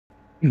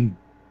Mm.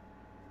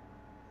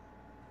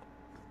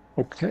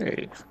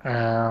 Okay.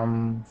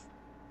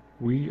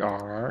 We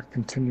are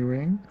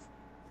continuing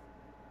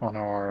on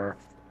our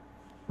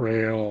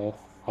trail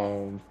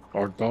of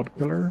our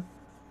Godkiller.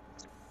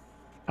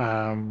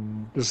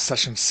 This is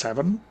session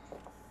 7.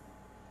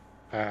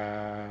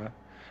 Uh,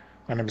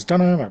 my name is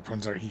Donna. My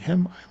pronouns are he,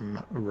 him.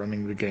 I'm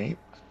running the game.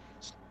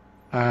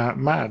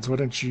 Mads, why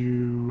don't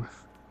you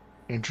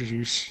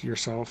introduce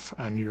yourself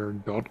and your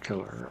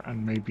Godkiller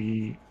and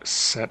maybe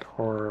set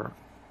our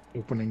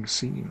opening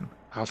scene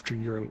after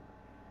your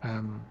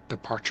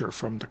departure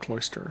from the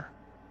cloister?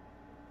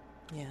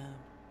 Yeah.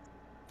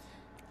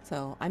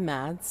 So I'm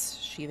Mads,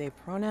 she, they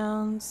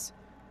pronouns.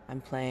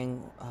 I'm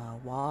playing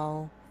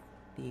Wall,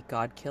 the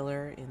God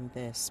Killer, in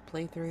this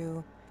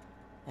playthrough.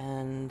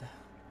 And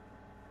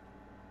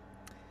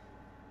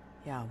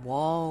yeah,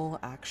 Wall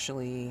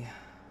actually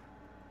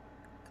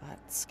got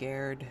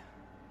scared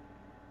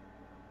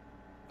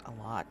a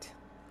lot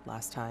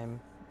last time.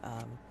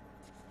 Um,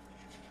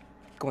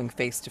 Going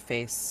face to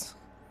face,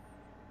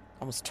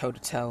 almost toe to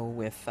toe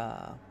with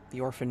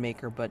the Orphan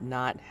Maker, but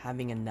not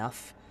having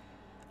enough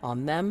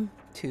on them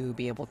to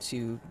be able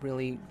to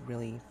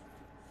really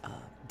uh,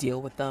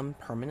 deal with them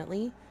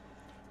permanently.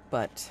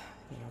 But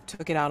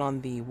took it out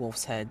on the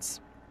wolf's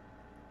heads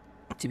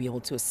to be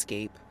able to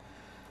escape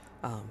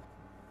um,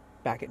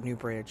 back at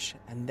Newbridge,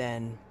 and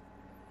then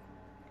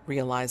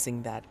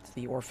realizing that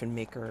the orphan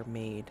maker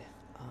made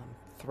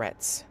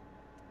threats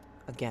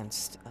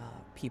against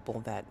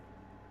people that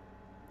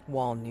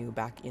Wall knew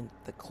back in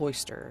the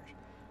cloister.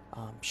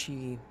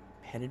 She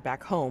headed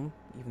back home,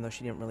 even though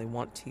she didn't really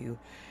want to,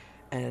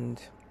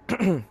 and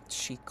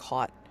she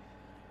caught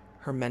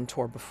her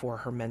mentor before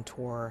her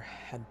mentor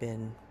had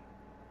been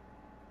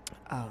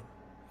uh,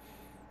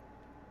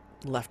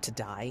 left to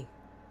die,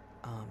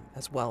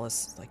 as well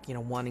as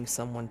wanting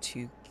someone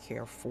to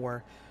care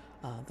for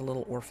the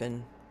little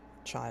orphan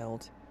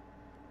child.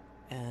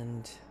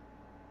 And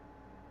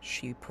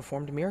she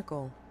performed a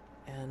miracle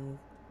and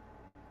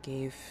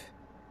gave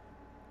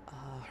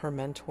her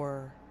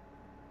mentor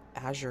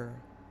Azure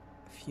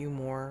a few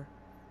more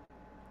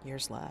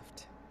years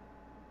left.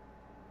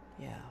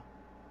 Yeah.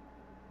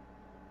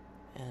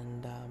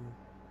 And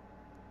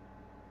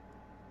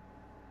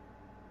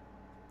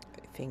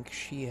I think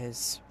she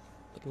has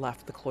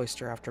left the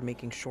cloister after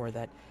making sure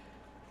that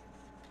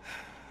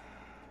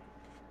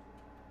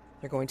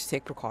they're going to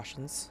take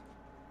precautions.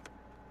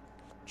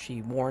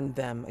 She warned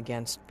them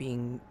against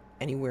being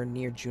anywhere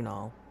near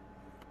Junal,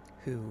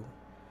 who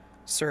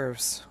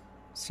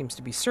seems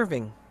to be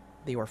serving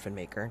the orphan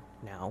maker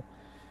now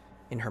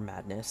in her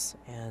madness.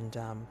 And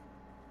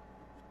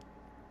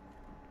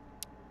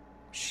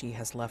she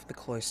has left the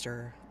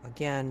cloister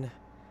again,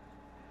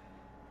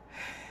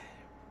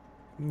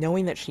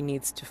 knowing that she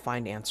needs to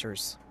find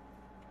answers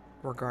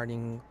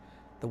regarding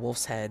the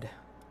wolf's head,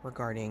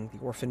 regarding the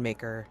orphan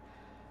maker,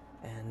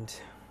 and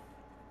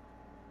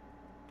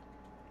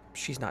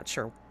she's not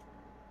sure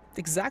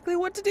exactly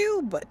what to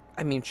do, but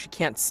I mean, she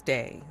can't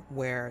stay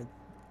where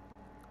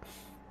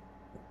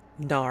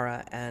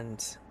Nara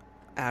and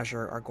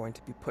Azure are going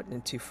to be put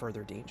into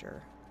further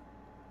danger.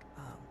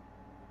 Um,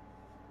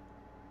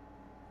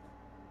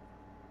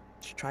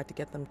 she tried to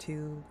get them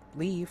to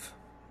leave,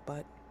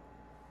 but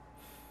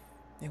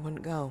they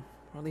wouldn't go,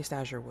 or at least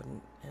Azure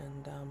wouldn't.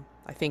 And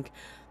I think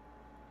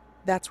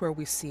that's where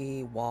we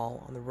see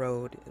Wall on the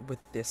road with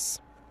this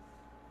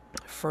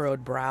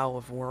furrowed brow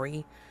of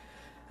worry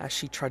as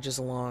she trudges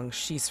along.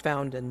 She's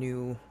found a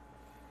new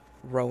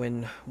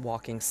Rowan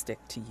walking stick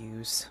to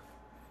use.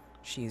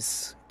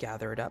 She's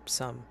gathered up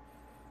some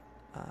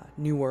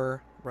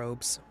newer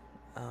robes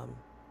um,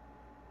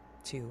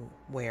 to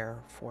wear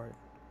for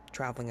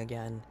traveling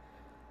again.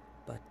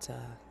 But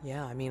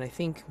yeah, I mean, I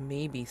think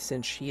maybe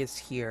since she is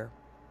here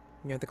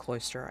near the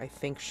cloister, I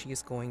think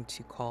she's going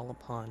to call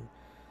upon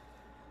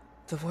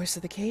the voice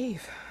of the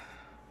cave.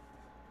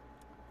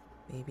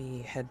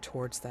 Maybe head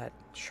towards that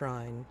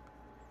shrine,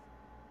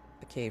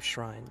 the cave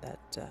shrine that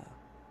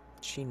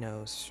she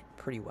knows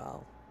pretty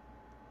well,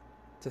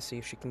 to see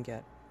if she can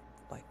get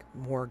like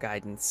more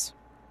guidance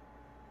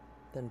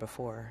than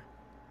before.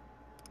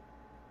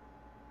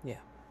 Yeah.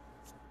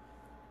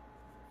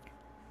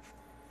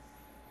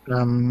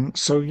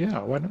 So yeah,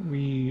 why don't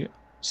we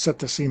set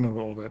the scene a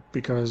little bit?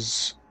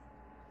 Because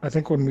I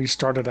think when we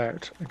started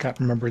out, I can't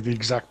remember the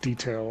exact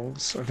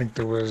details. I think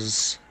there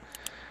was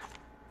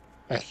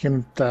a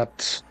hint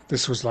that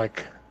this was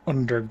like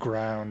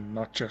underground,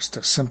 not just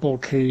a simple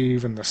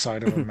cave in the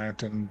side of a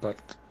mountain, but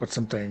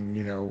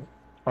something,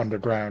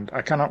 underground.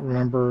 I cannot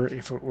remember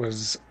if it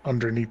was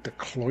underneath the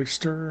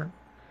cloister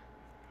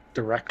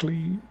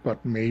directly,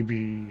 but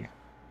maybe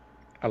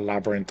a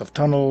labyrinth of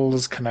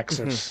tunnels connects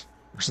Hmm. it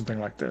or something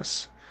like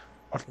this.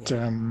 But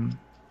Yeah.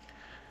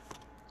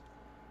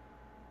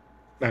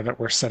 now that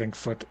we're setting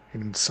foot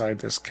inside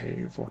this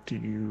cave,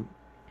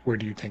 where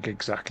do you think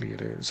exactly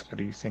it is? How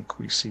do you think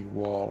we see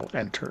Wall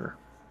enter?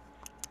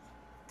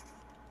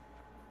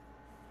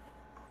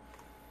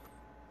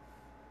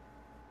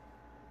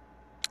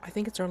 I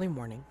think it's early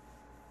morning.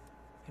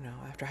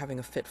 After having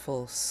a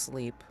fitful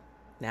sleep,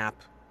 nap,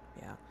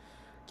 yeah,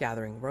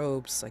 gathering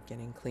robes, like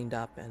getting cleaned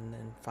up, and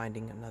then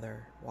finding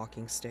another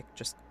walking stick.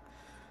 Just,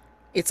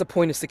 it's a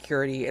point of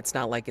security. It's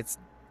not like it's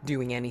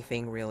doing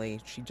anything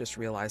really. She just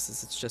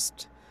realizes it's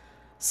just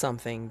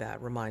something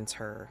that reminds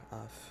her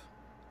of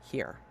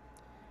here.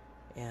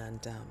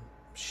 And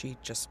she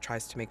just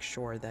tries to make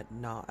sure that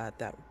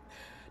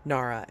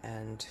Nara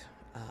and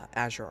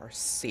Azure are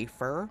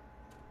safer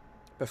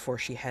before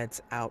she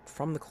heads out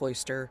from the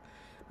cloister,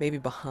 maybe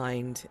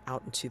behind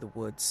out into the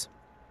woods.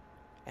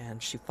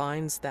 And she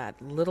finds that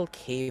little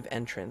cave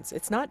entrance.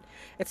 It's not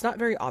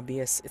very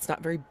obvious. It's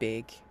not very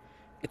big.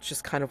 It's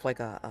just kind of like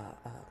a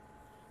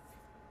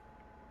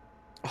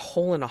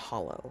hole in a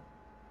hollow,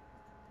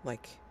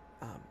 like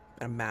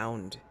a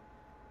mound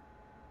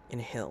in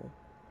a hill.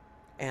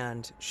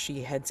 And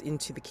she heads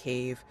into the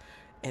cave,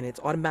 and it's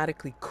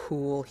automatically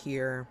cool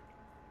here,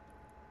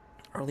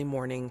 early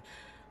morning,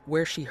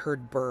 where she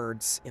heard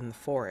birds in the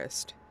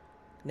forest.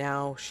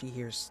 Now she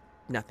hears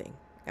nothing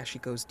as she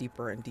goes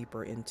deeper and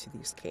deeper into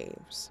these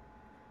caves.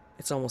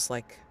 It's almost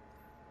like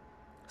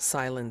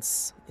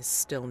silence is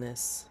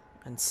stillness,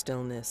 and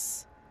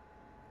stillness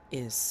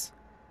is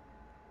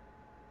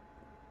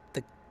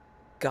the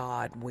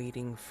God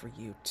waiting for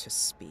you to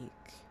speak,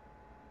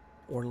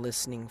 or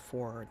listening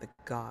for the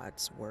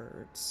God's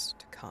words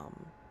to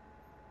come.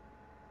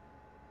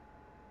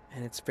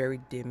 And it's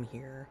very dim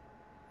here.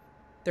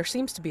 There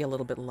seems to be a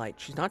little bit of light.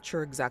 She's not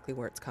sure exactly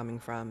where it's coming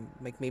from.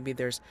 Like maybe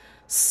there's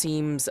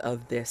seams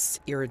of this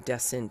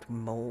iridescent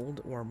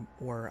mold or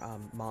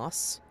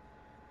moss,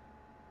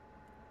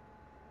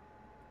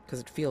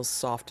 because it feels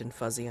soft and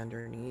fuzzy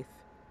underneath.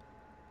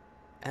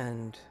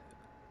 And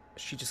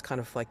she just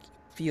kind of like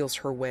feels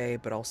her way,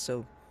 but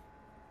also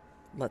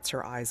lets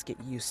her eyes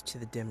get used to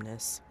the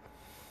dimness.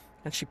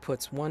 And she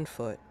puts one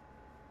foot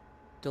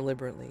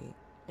deliberately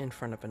in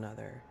front of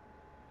another.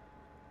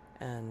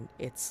 And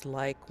it's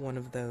like one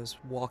of those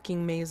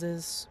walking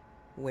mazes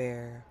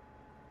where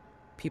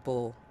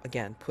people,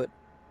 again, put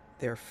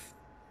their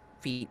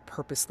feet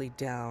purposely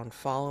down,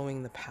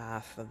 following the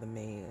path of the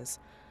maze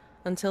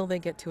until they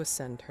get to a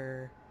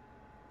center.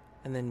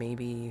 And then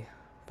maybe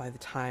by the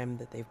time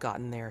that they've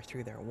gotten there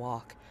through their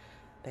walk,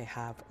 they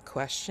have a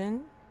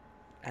question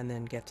and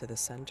then get to the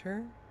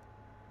center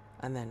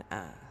and then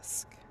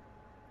ask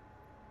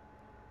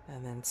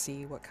and then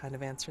see what kind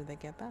of answer they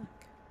get back.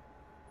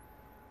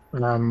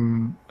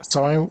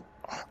 So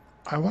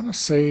I want to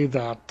say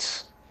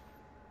that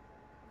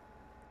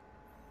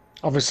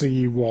obviously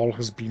you all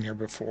has been here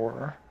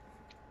before.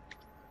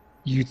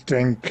 You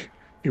think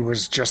it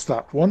was just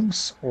that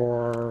once,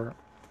 or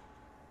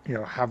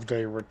have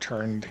they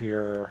returned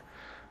here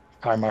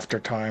time after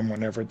time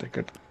whenever they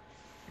could,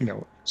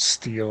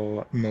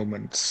 steal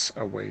moments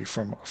away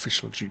from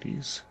official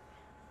duties?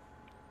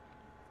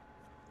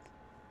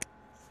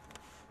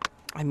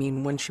 I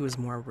mean, when she was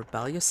more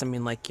rebellious, I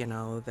mean, like,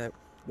 that,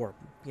 or,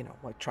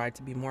 like, tried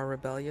to be more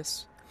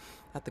rebellious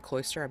at the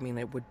cloister, I mean,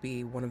 it would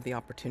be one of the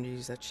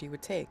opportunities that she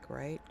would take,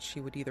 right? She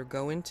would either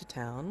go into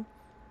town,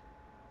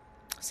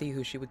 see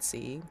who she would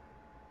see,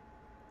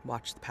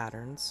 watch the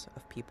patterns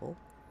of people,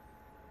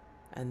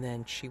 and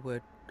then she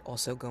would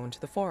also go into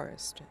the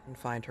forest and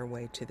find her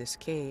way to this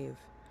cave.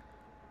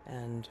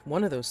 And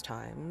one of those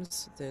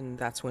times, then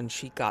that's when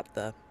she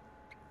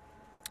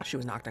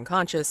was knocked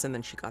unconscious, and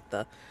then she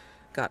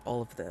got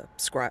all of the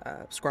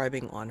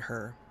scribing on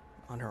her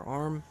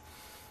arm.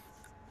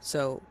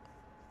 So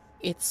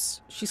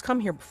she's come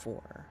here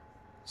before,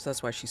 so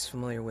that's why she's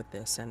familiar with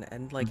this.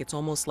 And like it's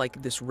almost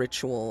like this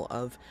ritual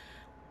of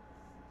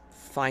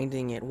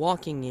finding it,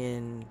 walking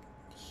in,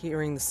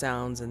 hearing the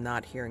sounds and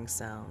not hearing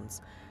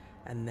sounds,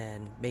 and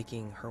then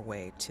making her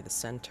way to the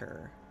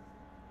center.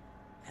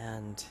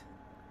 And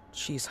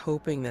she's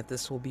hoping that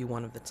this will be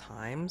one of the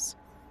times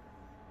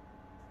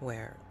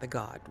where the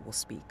god will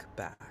speak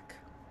back.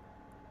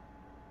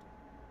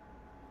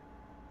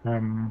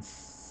 Um,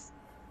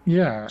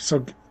 yeah,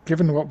 so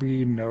given what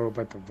we know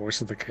about the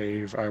voice of the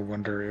cave, I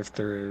wonder if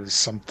there is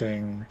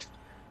something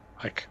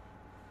like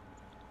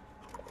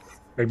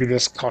maybe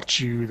this caught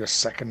you the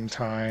second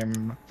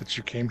time that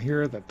you came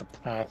here, that the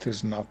path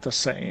is not the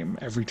same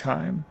every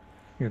time.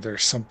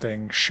 There's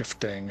something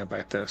shifting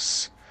about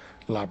this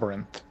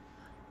labyrinth.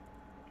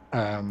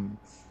 Um,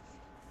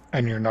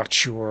 and you're not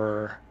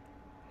sure,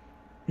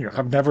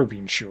 have never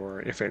been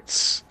sure if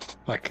it's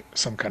like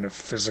some kind of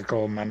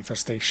physical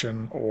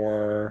manifestation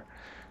or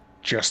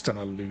just an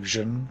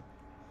illusion,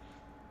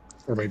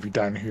 or maybe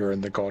down here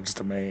in the god's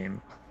domain.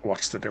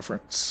 What's the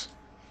difference?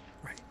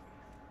 Right.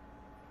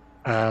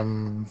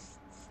 Um,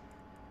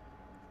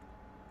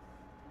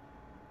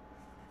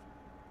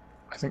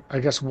 I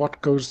guess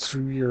what goes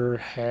through your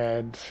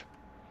head,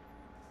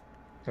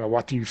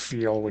 what do you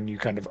feel when you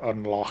kind of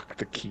unlock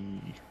the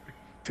key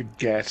to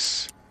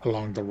get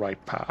along the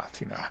right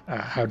path?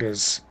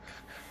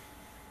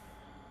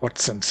 What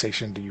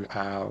sensation do you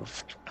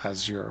have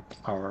as your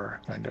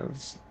power kind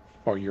of,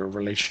 or your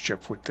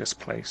relationship with this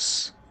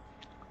place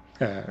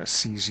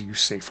sees you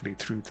safely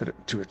through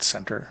to its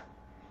center?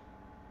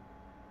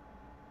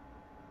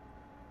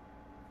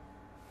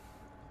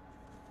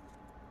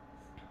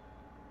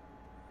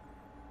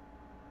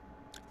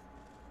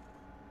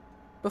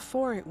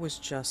 Before it was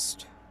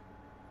just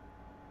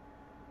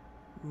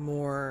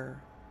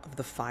more of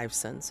the five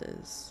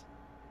senses,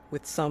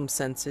 with some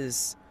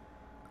senses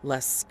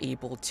less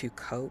able to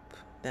cope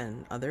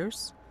than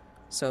others.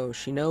 So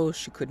she knows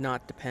she could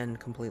not depend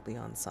completely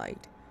on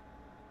sight.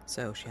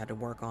 So she had to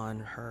work on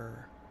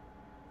her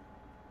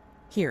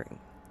hearing,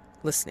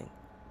 listening,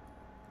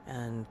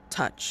 and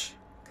touch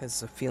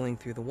because of feeling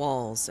through the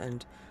walls.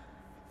 And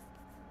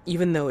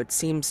even though it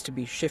seems to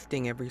be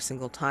shifting every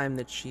single time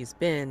that she's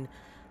been,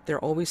 there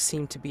always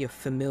seemed to be a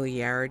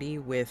familiarity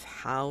with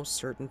how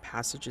certain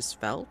passages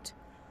felt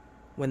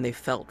when they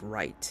felt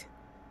right.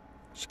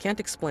 She can't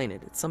explain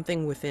it. It's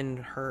something within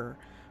her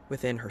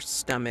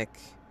stomach,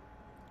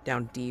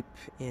 down deep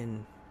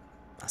in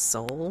a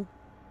soul.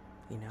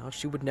 You know,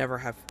 she would never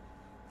have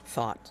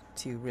thought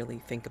to really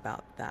think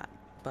about that.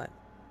 But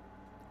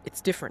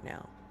it's different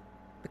now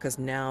because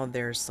now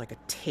there's like a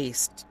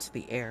taste to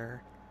the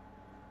air,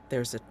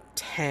 there's a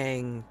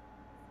tang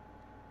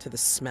to the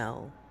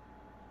smell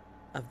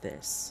of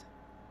this.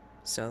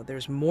 So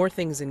there's more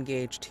things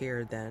engaged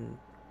here than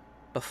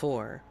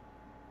before.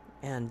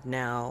 And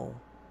now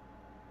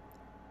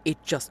it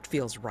just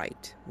feels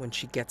right when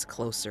she gets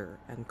closer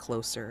and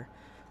closer,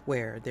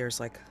 where there's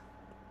like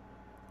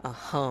a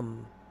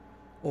hum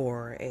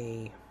or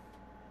a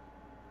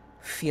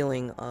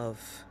feeling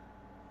of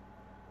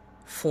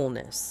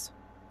fullness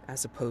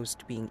as opposed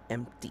to being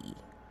empty.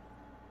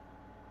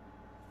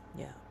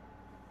 Yeah.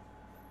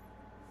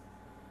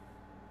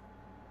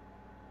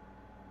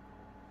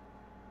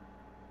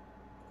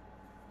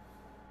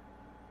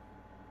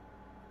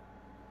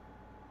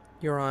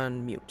 You're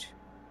on mute.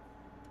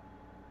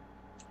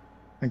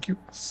 Thank you.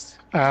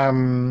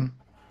 Um,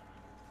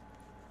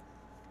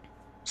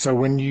 so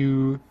when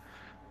you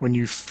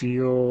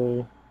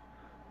feel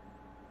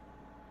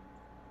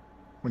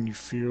when you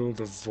feel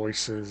the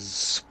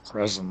voice's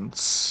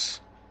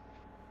presence,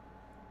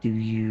 do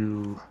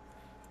you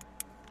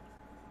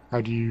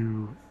how do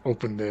you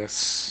open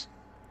this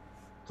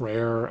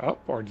prayer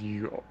up, or do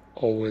you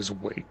always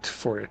wait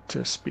for it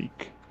to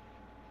speak?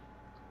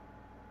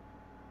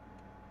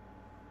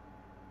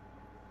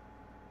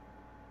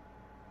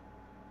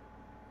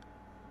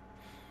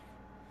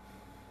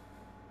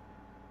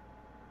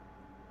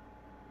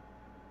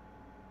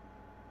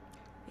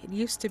 It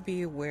used to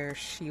be where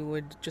she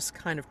would just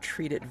kind of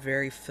treat it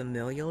very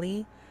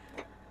familially.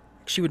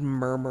 She would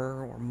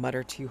murmur or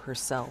mutter to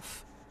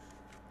herself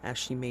as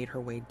she made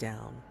her way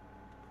down.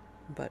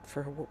 But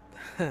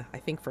I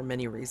think for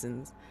many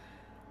reasons,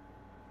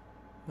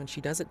 when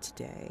she does it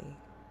today,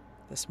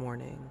 this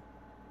morning,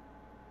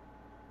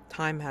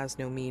 time has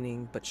no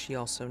meaning, but she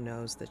also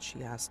knows that she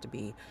has to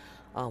be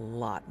a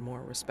lot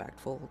more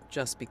respectful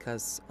just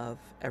because of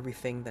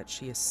everything that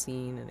she has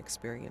seen and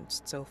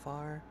experienced so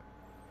far.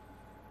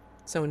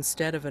 So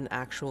instead of an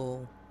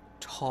actual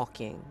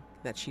talking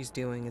that she's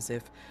doing as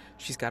if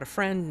she's got a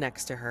friend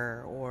next to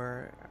her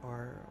or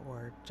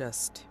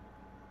just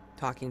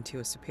talking to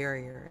a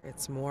superior,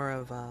 it's more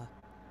of a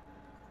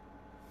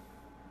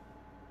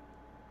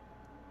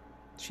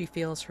she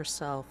feels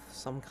herself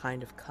some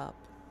kind of cup,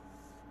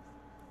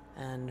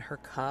 and her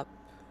cup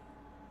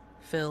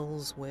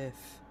fills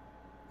with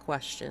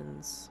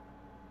questions.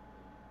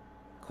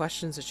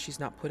 Questions that she's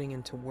not putting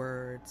into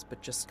words,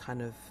 but just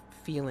kind of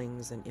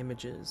feelings and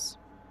images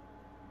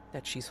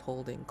that she's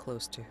holding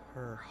close to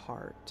her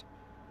heart.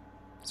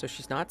 So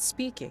she's not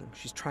speaking.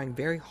 She's trying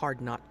very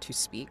hard not to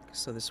speak,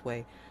 so this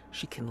way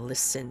she can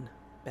listen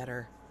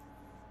better.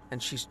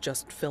 And she's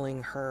just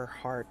filling her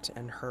heart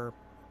and her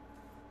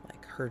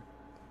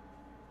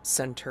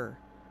center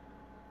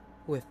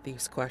with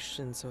these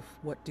questions of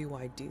what do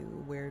I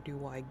do? Where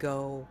do I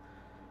go?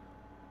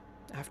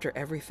 After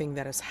everything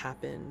that has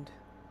happened,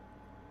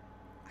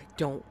 I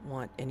don't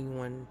want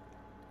anyone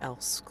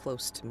else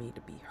close to me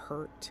to be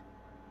hurt.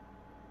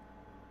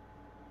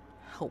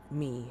 Help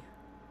me,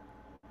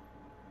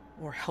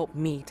 or help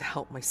me to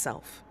help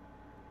myself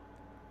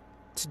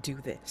to do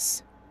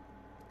this.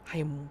 I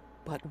am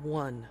but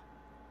one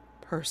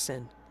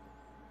person,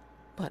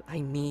 but I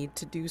need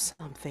to do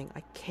something.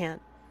 I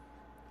can't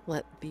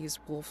let these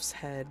wolves'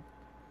 head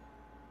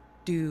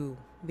do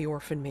the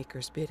orphan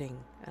maker's bidding,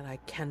 and I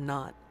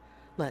cannot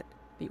let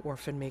the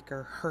orphan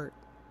maker hurt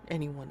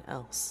anyone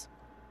else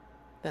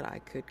that I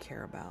could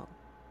care about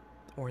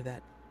or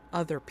that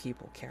other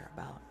people care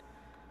about.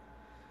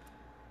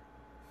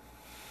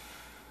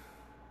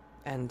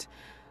 And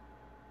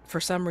for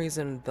some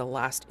reason, the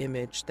last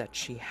image that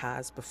she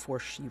has before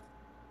she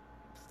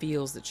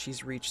feels that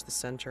she's reached the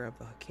center of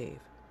the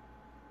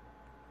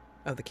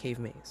cave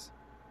maze,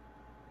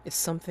 is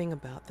something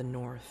about the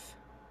north.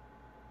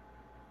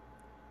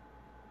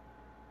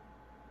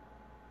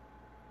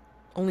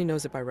 Only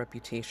knows it by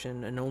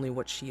reputation and only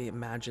what she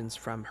imagines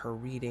from her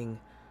reading,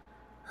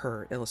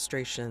 her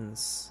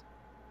illustrations,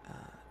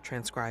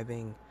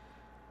 transcribing,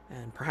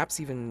 and perhaps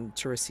even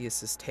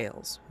Tiresias's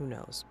tales. Who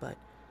knows? But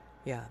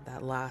yeah,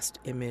 that last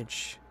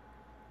image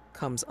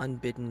comes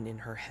unbidden in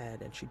her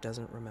head and she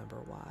doesn't remember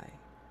why.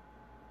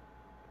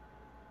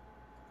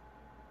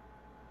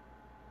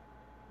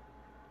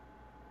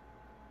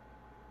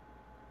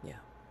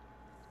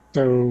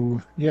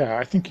 So, yeah,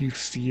 I think you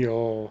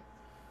feel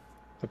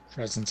the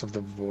presence of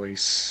the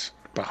voice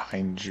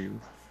behind you,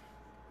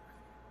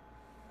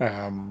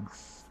 um,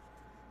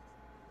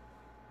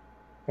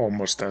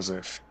 almost as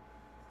if,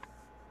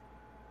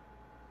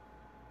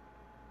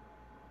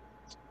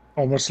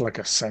 almost like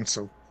a sense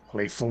of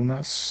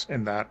playfulness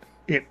in that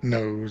it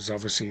knows,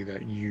 obviously,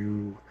 that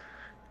you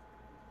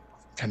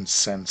can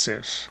sense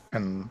it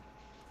and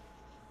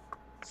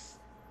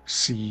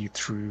see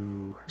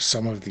through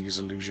some of these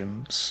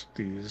illusions,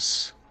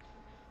 these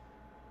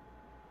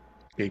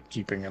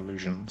gatekeeping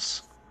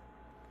illusions.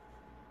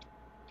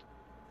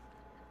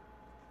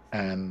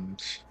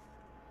 And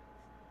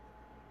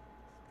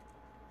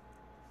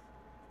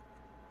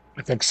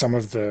I think some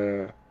of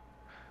the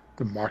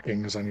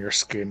markings on your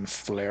skin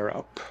flare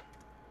up.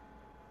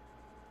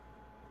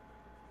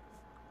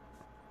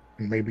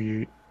 And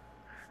maybe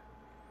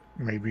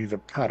the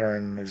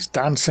pattern is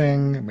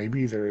dancing,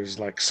 maybe there's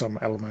like some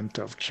element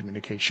of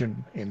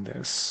communication in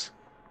this.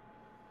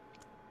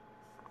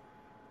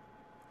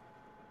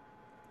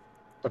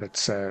 But it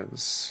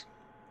says,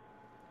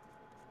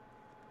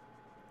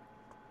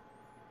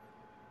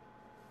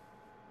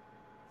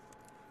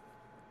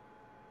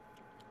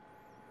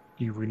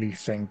 you really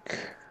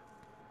think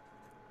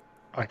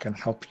I can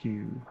help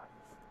you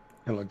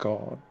kill a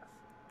god?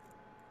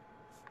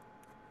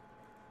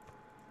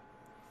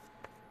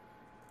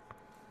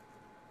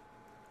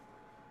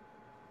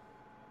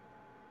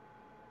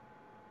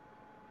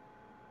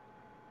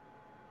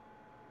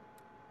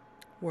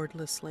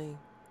 Wordlessly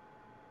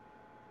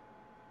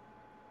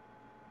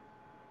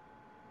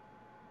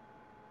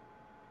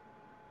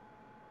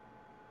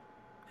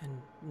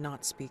and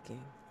not speaking,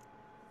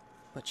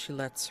 but she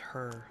lets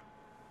her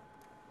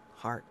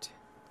heart,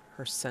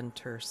 her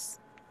centers,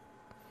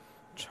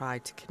 try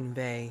to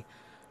convey,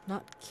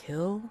 not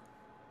kill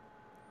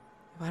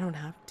if I don't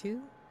have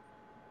to,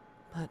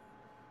 but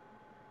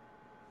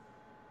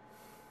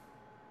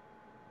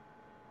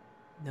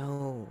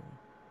no,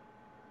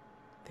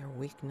 their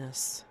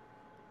weakness,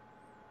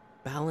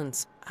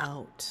 balance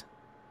out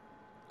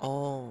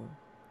all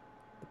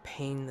the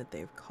pain that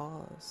they've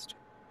caused.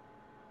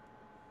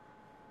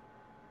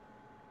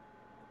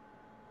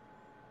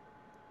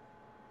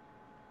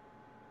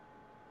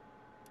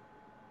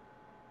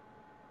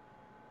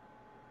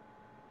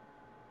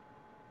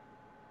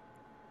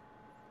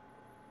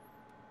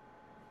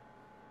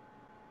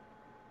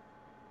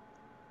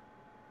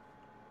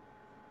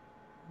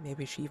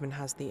 Maybe she even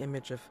has the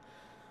image of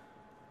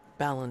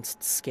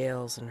balanced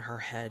scales in her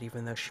head,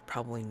 even though she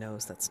probably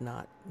knows that's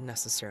not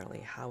necessarily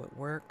how it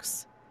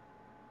works.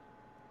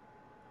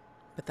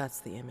 But that's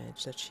the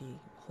image that she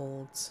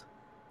holds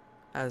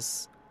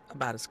as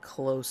about as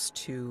close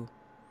to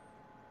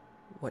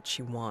what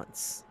she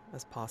wants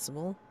as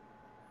possible,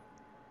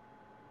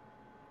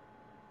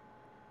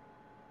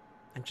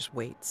 and just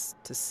waits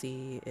to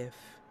see if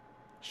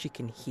she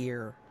can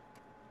hear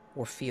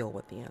or feel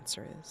what the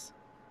answer is.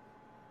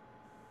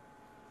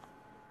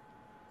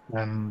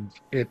 And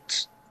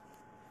it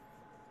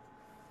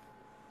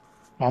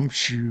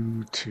prompts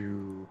you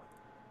to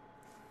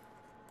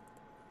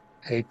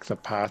take the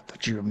path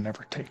that you have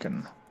never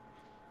taken.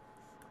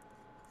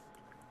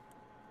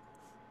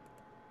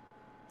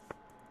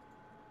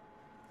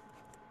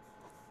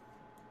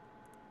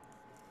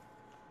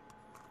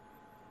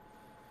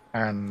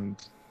 And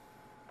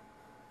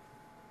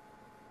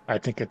I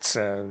think it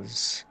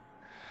says,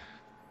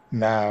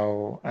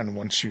 now and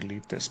once you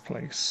leave this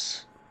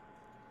place.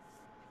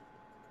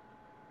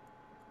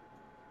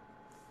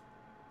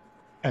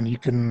 And you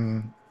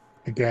can,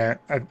 again,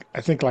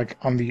 I think like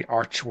on the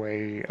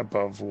archway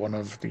above one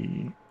of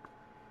the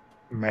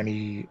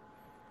many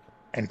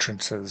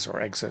entrances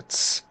or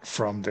exits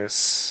from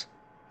this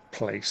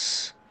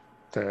place,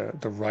 the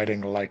writing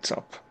lights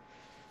up.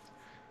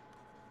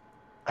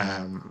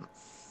 Um,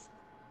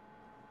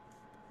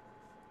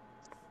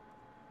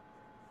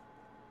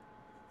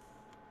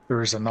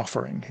 there is an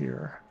offering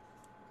here,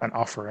 an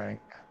offering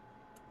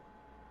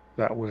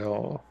that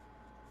will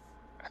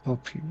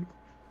help you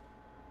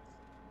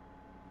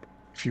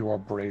if you are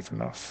brave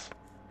enough.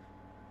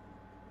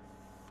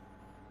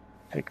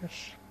 Take it.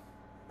 She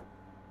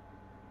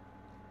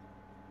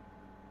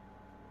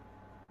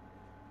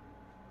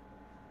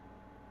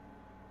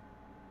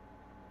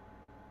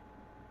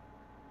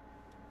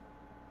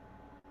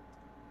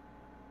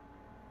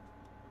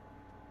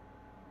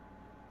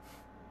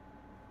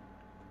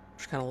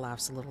kind of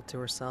laughs a little to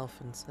herself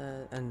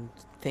and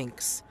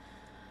thinks,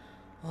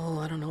 "Oh,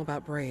 I don't know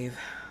about brave,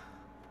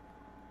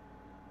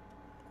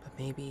 but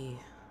maybe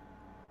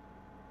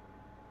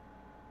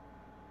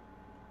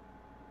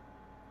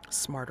a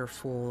smarter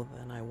fool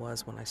than I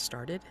was when I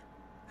started."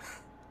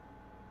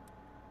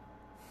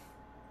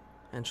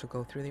 And she'll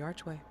go through the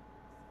archway.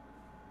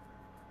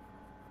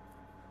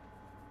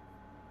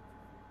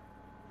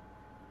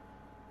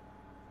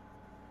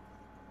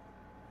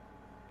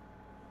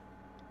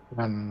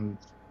 And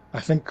I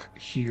think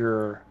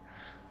here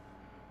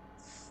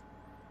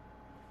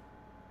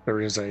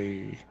there is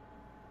a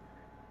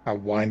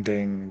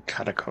winding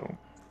catacomb.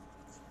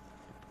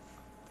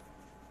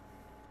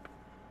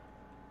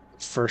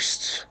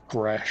 first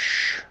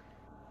fresh,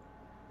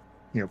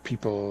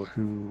 people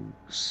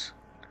whose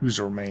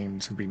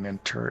remains have been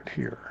interred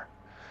here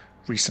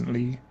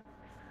recently.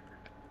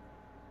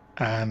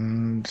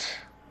 And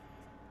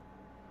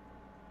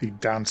the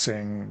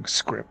dancing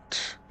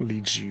script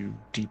leads you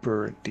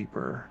deeper and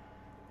deeper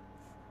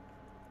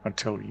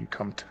until you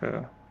come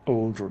to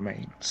old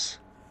remains.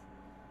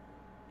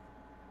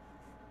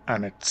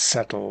 And it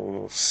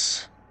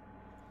settles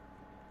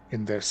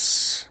in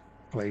this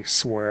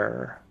place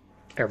where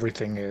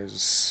everything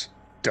is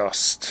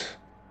dust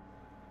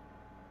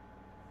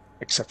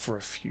except for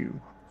a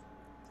few.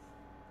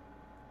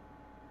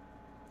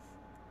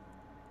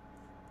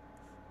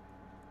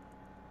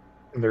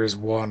 And there is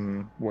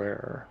one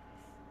where,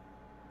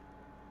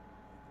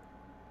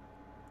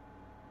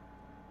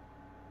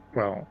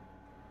 well,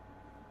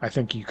 I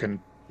think you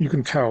can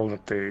tell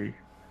that the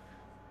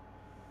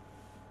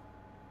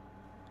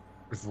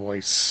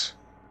voice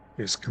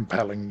is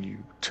compelling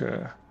you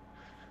to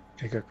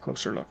take a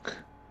closer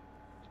look.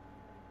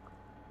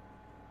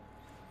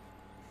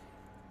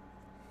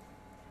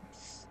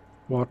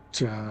 What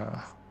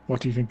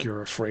do you think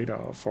you're afraid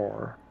of,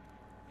 or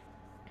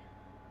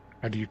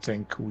how do you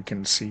think we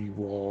can see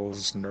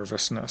Wall's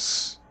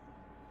nervousness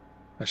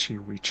as she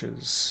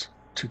reaches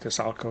to this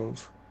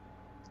alcove?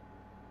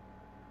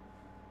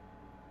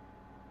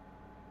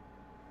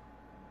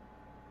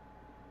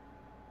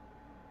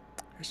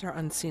 Is there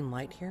unseen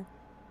light here?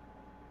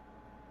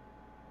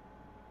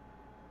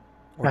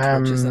 Or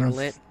torches that are Um,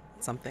 lit?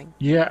 Something?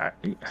 yeah,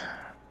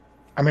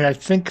 I mean, I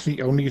think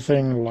the only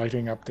thing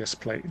lighting up this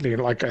place,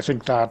 like, I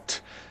think that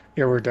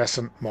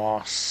iridescent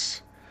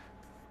moss,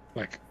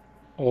 like,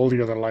 all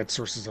the other light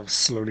sources have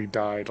slowly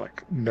died.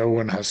 Like, no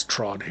one has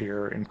trod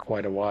here in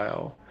quite a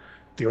while.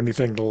 The only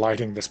thing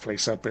lighting this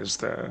place up is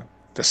the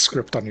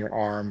script on your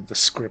arm, the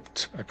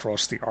script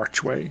across the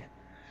archway.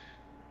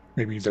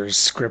 Maybe there's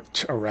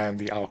script around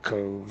the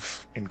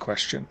alcove in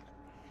question.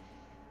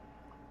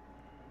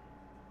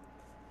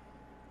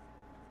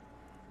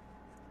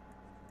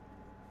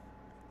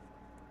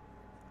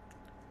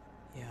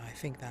 Yeah, I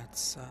think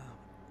that's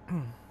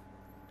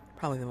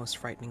probably the most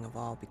frightening of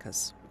all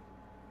because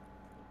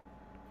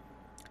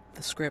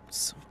the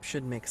scripts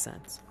should make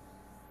sense.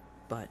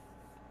 But,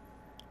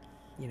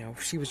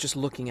 if she was just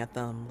looking at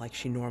them like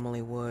she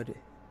normally would,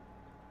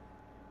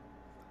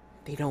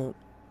 they don't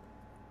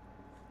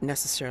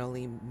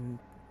necessarily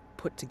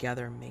put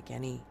together make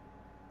any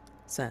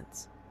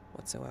sense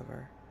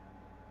whatsoever.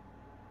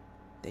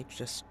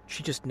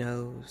 She just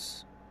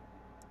knows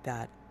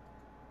that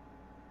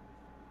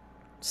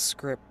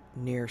script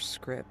near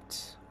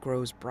script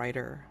grows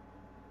brighter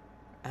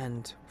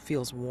and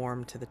feels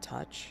warm to the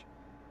touch.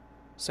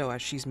 So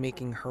as she's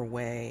making her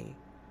way,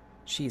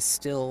 she's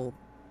still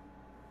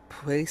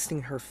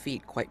placing her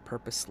feet quite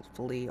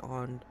purposefully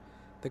on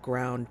the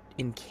ground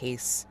in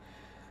case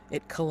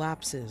it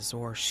collapses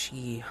or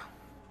she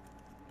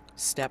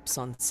steps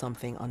on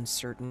something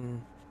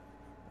uncertain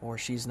or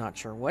she's not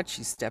sure what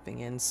she's stepping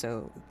in,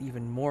 so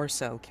even more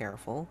so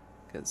careful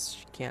because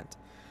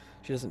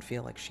she doesn't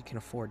feel like she can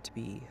afford to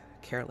be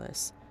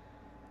careless.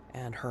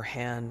 And her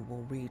hand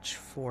will reach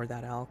for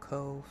that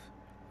alcove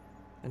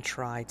and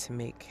try to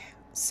make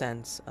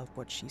sense of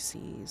what she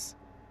sees.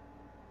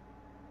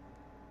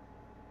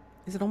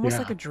 Is it almost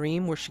like Yeah, a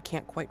dream where she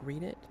can't quite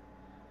read it?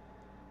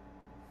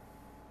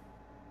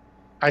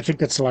 I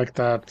think it's like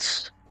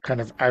that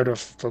kind of out of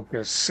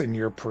focus in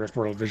your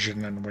peripheral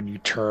vision, and when you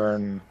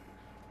turn,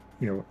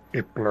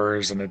 it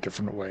blurs in a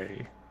different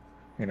way.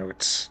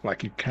 It's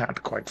like you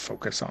can't quite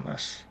focus on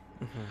it.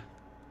 Mm-hmm.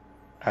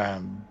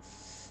 Um,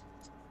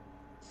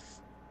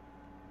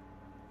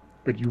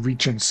 but you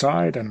reach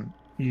inside and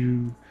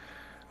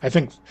I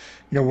think,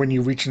 when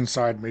you reach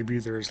inside, maybe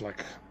there's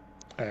like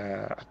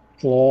a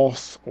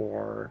cloth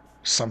or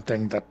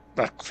something that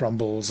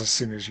crumbles as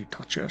soon as you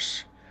touch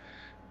it,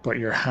 but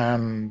your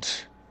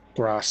hand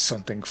grasps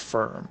something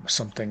firm,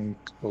 something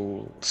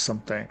cold,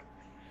 something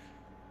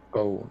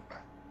gold.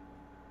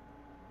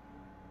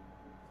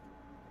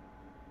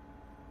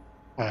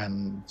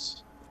 And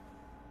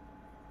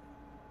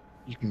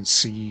you can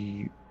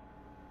see,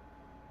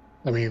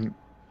 I mean,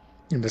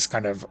 in this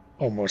kind of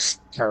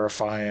almost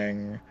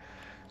terrifying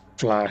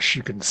flash,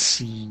 you can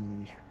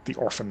see the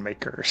orphan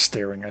maker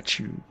staring at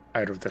you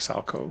out of this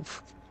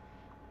alcove.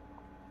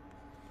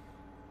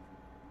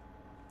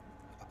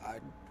 Uh,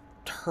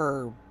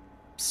 Her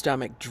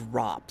stomach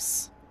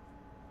drops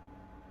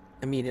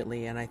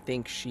immediately, and I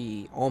think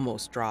she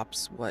almost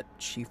drops what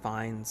she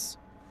finds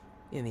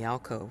in the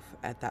alcove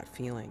at that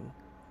feeling,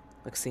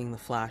 like seeing the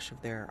flash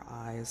of their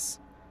eyes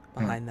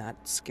Hmm. behind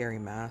that scary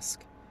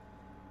mask.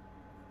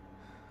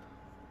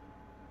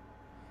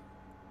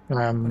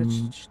 What did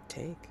Um, she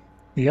take?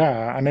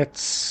 yeah, and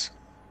it's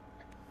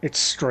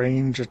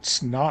strange.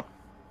 It's not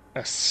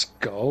a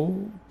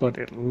skull, but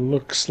it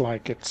looks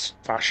like it's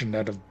fashioned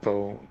out of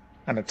bone,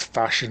 and it's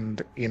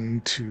fashioned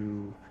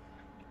into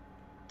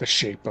the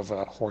shape of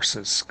a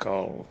horse's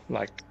skull,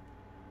 like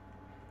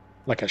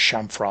a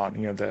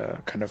chamfron,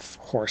 the kind of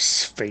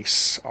horse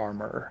face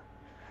armor.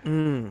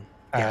 Mm.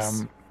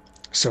 Yes. Um,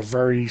 so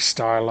very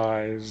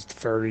stylized,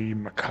 very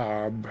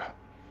macabre,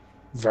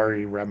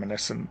 very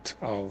reminiscent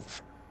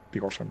of the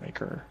Orphan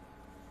Maker.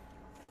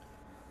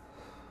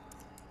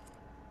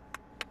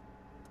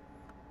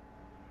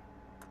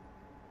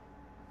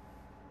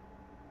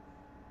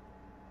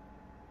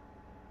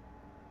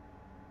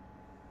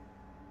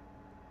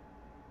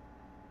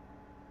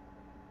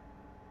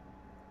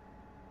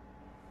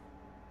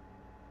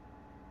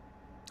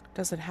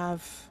 Does it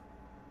have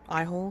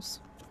eye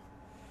holes?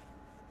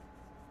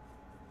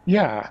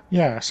 Yeah,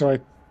 yeah.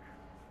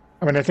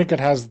 I mean, I think it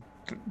has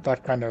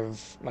that kind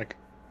of like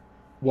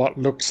what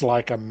looks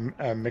like a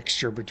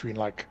mixture between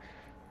like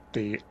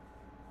the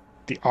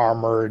the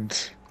armored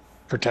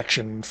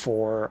protection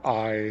for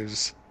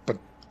eyes, but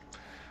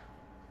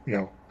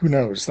who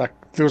knows? That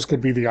those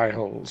could be the eye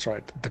holes,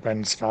 right? It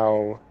depends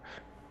how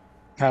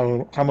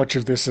much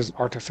of this is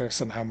artifice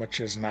and how much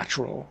is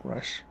natural,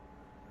 right?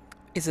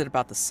 Is it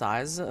about the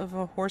size of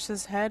a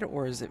horse's head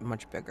or is it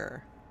much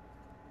bigger?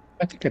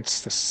 I think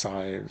it's the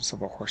size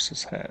of a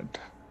horse's head.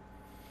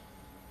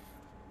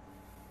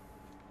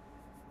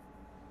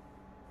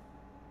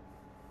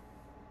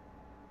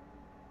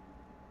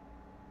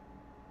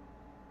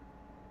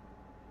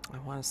 I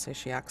want to say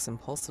she acts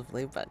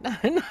impulsively, but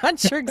I'm not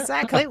sure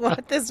exactly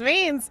what this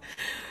means,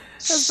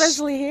 S-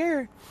 especially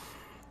here.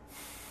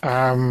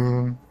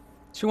 Um,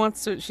 She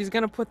wants to. She's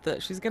gonna put the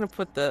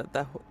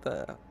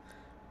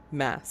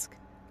mask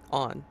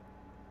on,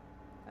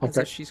 as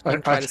okay. if she's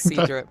gonna I try to think see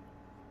that through it.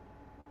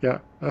 yeah,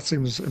 that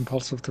seems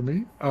impulsive to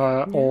me.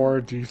 Yeah.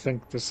 Or do you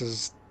think this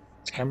is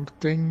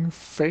tempting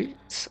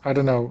fate? I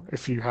don't know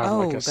if you had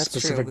like a Oh, that's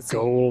true. specific Let's see.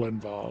 goal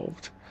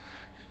involved.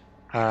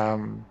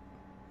 Um,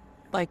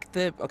 Like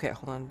the okay,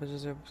 hold on. But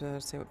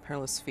just say what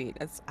perilous feat.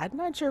 I'm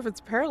not sure if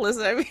it's perilous.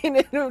 I mean,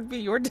 it would be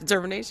your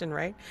determination,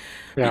 right?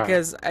 yeah.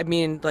 Because I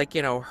mean, like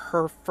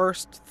her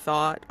first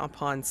thought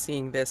upon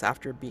seeing this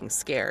after being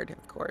scared,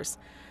 of course,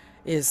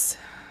 is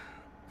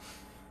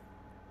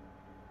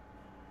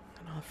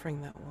an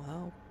offering that will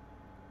help.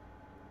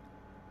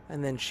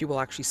 And then she will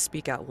actually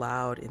speak out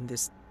loud in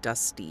this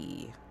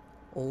dusty,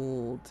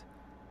 old,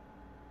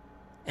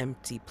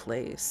 empty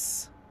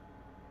place,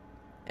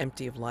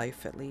 empty of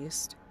life at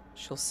least.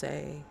 She'll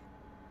say,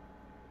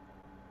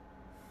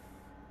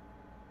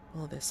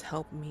 will this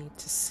help me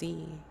to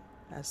see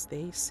as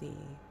they see?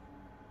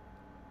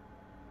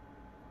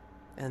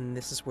 And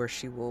this is where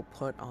she will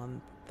put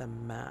on the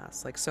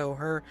mask. Like so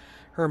her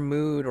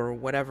mood or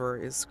whatever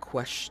is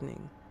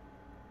questioning.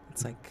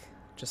 It's like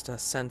just a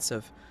sense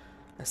of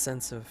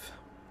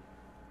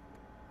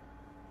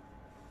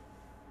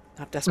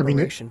not I mean,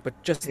 desperation, but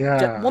just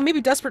well, yeah,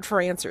 maybe desperate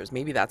for answers.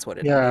 Maybe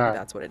yeah.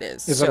 that's what it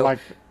is. Is it So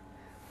like,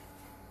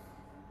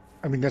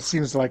 I mean, that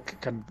seems like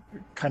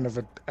kind of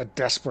a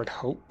desperate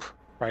hope,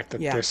 right?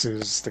 That yeah, this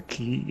is the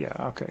key. Yeah,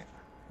 okay.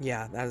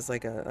 yeah, that is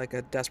like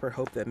a desperate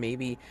hope that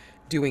maybe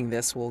doing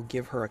this will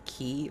give her a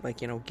key, like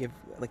give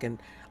like an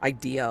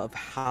idea of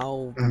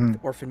how the Hmm.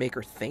 orphan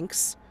maker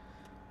thinks,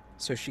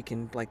 so she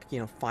can like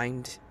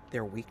find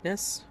their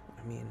weakness.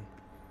 I mean,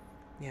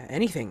 yeah,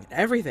 anything,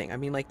 everything. I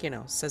mean, like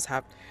says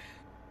have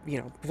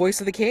voice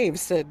of the cave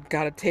said,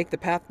 "Gotta take the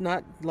path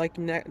not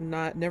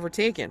never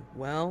taken."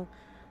 Well,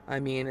 I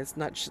mean, it's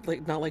not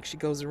like she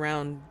goes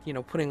around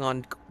putting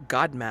on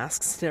god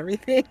masks and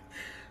everything.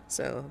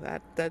 So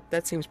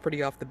that seems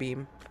pretty off the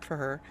beam for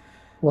her.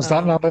 Was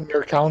that not Um, in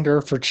your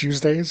calendar for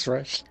Tuesdays,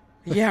 right?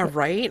 yeah,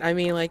 right. I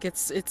mean, like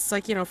it's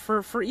like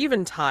for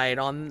Eventide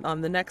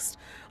on the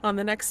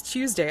next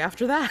Tuesday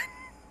after that.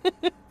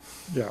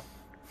 Yeah.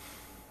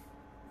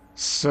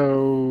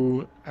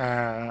 So,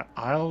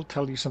 I'll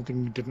tell you something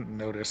you didn't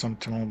notice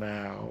until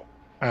now.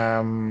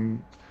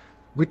 Um,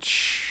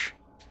 which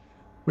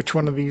which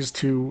one of these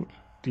two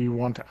do you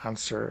want to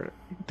answer?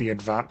 The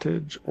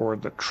advantage or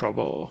the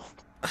trouble?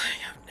 I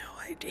have no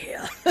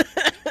idea.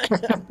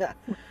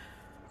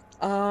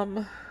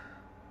 um.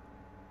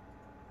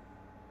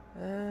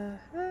 Uh,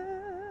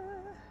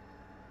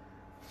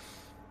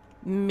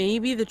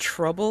 Maybe the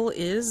trouble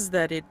is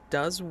that it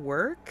does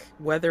work,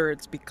 whether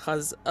it's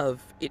because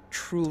of it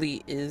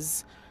truly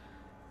is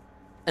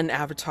an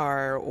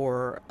avatar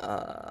or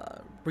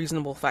a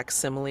reasonable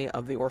facsimile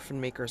of the orphan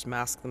maker's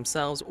mask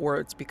themselves, or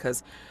it's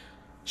because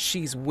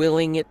she's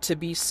willing it to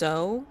be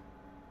so.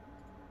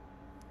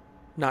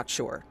 Not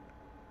sure.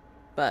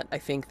 But I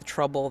think the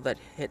trouble that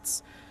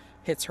hits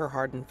her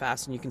hard and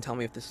fast, and you can tell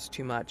me if this is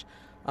too much.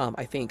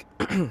 I think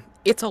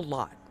it's a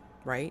lot,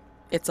 right?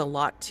 It's a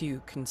lot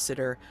to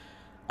consider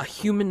a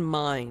human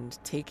mind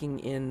taking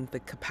in the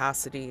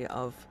capacity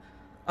of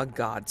a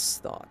god's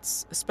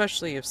thoughts,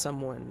 especially if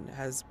someone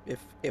has,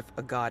 if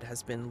a god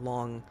has been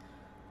long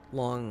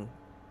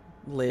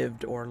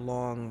lived or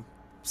long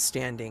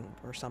standing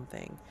or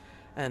something,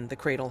 and the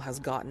cradle has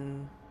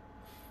gotten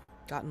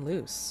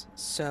loose.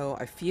 So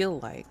I feel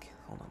like,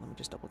 hold on, let me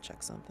just double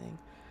check something.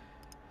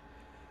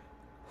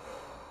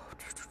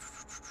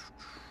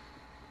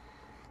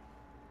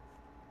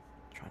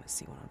 Trying to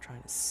see what I'm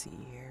trying to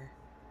see here.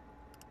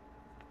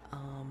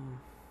 Um,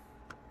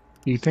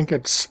 Do you think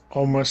it's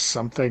almost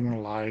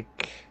something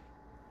like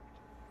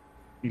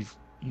you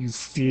you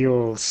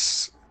feel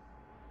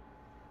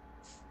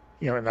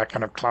in that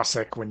kind of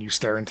classic when you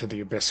stare into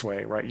the abyss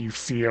way, right? You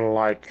feel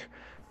like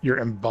you're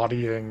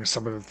embodying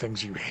some of the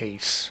things you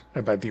hate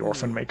about the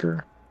orphan Mm.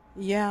 maker.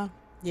 Yeah,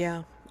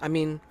 yeah. I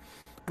mean,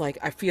 like,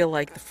 I feel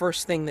like the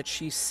first thing that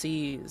she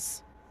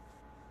sees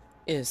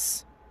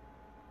is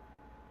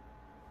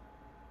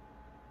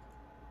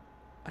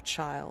a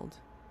child.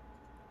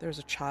 There's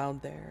a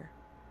child there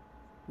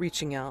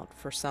reaching out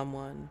for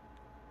someone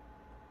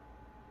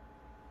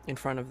in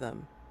front of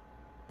them,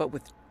 but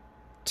with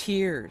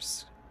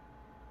tears,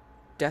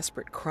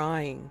 desperate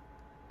crying,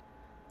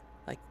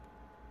 like,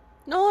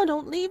 no,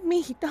 don't leave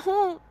me,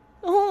 don't.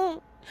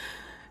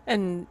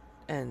 And,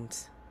 and,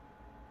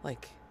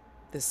 like,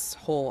 this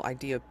whole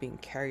idea of being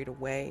carried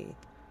away,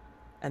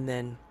 and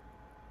then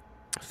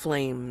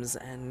flames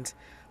and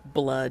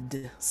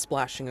blood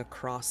splashing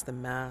across the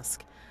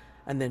mask,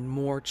 and then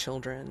more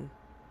children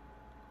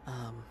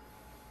um,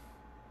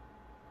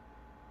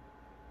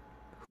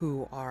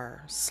 who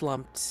are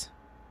slumped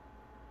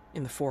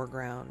in the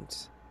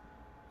foreground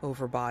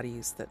over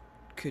bodies that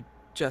could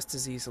just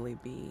as easily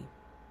be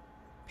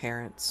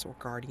parents or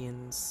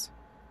guardians,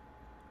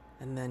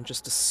 and then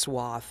just a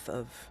swath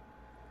of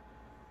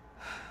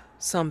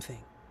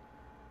something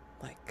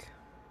like,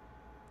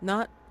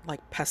 not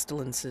like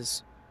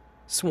pestilences,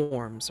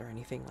 swarms, or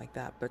anything like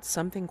that, but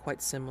something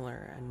quite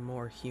similar and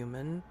more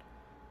human,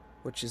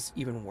 which is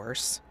even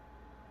worse.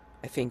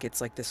 I think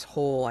it's like this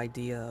whole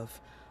idea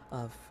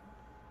of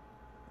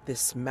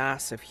this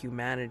mass of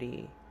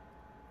humanity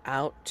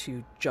out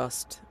to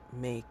just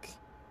make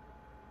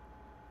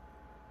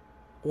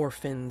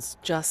orphans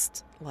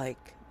just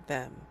like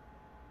them,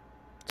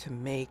 to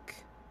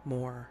make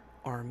more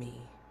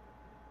army,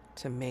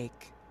 to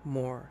make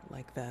more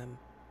like them,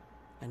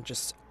 and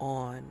just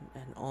on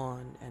and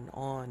on and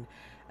on.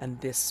 And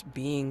this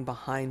being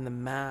behind the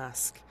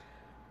mask,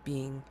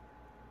 being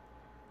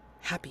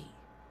happy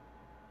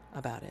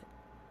about it,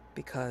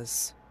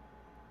 because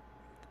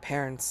the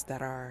parents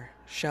that are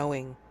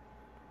showing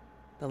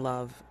the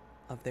love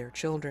of their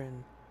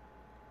children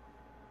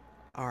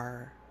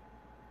are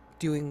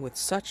doing with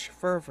such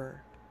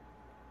fervor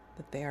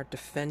that they are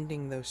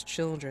defending those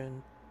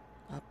children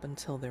up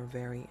until their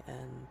very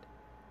end.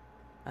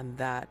 And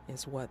that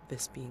is what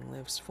this being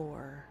lives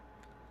for.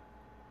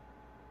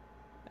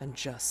 And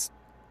just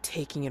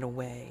taking it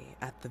away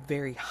at the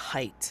very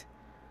height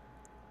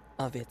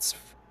of its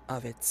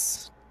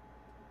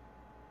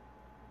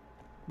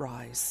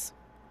rise.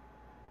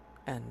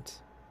 And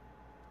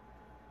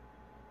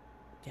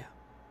yeah,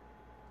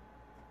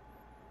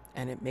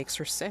 and it makes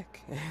her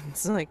sick. And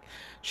it's like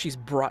she's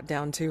brought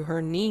down to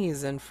her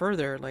knees and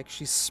further, like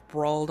she's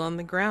sprawled on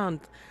the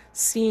ground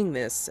seeing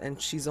this, and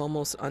she's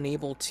almost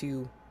unable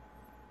to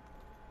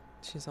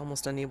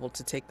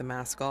take the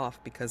mask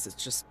off because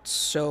it's just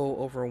so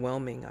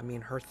overwhelming. I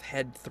mean, her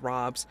head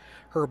throbs,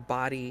 her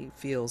body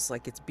feels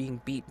like it's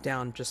being beat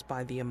down just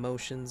by the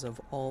emotions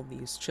of all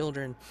these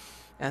children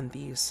and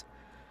these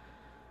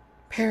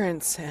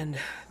parents and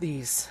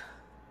these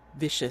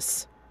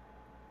vicious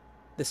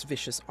this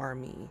vicious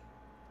army.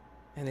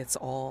 And it's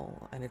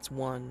all, and it's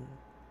one,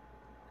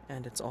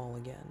 and it's all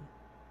again.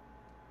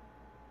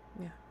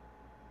 Yeah.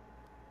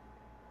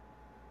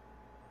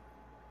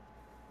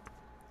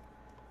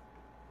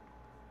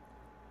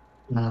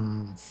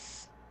 Um,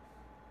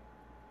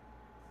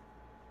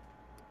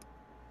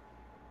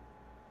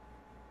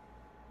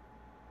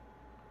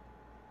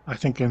 I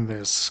think in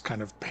this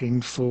kind of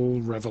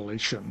painful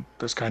revelation,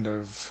 this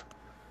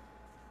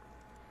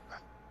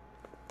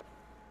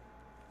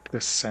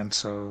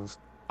sense of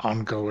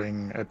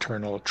ongoing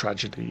eternal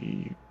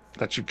tragedy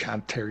that you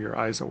can't tear your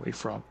eyes away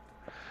from,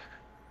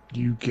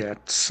 you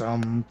get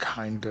some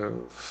kind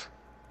of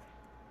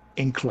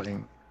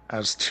inkling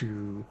as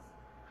to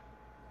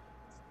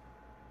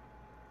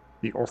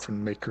the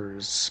orphan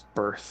maker's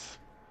birth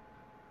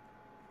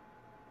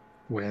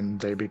when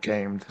they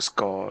became this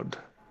god.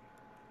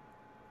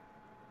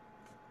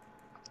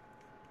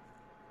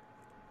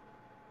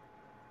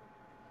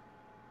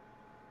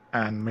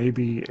 And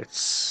maybe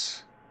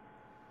it's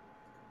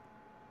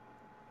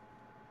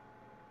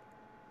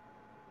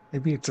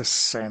a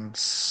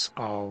sense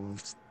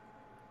of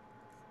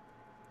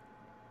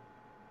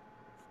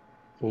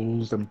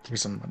old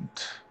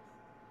imprisonment,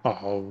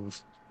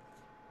 of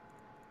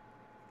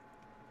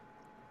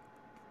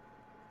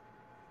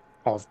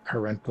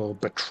parental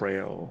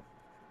betrayal.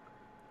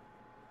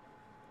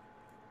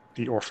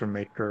 The orphan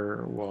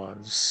maker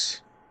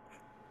was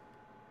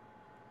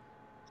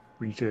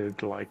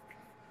treated like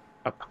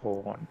a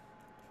pawn,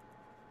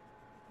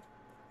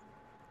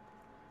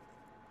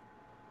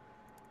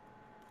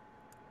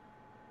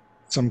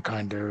 some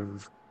kind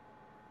of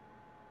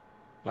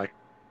like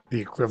the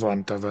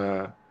equivalent of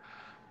a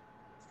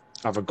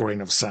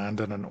grain of sand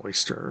in an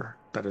oyster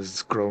that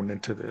has grown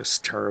into this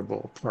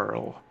terrible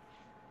pearl,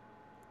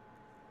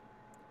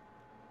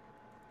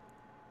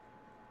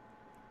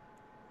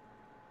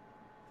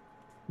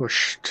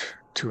 pushed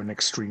to an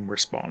extreme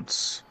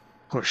response,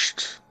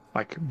 pushed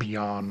like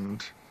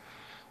beyond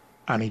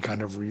any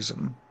kind of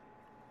reason.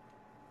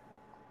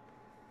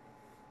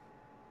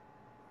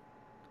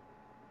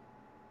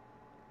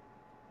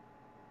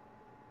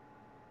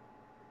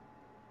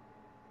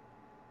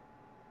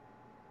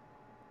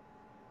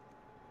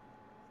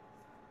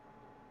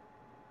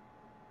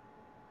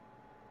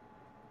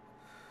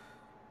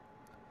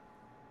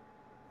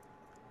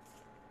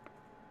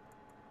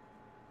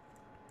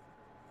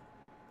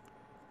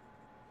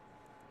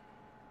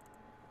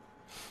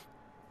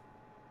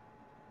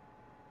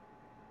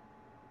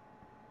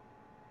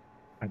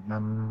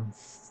 Um,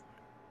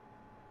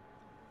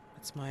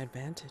 It's my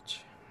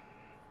advantage.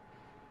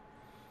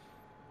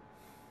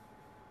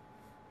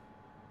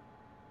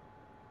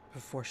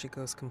 Before she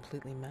goes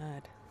completely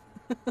mad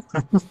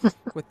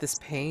with this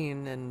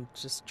pain and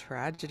just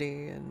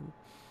tragedy and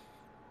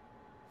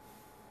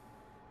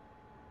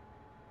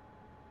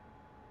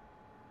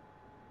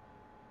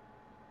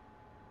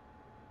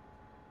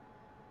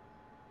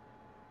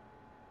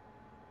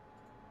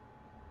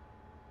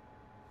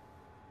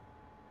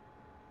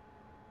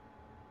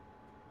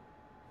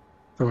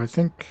so I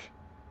think,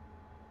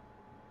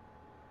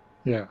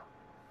 yeah,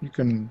 you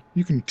can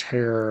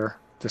tear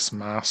this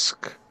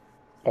mask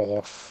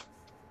off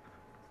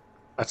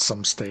at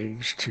some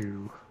stage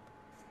to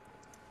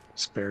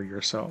spare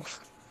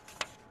yourself.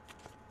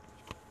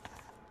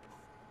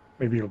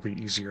 Maybe it'll be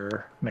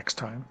easier next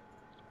time.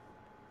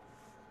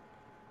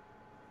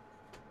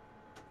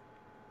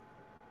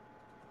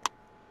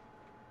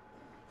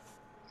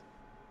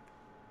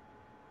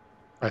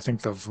 I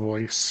think the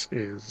voice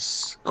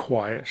is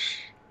quiet.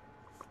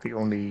 The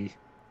only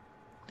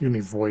the only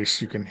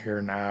voice you can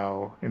hear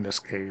now in this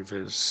cave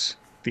is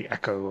the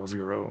echo of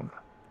your own.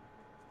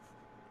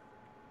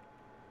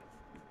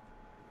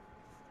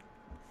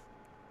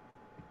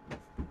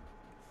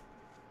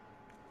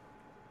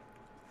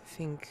 I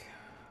think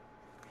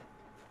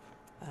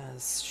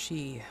as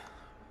she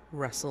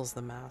wrestles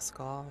the mask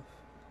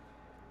off,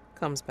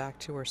 comes back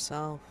to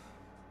herself,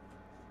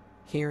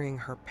 hearing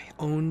her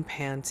own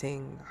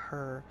panting,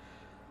 her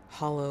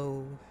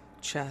hollow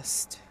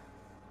chest,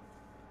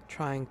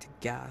 trying to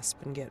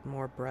gasp and get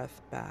more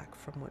breath back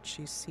from what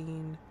she's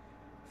seen,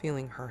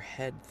 feeling her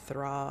head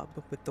throb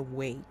with the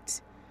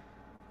weight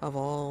of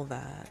all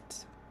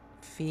that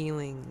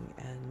feeling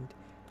and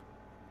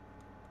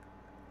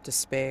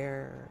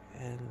despair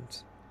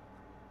and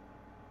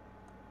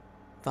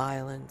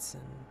violence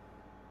and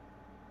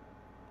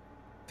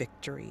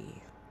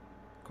victory,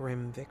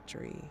 grim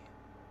victory.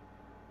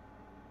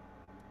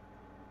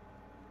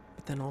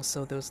 But then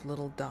also those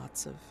little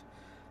dots of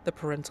the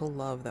parental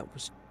love that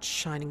was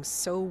shining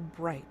so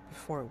bright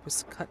before it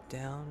was cut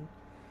down,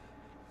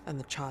 and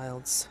the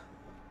child's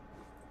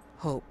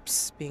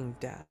hopes being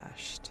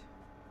dashed.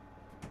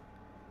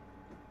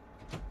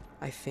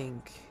 I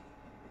think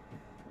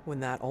when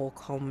that all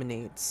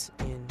culminates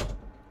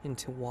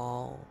into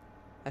Wall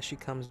as she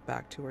comes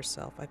back to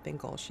herself, I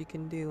think all she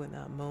can do in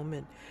that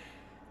moment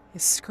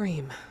is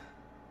scream.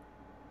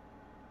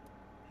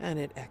 And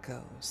it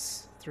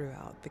echoes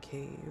throughout the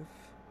cave.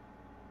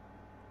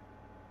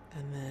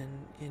 And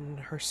then in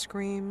her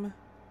scream,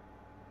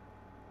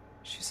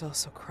 she's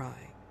also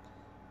crying.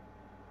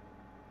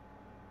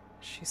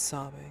 She's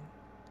sobbing.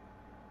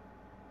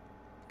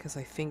 Because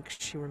I think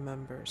she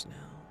remembers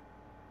now.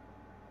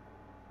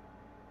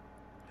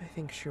 I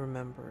think she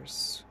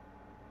remembers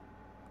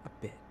a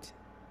bit.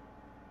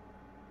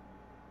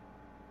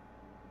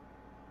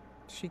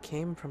 She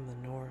came from the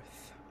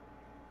north.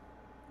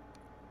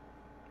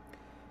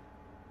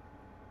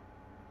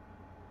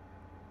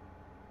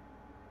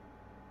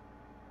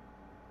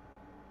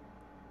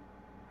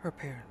 Her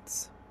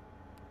parents.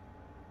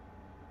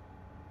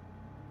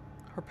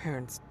 Her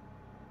parents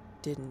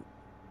didn't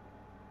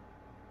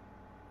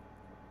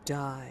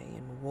die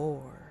in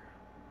war.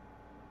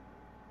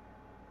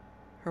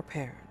 Her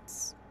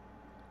parents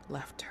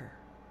left her,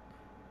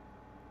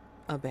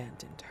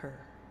 abandoned her.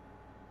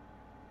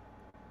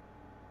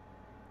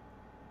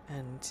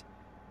 And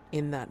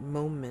in that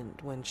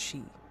moment when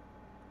she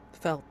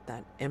felt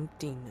that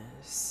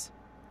emptiness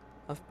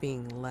of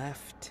being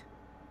left,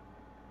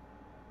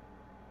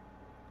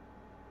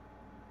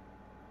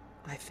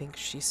 I think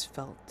she's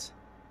felt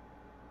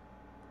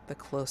the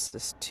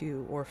closest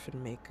to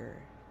Orphan Maker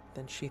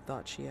than she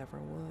thought she ever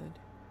would.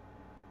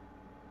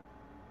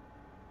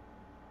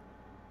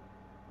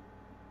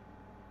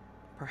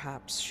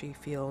 Perhaps she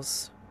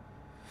feels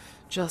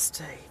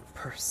just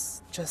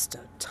a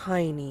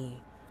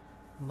tiny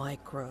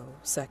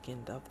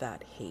microsecond of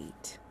that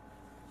hate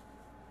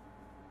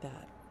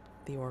that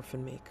the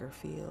Orphan Maker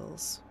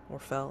feels or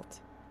felt,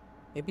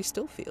 maybe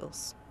still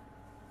feels.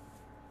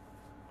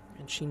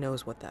 And she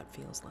knows what that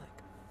feels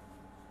like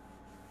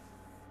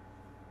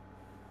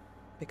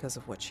because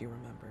of what she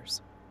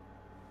remembers.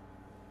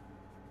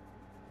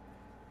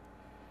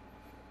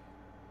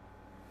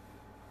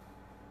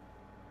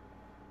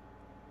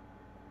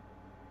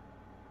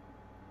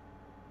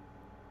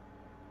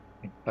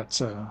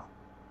 That's a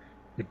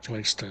good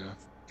place to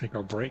take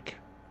a break.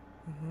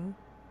 Mm-hmm.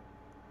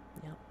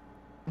 Yep.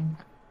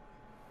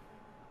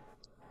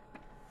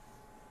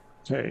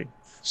 Okay,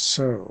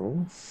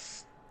 so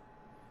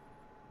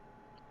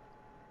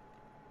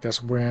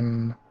guess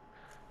when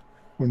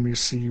we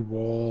see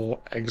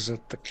Wall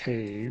exit the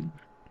cave,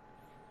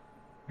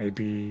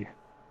 maybe,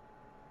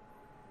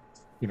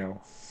 you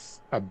know,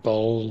 a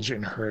bulge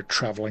in her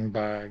traveling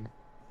bag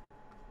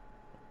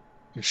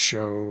to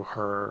show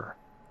her,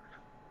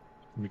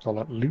 we call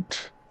it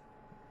loot,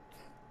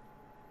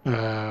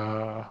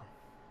 uh,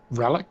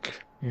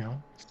 relic,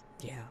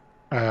 Yeah.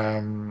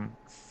 Um,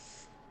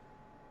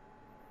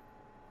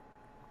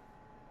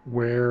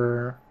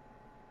 where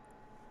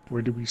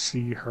where do we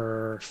see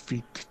her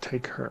feet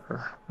take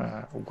her?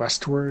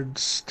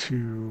 Westwards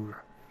to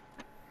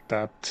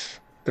that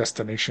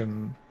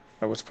destination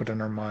that was put in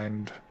her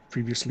mind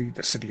previously,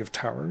 the City of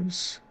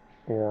Towers,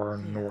 or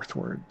Yeah.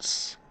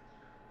 northwards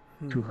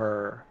Hmm. to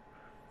her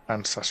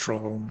ancestral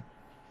home?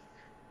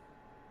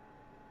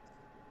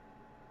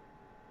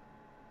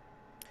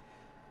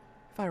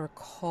 If I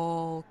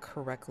recall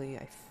correctly,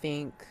 I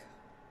think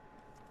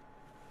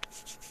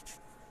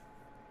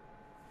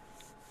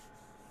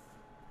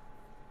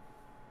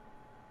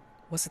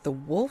was it the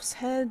Wolf's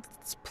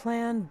Head's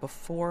plan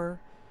before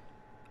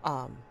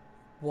um,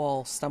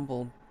 Wall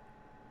stumbled,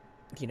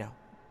 you know,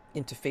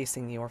 into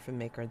facing the Orphan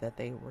Maker that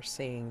they were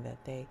saying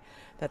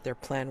that their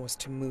plan was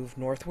to move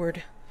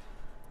northward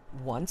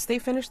once they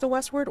finished the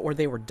westward, or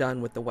they were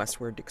done with the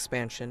westward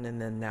expansion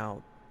and then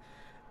now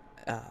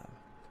uh,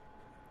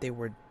 they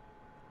would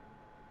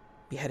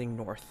be heading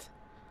north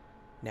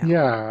now.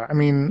 Yeah, I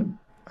mean,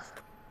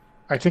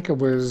 I think it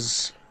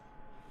was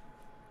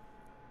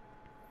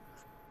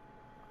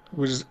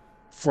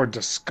for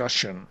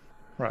discussion,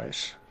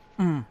 right?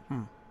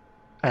 Mm-hmm.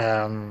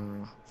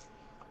 Um,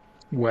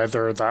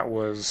 Whether that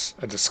was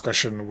a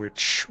discussion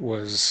which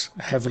was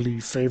heavily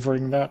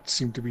favoring that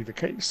seemed to be the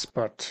case,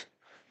 but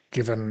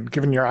given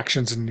your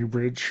actions in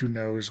Newbridge, who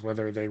knows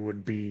whether they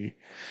would be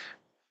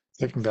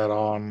taking that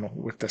on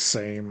with the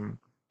same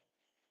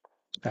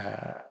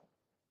uh,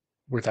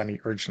 with any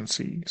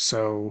urgency.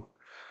 So,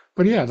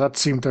 but yeah, that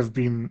seemed to have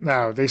been.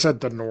 Now they said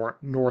the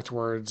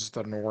northwards,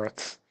 the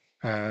north.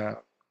 Of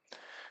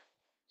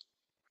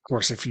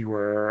course, if you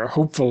were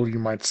hopeful, you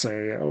might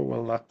say, "Oh,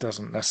 well, that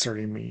doesn't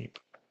necessarily mean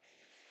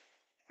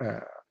uh,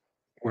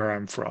 where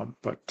I'm from,"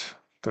 but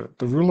the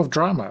rule of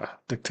drama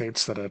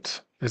dictates that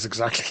it is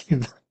exactly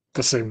in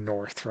the same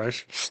north,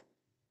 right?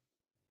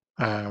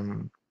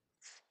 Um,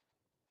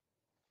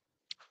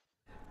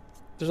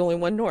 There's only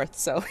one north,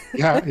 so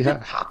yeah,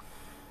 yeah,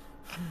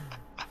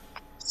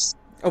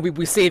 oh,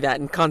 we say that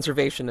in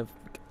conservation of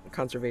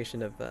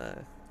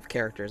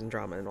characters and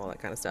drama and all that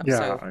kind of stuff. yeah,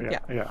 So yeah, yeah,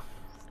 yeah.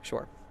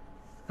 sure.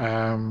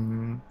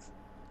 Um,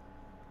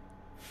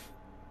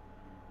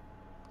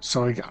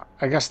 so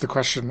I guess the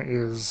question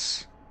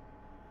is,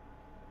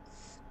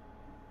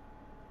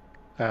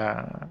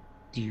 uh,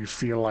 do you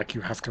feel like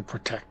you have to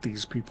protect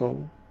these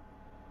people,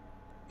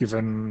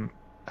 given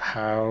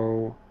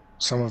how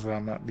some of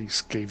them at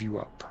least gave you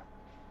up?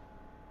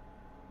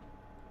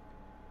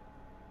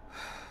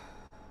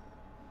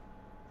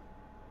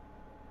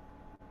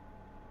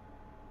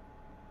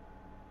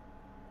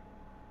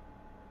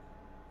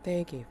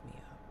 They gave me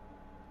up.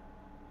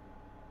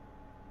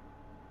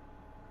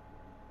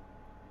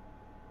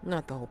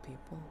 Not the whole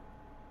people,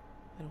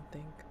 I don't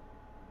think.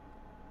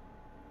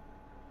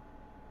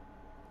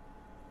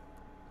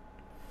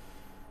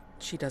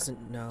 She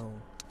doesn't know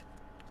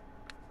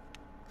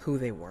who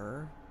they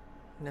were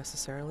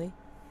necessarily.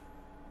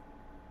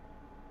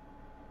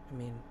 I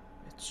mean,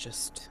 it's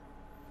just.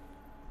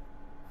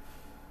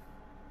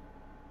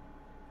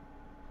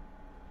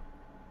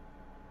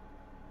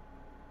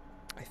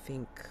 I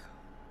think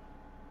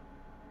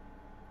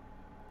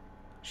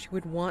she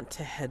would want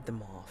to head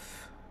them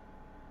off.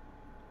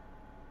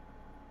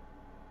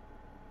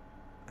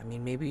 I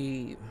mean,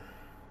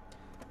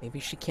 maybe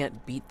she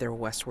can't beat their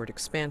westward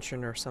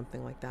expansion or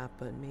something like that,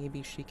 but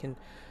maybe she can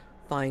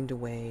find a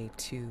way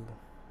to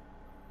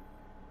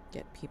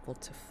get people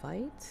to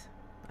fight.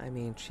 I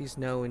mean, she's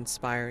no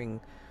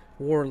inspiring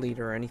war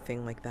leader or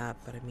anything like that,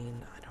 but I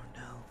mean, I don't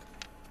know.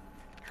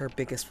 Her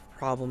biggest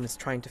problem is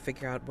trying to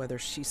figure out whether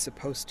she's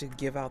supposed to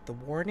give out the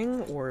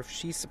warning or if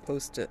she's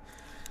supposed to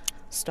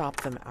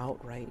stop them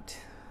outright.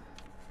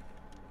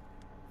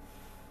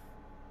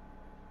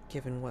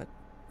 Given what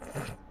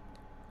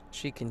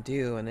she can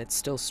do, and it's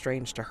still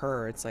strange to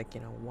her. It's like,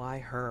 why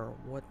her?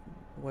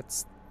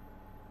 What's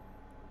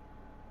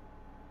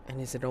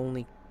and is it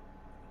only,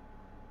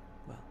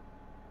 well,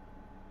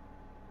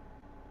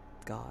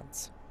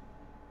 gods?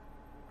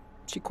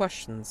 She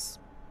questions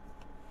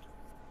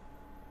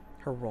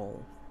her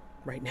role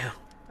right now.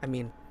 I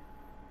mean,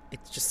 it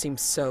just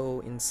seems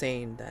so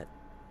insane that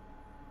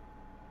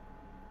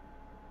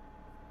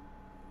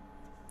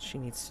she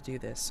needs to do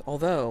this.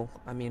 Although,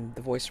 I mean,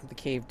 the voice from the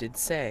cave did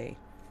say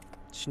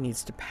she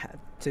needs to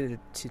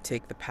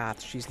take the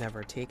path she's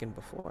never taken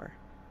before.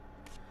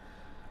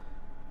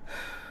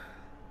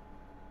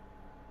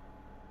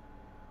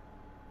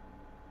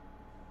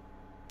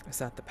 Is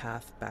that the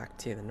path back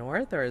to the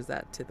north or is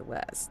that to the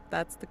west?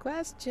 That's the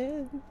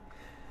question.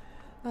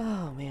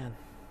 Oh man.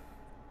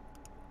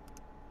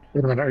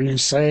 Wait a minute, are you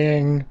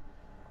saying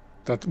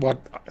that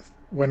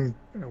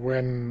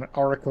when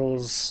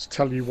oracles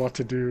tell you what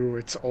to do,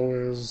 it's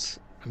always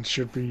and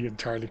should be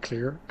entirely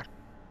clear?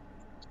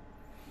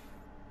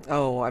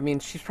 Oh, I mean,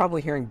 she's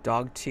probably hearing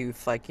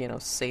Dogtooth, like,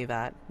 say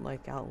that,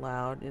 like, out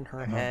loud in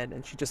her Uh-huh. head,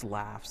 and she just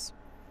laughs.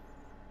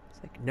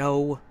 It's like,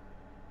 no,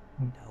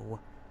 no.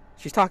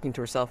 She's talking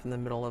to herself in the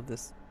middle of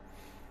this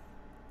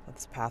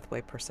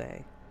pathway, per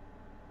se.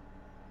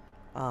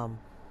 Um,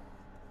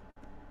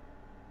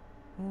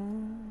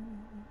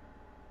 Mm.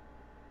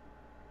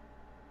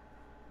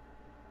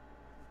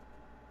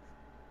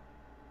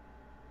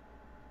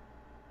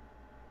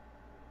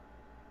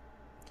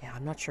 Yeah,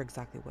 I'm not sure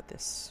exactly what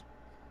this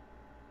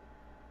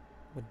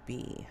would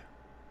be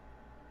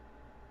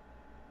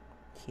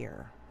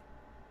here.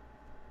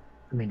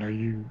 I mean, are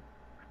you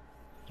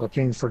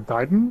looking for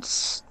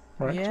guidance,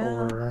 right? Yeah,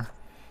 Or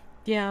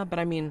yeah, but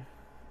I mean,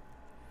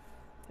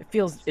 it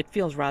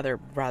feels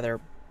rather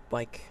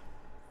like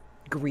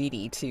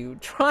greedy to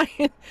try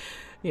and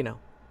you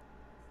know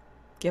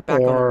get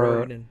back on the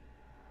road or and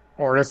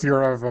or if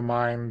you're of a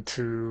mind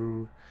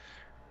to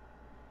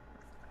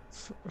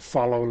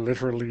follow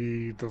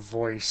literally the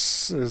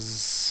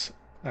voice's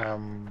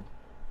um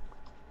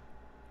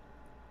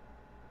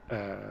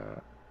uh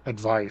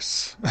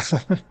advice,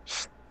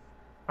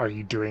 are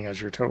you doing as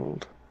you're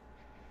told?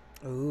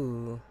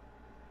 ooh.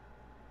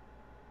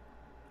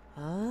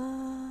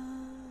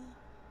 Uh,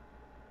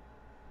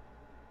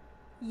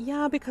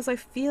 yeah, because I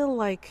feel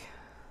like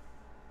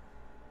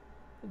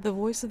the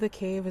voice of the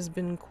cave has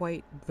been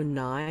quite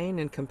benign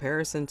in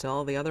comparison to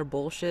all the other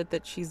bullshit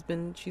that she's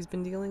been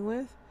dealing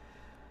with.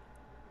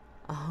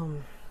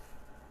 Um,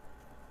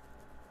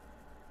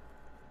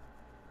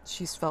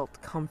 she's felt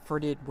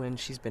comforted when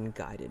she's been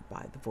guided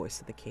by the voice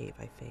of the cave,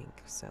 I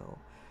think. So,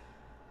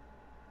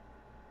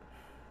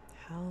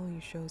 how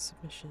you show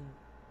submission?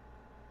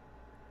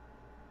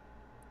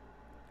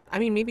 I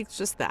mean, maybe it's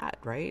just that,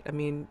 right? I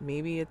mean,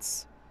 maybe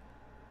it's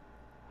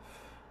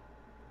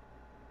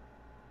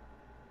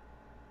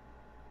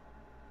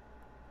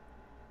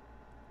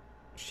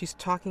she's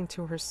talking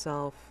to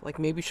herself. Like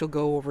maybe she'll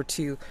go over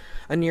to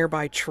a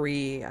nearby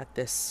tree at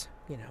this,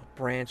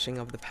 branching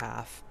of the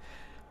path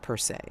per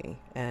se,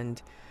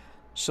 and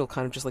she'll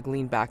kind of just like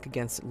lean back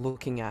against it,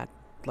 looking at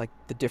like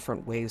the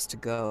different ways to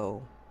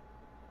go,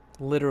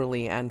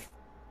 literally and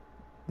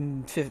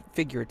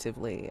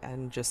figuratively,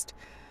 and just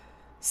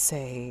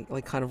say,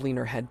 like, kind of lean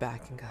her head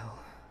back and go,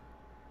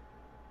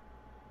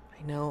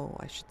 I know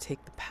I should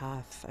take the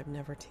path I've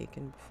never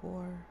taken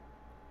before,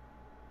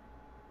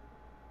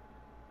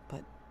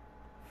 but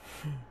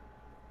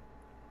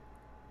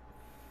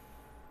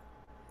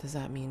does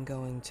that mean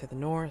going to the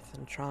north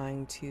and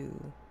trying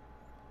to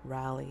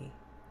rally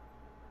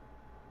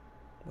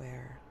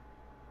where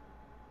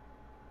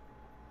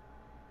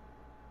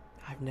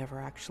I've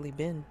never actually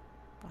been?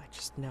 I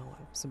just know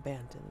I was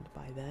abandoned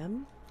by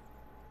them,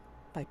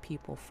 by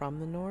people from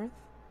the north.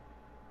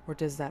 Or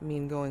does that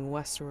mean going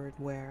westward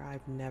where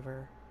I've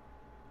never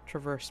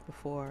traversed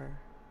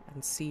before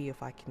and see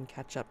if I can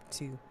catch up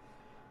to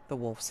the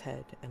Wolf's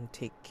Head and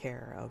take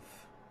care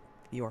of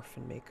the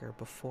Orphan Maker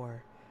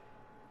before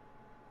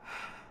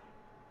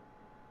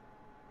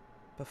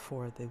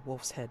the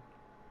Wolf's Head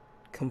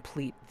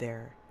complete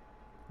their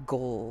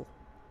goal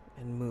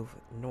and move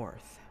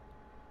north?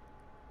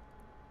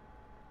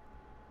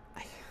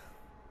 I,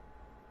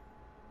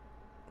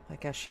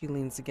 like as she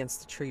leans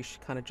against the tree, she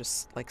kind of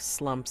just like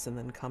slumps and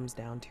then comes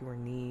down to her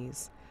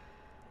knees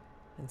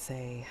and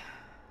say,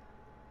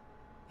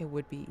 it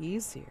would be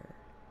easier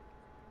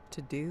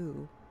to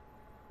do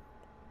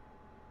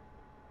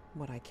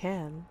what I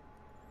can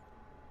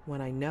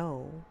when I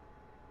know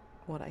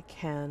what I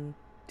can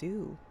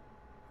do.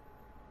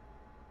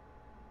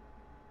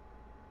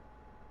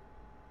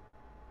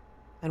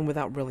 And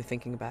without really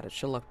thinking about it,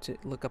 she'll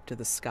look up to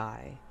the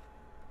sky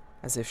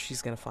as if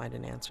she's going to find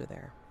an answer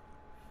there.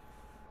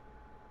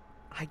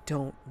 I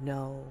don't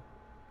know.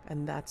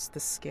 And that's the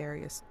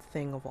scariest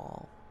thing of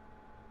all.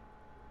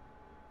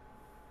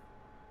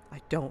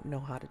 I don't know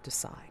how to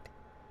decide.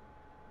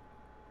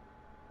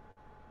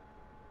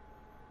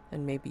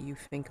 And maybe you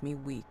think me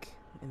weak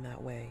in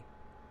that way,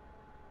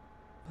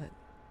 but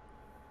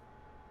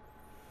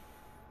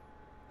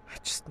I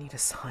just need a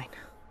sign.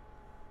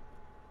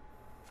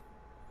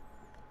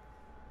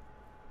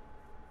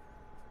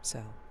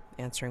 So,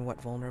 answering what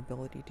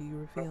vulnerability do you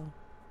reveal?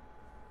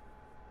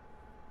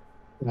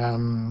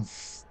 Um,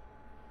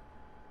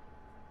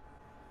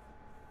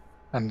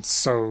 and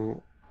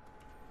so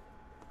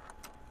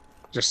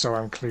just so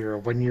I'm clear,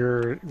 when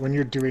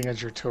you're doing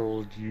as you're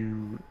told,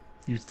 you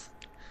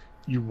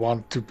you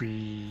want to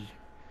be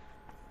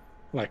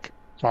like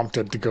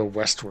prompted to go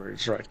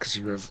westwards, right? Because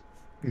you have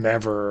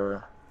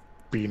never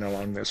been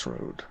along this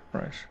road,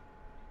 right?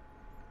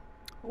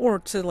 Or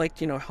to, like,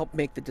 help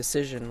make the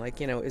decision. Like,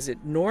 is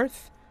it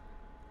north?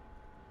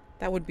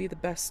 That would be the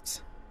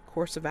best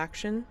course of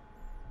action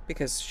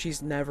because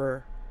she's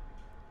never,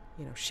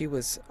 she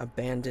was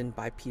abandoned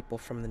by people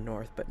from the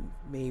north, but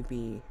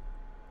maybe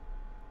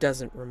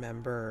doesn't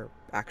remember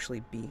actually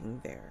being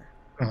there,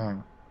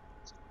 Mhm.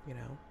 you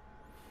know?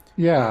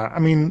 Yeah, Um, I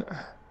mean,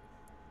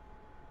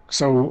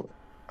 so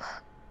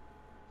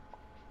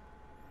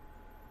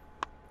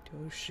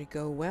does she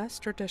go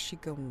west or does she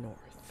go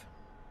north?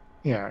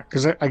 yeah,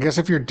 because I guess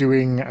if you're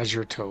doing as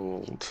you're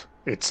told,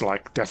 it's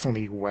like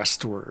definitely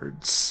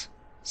westwards.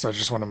 So I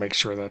just want to make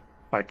sure that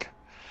like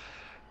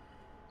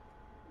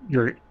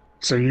you're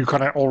so you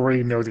kind of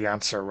already know the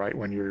answer, right?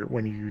 When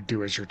you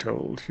do as you're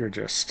told, you're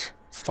just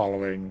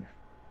following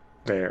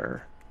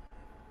there.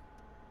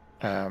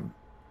 um,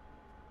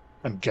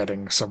 and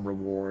getting some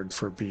reward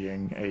for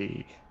being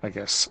a, I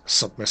guess,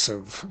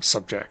 submissive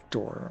subject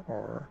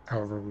or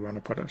however we want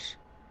to put it.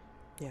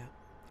 Yeah.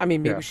 I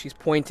mean, maybe Yeah. she's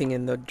pointing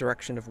in the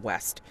direction of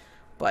west,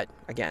 but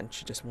again,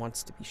 she just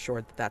wants to be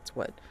sure that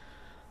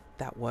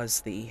that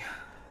was the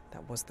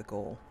that was the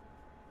goal.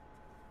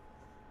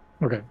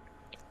 Okay.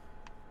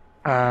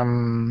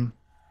 Um,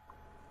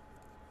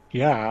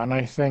 yeah, and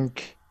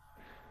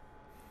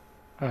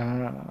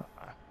uh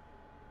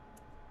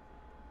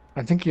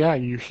I think yeah,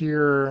 you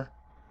hear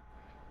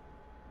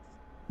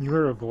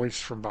a voice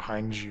from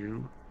behind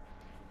you,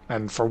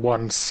 and for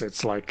once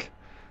it's like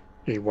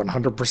a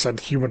 100%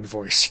 human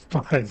voice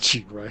behind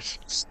you, right?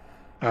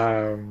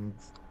 Um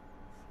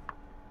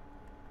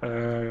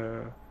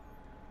uh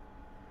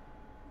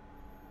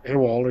Hey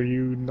Wall, are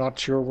you not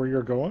sure where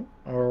you're going?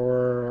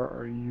 Or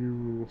are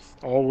you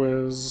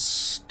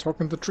always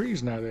talking to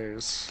trees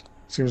nowadays?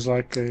 Seems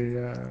like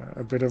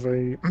a bit of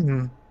a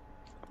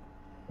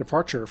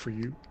departure for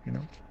you, you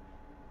know?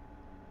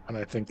 And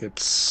I think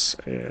it's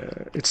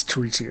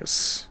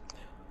Tiresias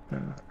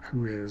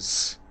who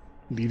is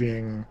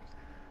leading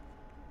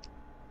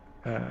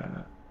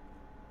a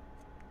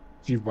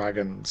few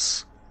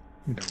wagons,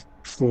 you know,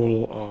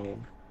 full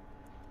of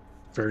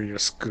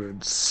various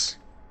goods.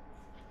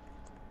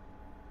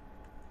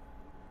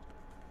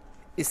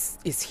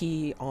 Is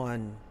he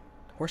on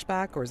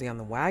horseback or is he on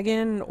the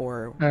wagon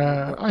or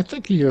what? I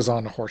think he is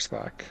on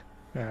horseback,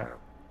 uh,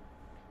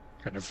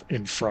 kind of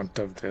in front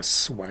of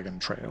this wagon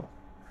trail.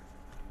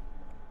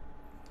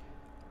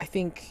 I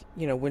think,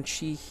 when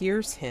she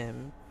hears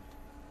him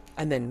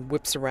and then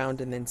whips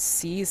around and then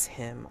sees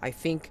him, I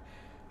think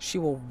she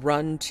will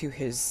run to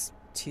the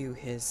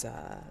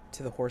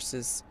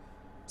horse's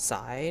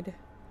side,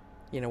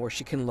 where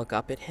she can look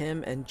up at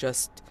him and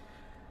just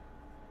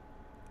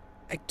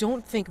I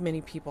don't think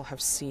many people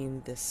have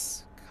seen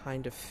this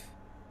kind of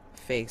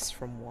face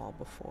from Wall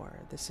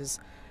before. This is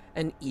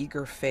an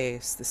eager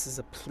face. This is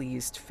a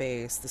pleased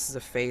face. This is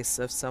a face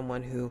of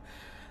someone who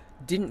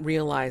didn't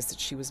realize that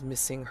she was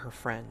missing her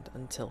friend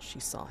until she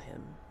saw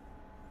him.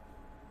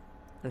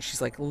 And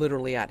she's like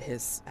literally at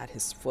his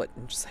foot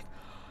and just like,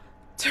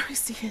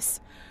 Tiresias,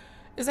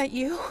 is that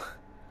you?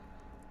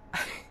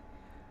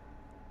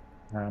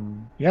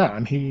 Yeah,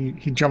 and he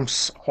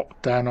jumps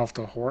down off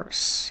the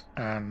horse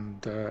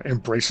and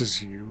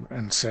embraces you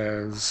and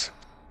says,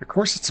 "Of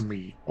course it's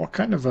me. What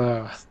kind of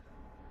a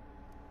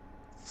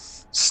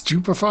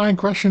stupefying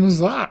question is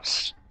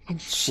that?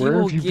 And she Where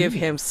will have you give been?"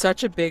 him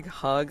such a big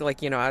hug,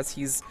 like, as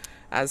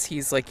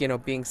he's like,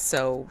 being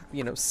so,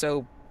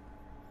 so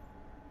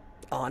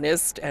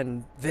honest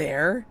and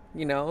there,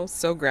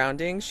 so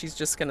grounding. She's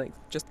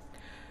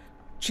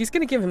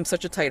gonna give him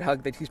such a tight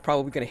hug that he's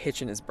probably gonna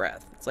hitch in his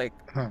breath. It's like,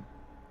 Huh.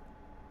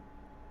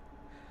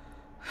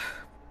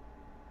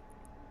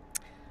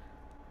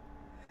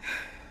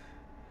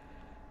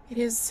 it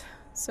is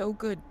so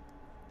good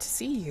to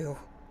see you.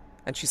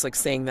 And she's like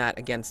saying that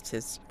against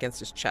his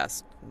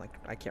chest. Like,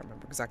 I can't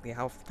remember exactly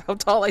how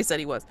tall I said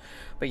he was,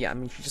 but yeah, I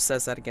mean, she just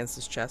says that against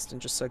his chest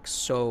and just like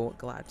so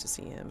glad to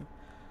see him.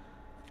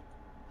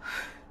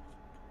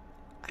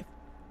 I've,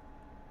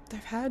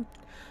 I've had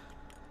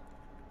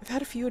I've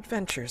had a few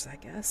adventures, I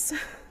guess.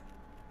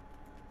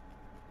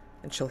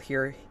 And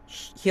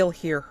he'll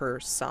hear her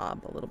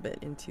sob a little bit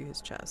into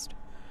his chest.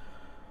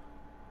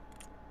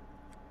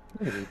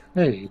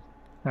 Hey,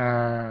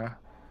 uh,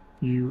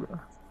 you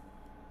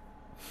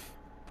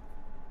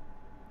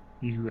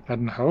you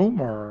heading home,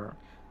 or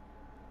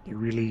you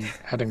really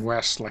heading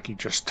west like you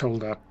just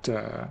told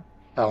that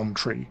elm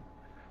tree?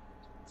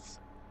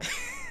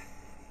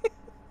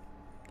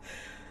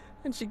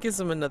 And she gives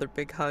him another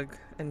big hug,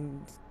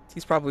 and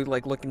he's probably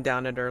like looking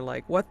down at her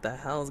like, "What the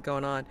hell is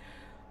going on?"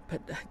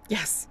 But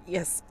yes,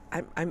 yes,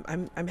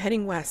 I'm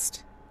heading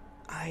west.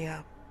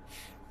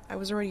 I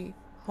was already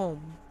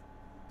home.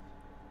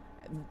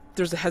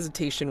 There's a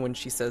hesitation when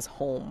she says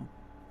home,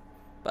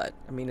 but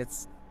I mean,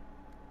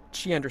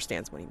 she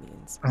understands what he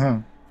means,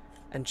 Uh-huh.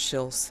 and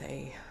she'll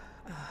say,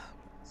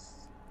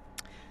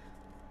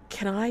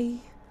 "Can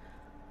I?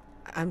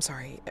 I'm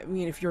sorry. I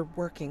mean, if you're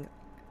working,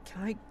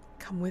 can I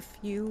come with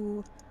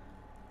you?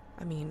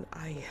 I mean,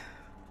 I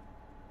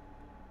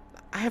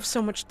have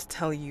so much to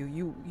tell you.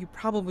 You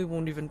probably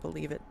won't even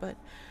believe it, but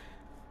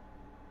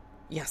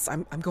yes,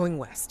 I'm going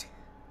west."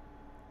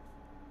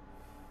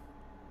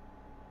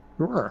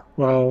 Sure.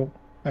 Well,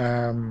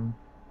 um,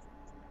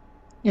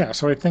 yeah,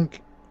 so I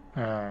think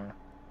uh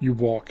you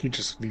walk, he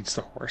just leads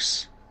the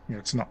horse. You know,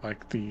 it's not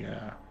like the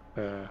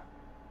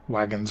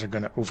wagons are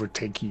gonna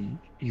overtake you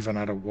even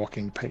at a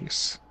walking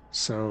pace.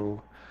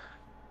 So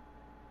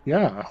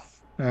yeah,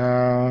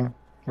 uh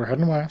we're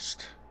heading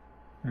west.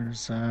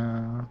 There's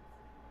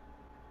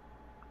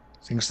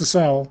things to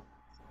sell.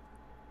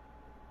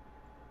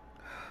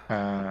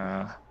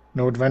 Uh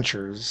no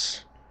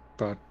adventures,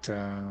 but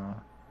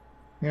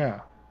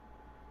yeah.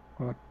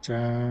 But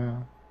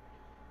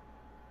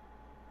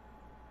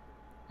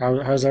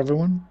how's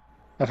everyone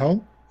at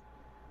home?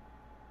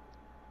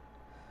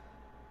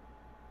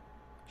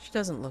 She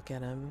doesn't look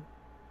at him.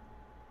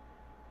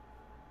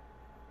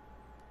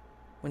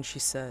 when she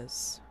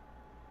says,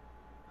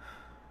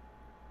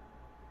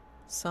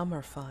 "Some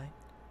are fine,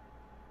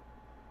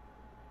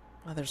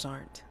 others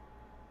aren't."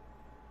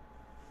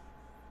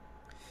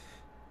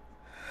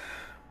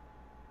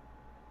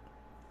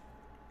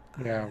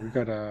 I, Yeah, we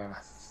got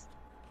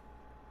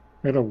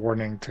a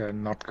warning to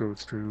not go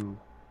through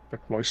the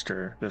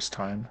cloister this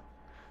time.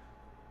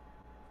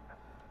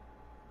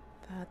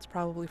 that's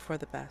probably for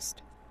the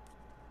best.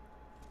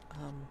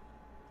 Um,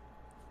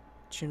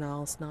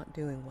 Junal's not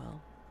doing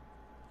well.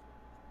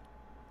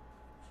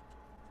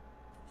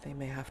 They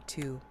may have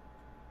to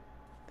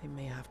they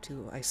may have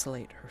to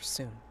isolate her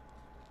soon,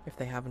 if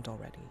they haven't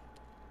already.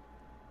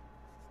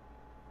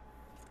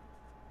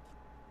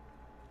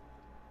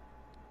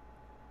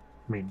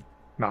 I mean,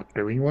 not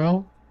doing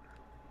well,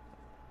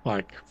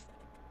 like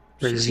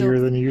She killed crazier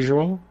than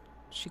usual.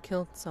 she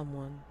killed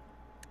someone.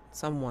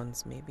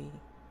 Someone's maybe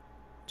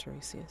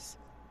Tiresias.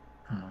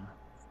 Hmm.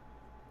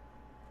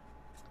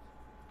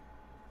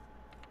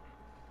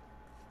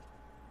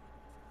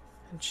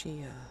 And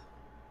she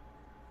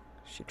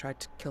tried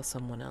to kill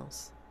someone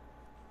else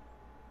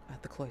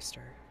at the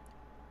cloister.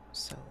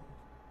 So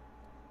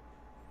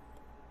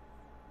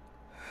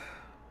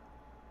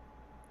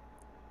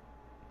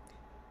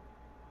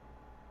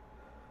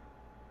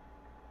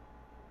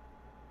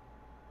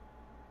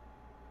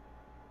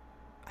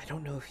I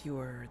don't know if you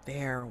were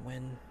there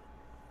when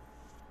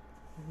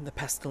the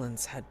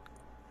pestilence had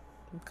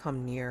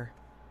come near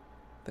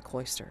the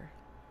cloister,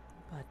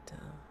 but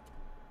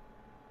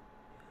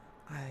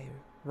I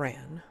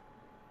ran,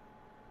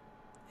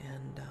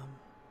 and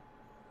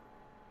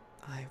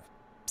I've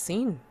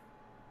seen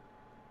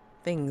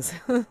things.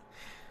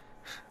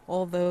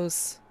 All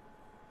those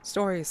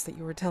stories that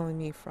you were telling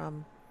me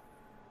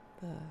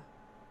the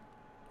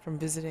from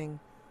visiting.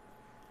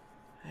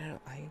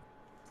 I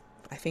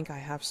I think I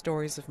have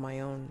stories of my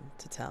own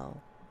to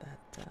tell that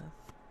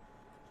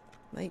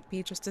might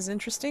be just as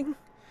interesting.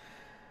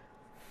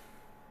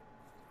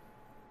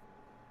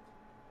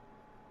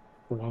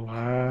 Well,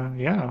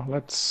 yeah,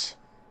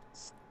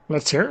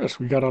 let's hear it.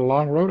 We got a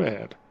long road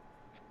ahead.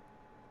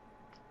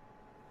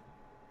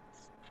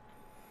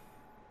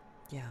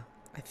 Yeah,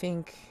 I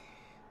think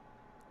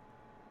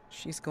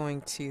she's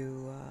going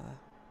to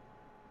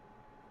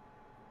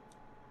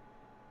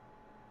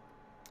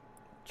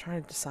try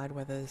to decide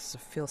whether this is to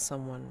feel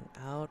someone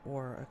out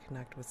or a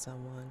connect with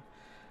someone.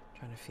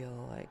 Trying to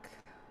feel like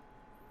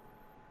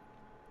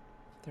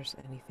there's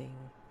anything.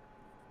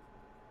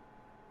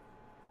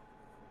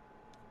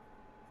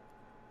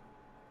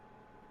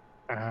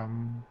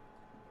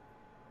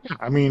 Yeah,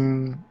 I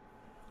mean,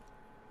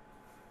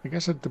 I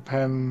guess it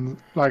depends.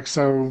 Like,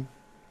 so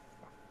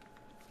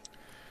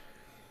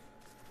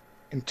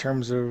in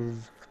terms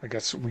of, I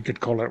guess we could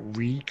call it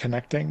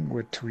reconnecting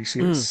with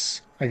Mm,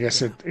 Tiresias. I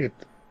guess yeah,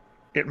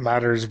 it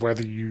matters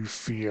whether you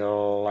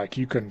feel like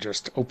you can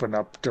just open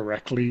up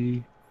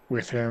directly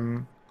with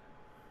him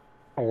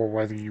or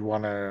whether you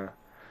want to,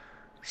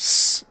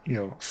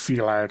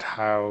 feel out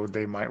how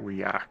they might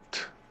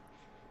react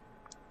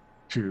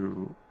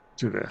to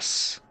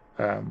this,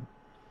 um,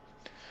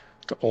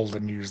 to all the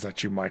news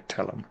that you might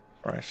tell him,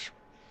 right?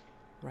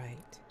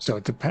 right. So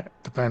it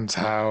depends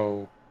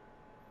how.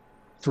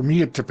 For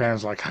me, it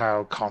depends like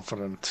how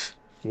confident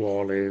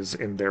Wall is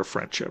in their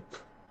friendship,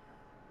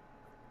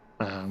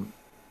 um,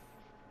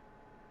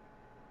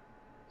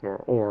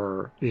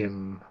 or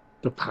in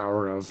the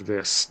power of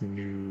this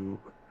new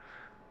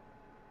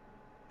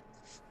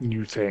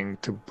thing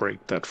to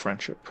break that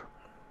friendship.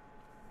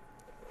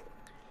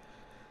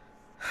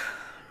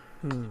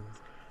 Hmm.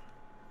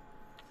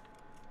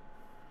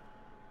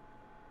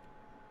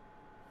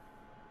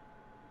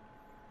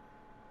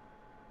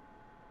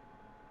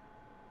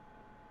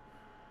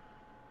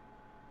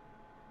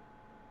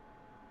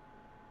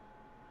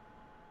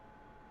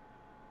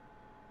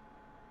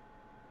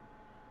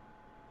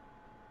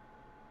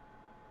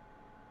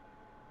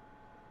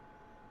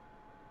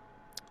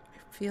 I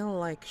feel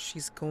like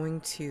she's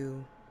going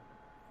to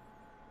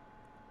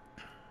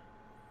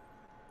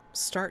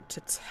start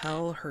to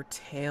tell her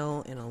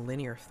tale in a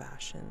linear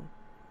fashion.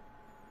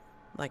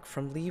 Like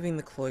from leaving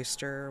the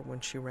cloister when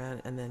she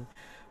ran, and then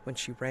when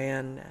she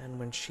ran, and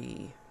when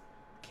she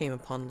came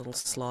upon Little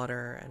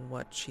Slaughter and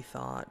what she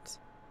thought.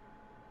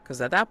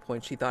 Because at that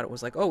point, she thought it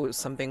was like, oh, it was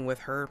something with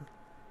her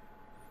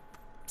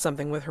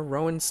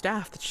Rowan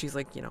staff that she's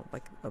like,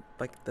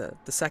 like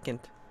the second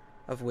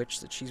of which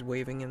that she's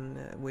waving and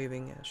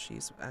waving as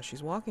she's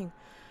walking,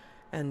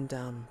 and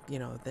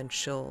then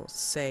she'll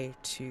say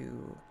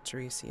to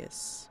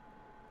Tiresias,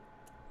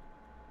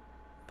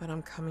 "But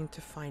I'm coming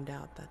to find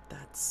out that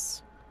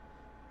that's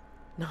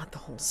not the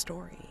whole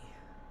story.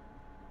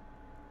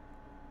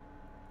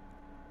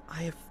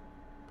 I have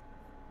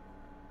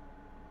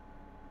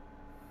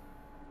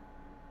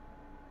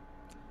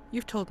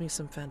You've told me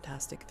some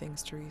fantastic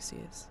things,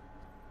 Tiresias,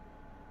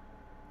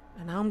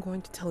 and now I'm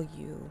going to tell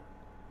you.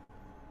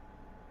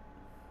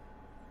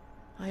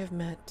 I have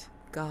met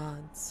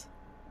gods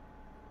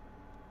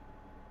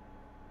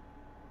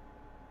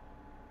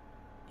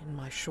in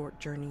my short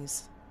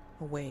journeys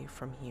away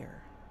from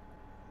here.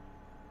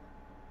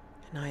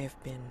 And I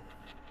have been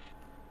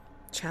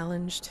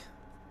challenged.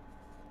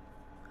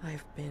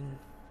 I've been,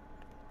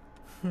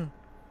 I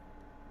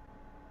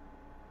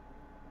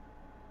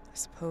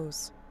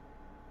suppose,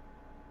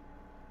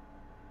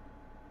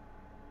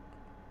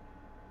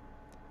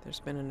 there's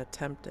been an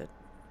attempt at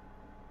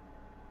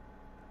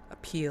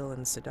appeal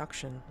and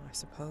seduction, I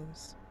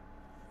suppose,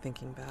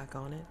 thinking back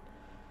on it.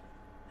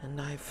 And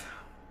I've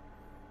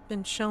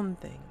been shown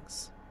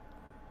things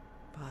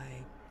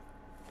by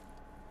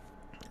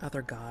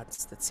other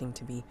gods that seem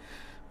to be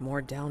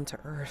more down to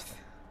earth.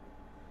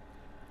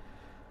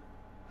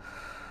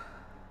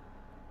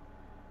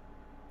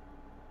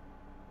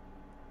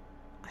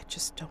 I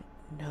just don't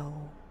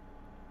know.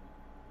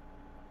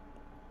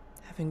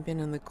 Having been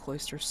in the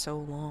cloister so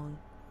long.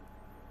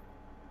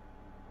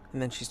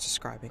 And then she's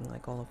describing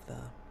like all of the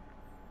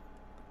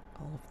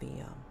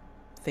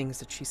things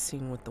that she's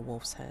seen with the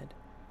wolf's head.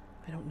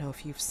 I don't know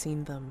if you've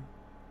seen them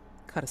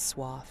cut a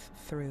swath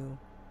through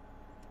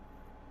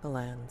the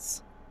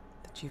lands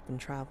that you've been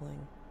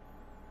traveling.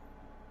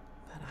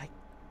 But I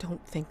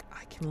don't think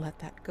I can let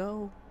that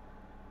go.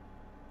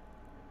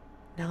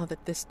 Now that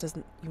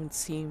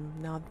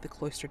now that the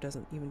cloister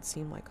doesn't even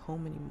seem like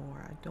home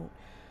anymore, I don't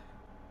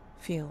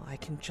feel I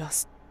can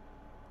just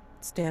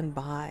stand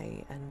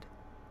by and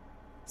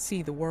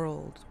see the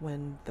world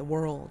when the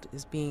world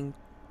is being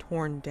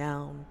torn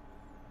down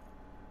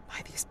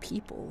by these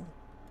people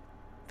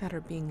that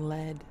are being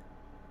led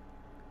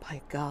by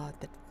a god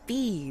that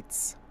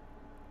feeds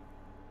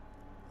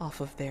off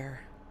of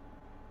their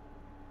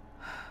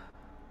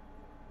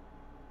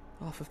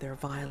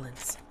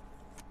violence,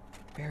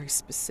 very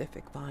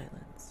specific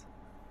violence.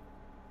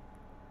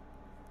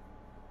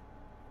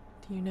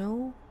 Do you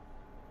know?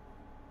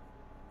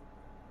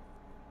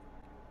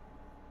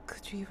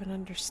 Could you even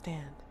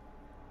understand?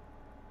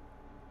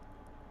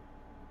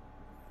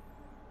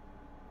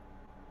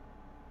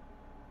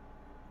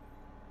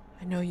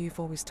 I know you've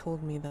always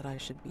told me that I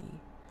should be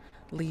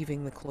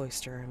leaving the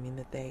cloister. I mean,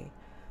 that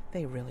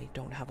they really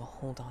don't have a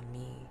hold on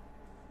me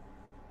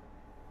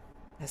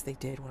as they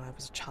did when I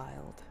was a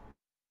child.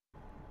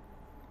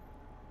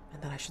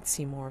 And that I should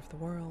see more of the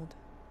world.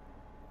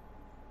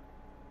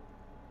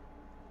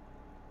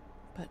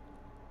 But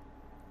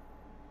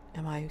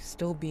am I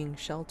still being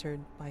sheltered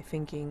by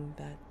thinking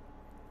that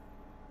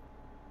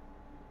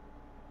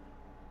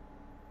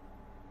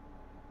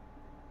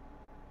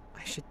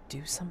I should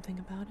do something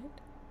about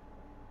it?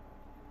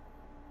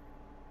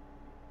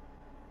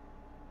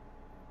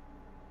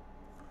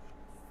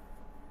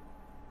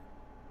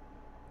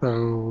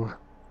 So,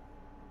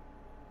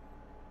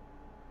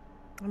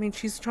 I mean,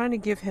 she's trying to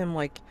give him,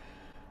 like,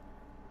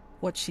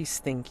 what she's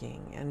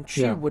thinking, and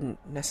she yeah. wouldn't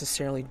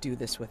necessarily do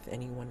this with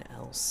anyone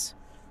else.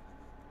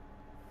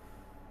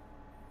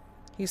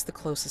 He's the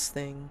closest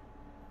thing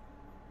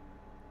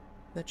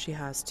that she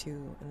has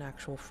to an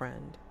actual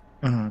friend.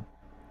 Mhm.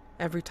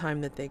 Every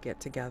time that they get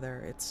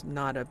together, it's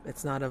not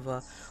of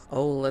a,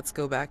 oh, let's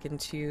go back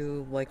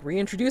into like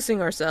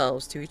reintroducing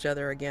ourselves to each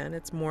other again.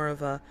 It's more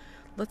of a,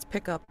 let's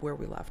pick up where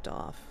we left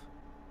off.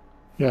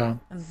 Yeah.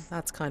 And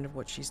that's kind of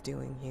what she's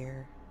doing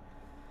here.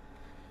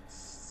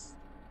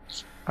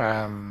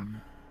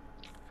 Um,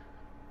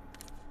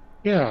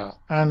 yeah,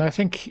 and I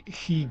think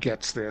he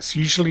gets this.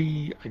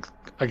 Usually,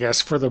 I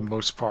guess for the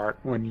most part,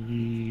 when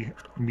you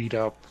meet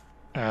up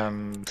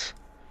and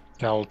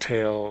tell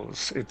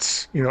tales,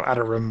 it's, at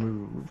a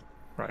remove,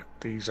 right?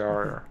 These Mm-hmm.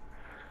 are,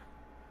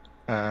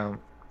 um,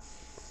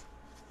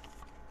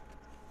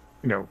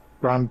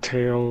 grand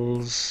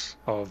tales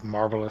of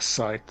marvelous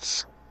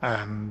sights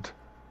and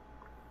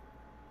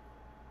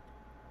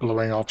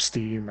blowing off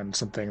steam and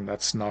something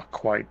that's not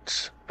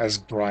quite as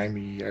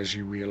grimy as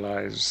you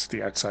realize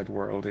the outside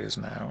world is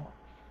now.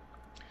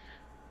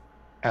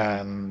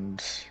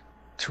 And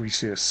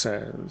Tiresias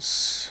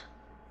says,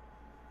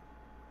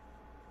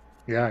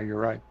 yeah, you're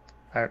right.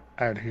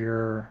 Out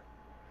here,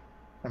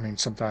 I mean,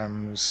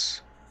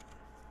 sometimes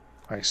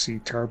I see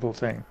terrible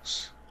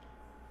things,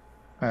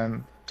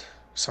 and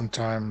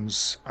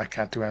sometimes I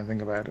can't do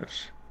anything about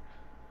it.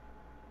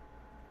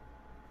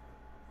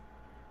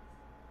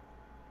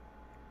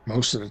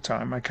 Most of the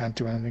time, I can't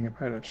do anything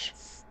about it.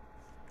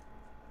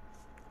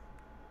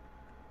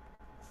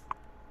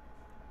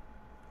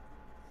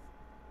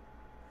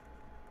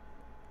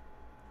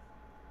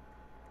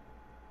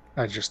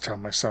 I just tell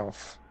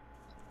myself,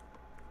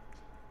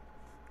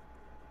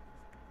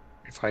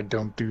 if I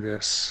don't do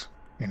this,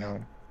 you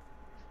know,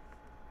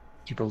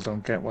 people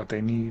don't get what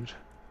they need,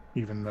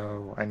 even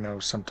though I know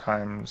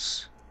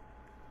sometimes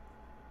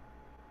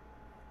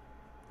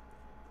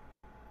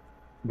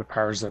the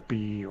powers that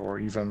be, or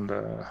even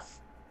the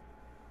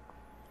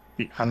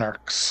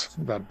anarchs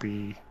that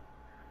be,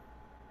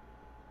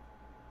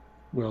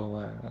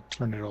 will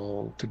turn it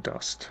all to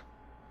dust.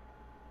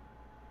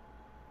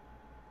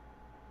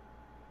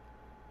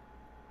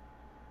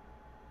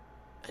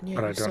 And yet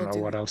But I you don't still know do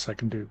what it. else I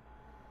can do.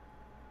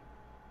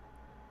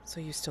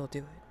 So you still do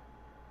it.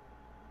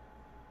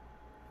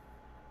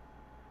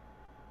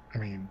 I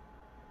mean,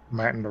 I'm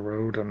out in the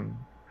road and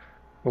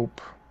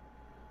hope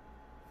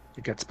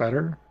it gets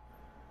better.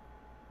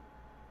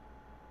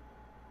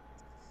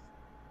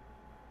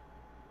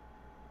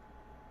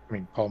 I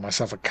mean, call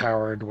myself a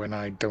coward when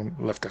I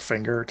don't lift a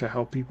finger to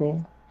help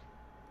people.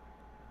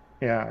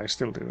 Yeah, I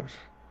still do it.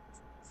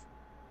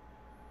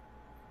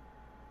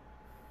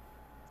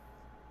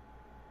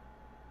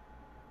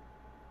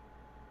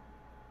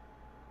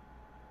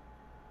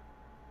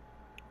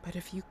 But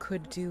if you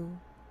could do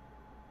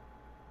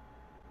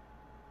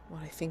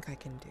what I think I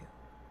can do,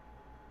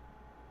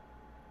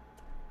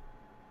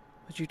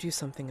 would you do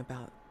something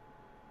about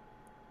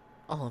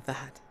all of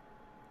that?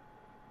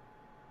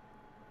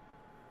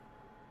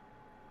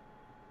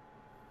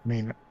 I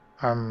mean,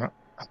 I'm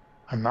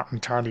I'm not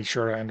entirely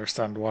sure I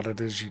understand what it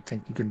is you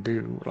think you can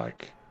do.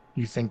 Like,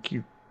 you think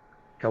you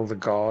kill the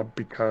god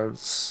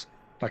because,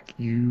 like,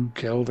 you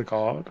kill the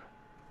god?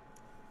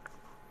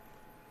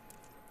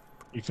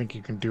 You think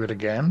you can do it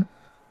again?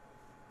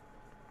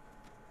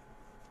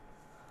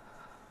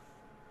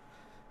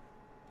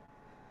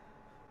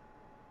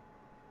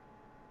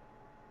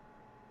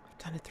 I've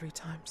done it 3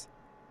 times.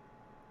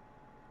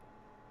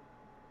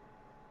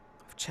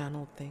 I've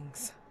channeled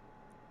things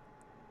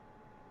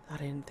I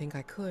didn't think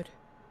I could.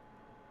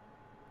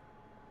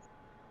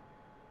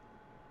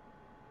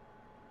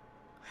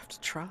 I have to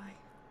try.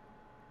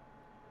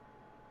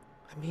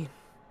 I mean,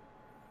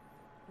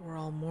 we're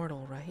all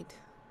mortal, right?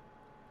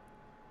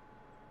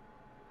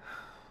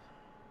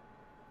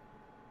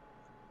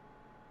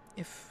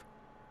 If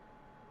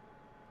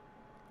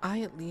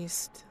I at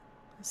least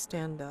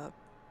stand up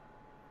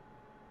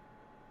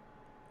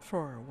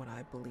for what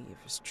I believe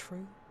is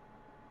true,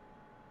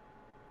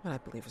 what I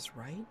believe is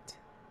right,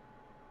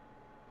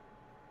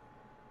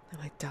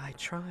 and I die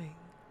trying,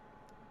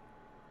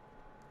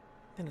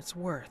 then it's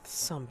worth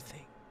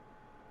something.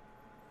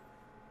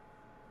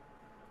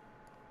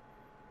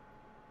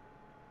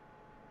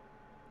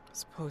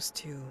 As opposed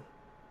to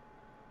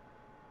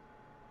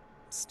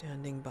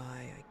standing by,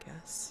 I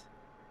guess,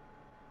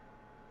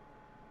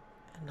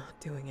 and not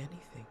doing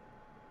anything.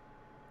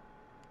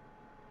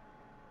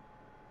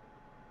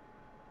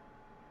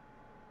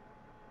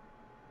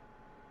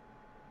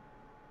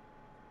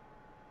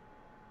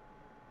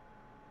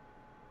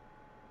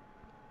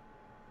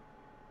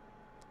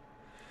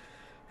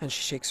 And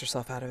she shakes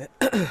herself out of it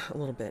a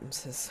little bit and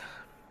says,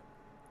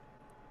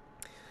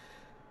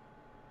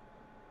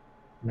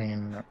 I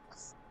mean,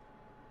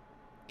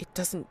 it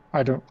doesn't.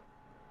 I don't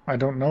I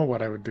don't know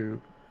what I would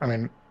do. I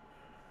mean,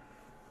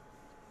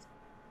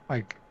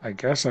 I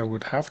guess I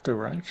would have to,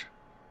 right?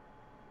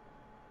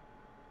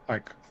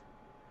 Like,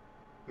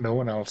 no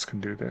one else can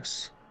do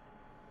this.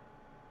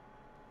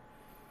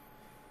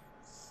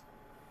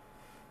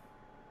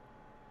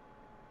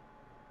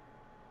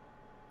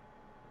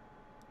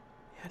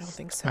 I don't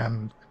think so.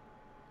 And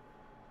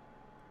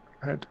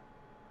I'd,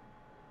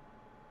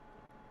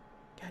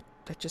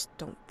 I just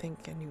don't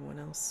think anyone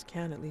else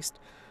can, at least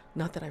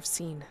not that I've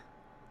seen.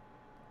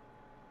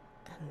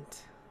 And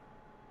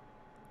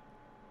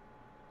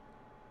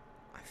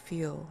I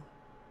feel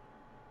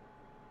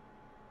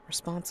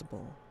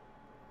responsible.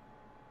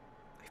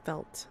 I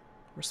felt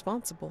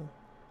responsible.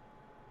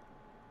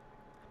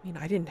 I mean,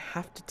 I didn't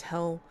have to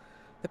tell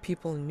the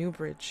people in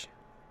Newbridge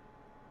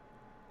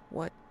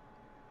what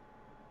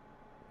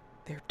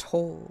their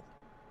toll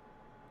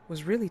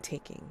was really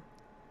taking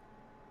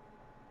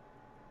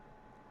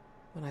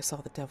when I saw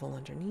the devil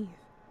underneath.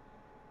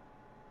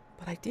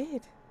 But I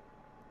did.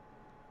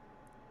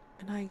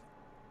 And I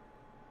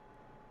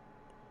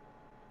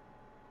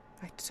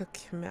took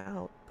him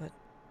out, but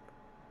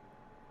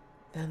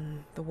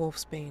then the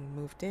wolfsbane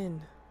moved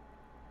in.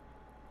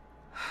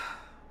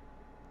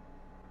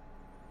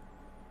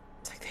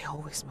 It's like they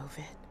always move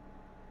in.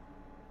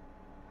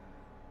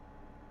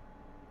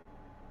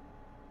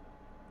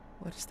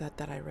 What is that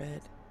I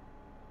read?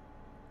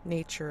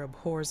 Nature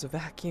abhors a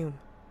vacuum.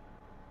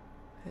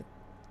 It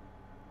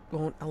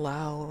won't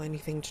allow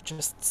anything to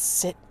just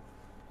sit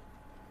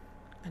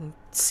and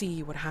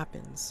see what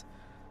happens.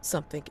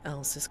 Something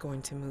else is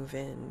going to move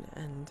in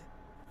and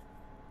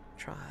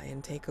try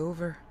and take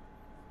over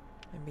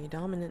and be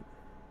dominant.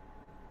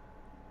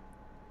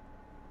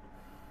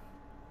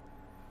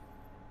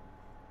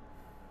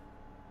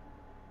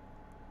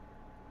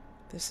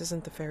 This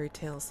isn't the fairy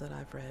tales that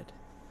I've read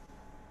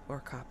or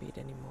copied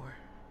anymore.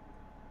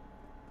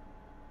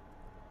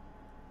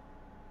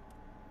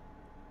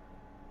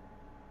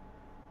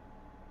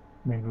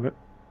 I mean,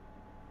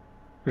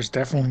 there's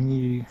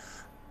definitely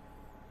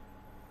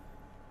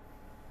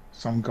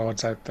some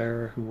gods out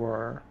there who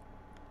are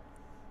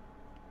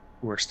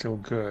still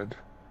good,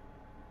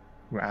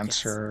 who Yes.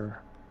 answer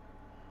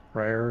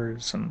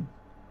prayers and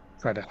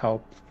try to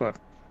help, but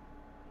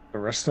the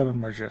rest of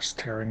them are just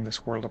tearing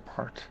this world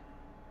apart.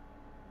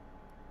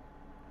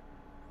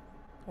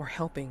 Or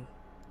helping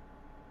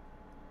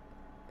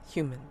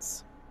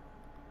humans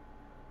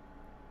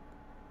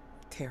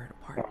tear it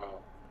apart. Wow.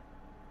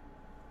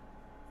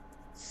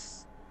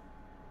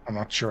 I'm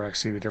not sure I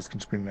see the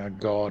difference between a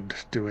god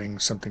doing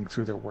something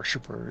through their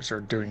worshippers or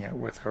doing it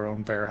with their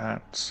own bare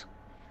hands.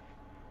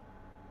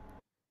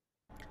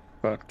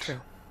 But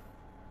True.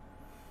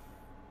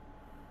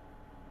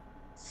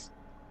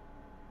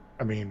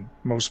 I mean,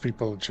 most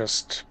people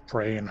just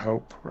pray and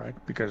hope, right?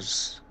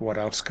 Because what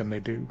else can they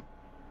do?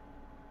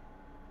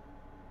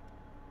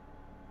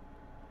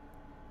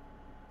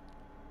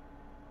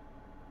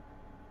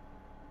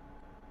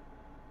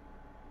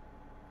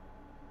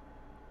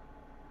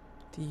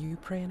 Do you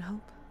pray and hope?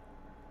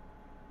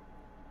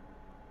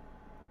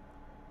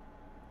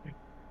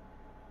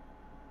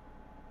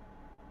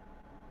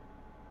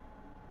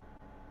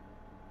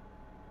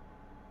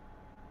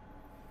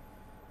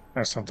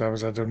 And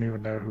sometimes I don't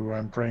even know who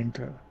I'm praying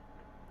to.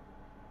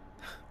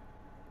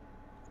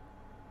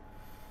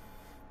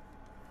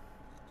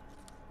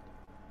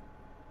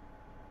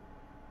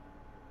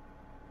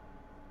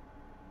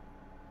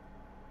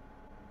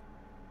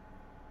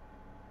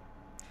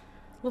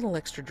 Little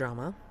extra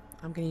drama.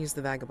 I'm going to use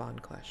the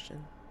vagabond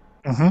question.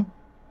 Hmm.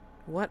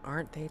 What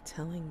aren't they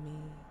telling me?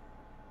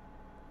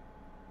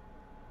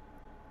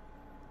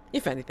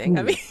 If anything,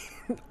 I mean,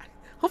 Ooh.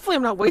 hopefully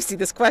I'm not wasting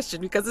this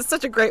question because it's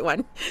such a great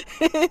one.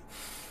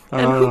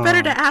 And who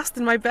better to Uh, ask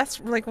than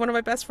like one of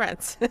my best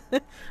friends,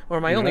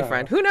 or my only yeah.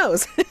 friend? Who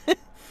knows?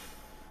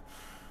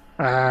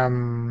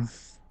 Um,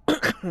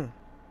 I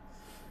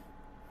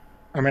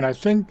mean, I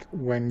think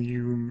when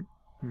you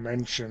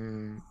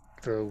mention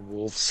the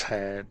wolf's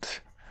head,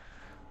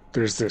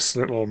 there's this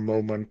little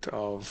moment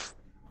of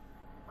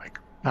like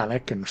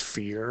panic and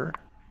fear.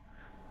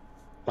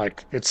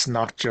 Like it's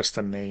not just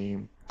a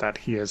name that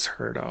he has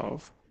heard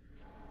of.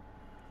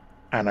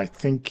 And I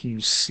think you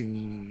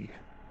see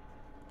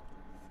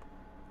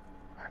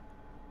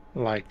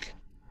like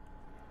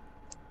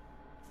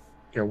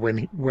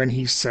when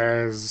he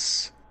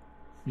says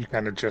you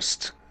kind of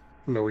just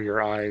lower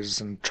your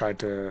eyes and try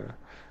to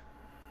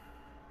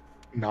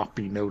not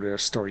be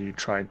noticed, or you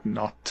try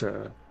not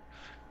to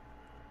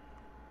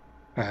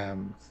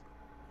um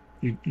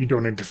you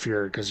don't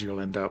interfere because you'll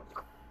end up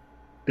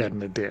dead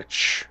in a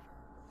ditch.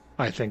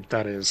 I think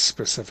that is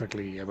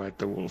specifically about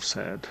the wolf's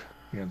head.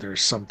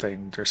 There's some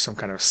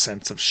kind of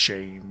sense of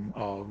shame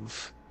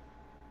of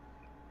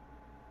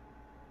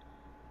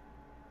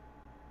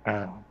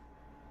uh,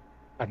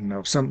 I don't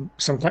know,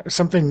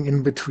 something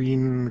in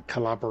between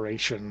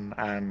collaboration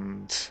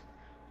and,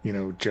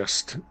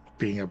 just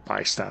being a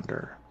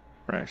bystander,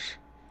 right?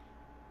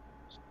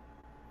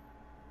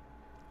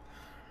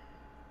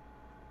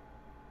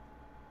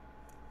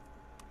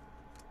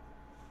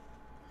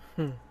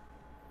 Hmm.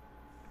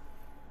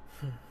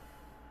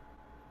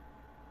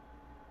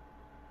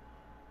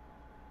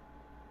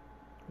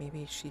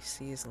 Maybe she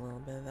sees a little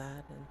bit of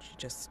that and she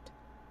just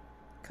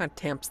kind of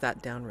tamps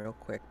that down real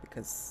quick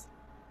because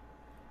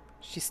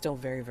she's still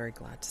very, very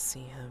glad to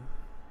see him.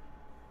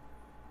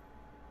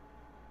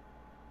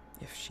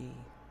 If she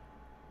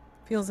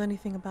feels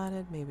anything about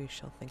it, maybe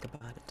she'll think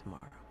about it tomorrow,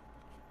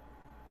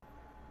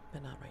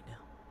 but not right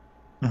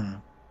now.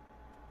 Mhm.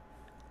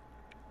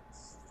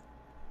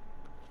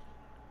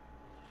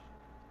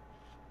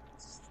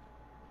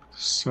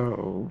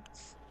 So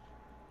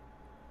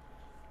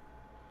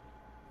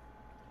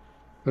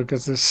look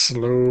at this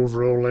slow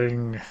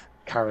rolling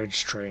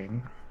carriage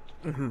train.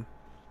 Mm-hmm.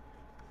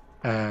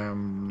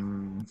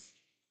 Um,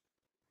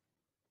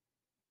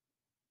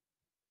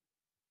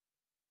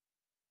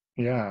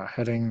 yeah,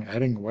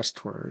 heading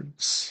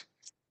westwards.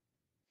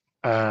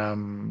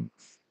 Um,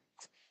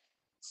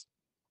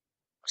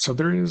 so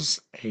there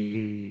is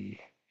a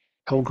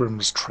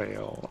pilgrim's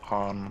trail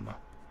on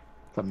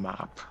the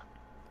map,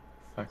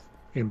 like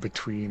in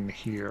between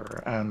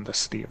here and the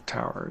City of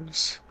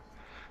Towers.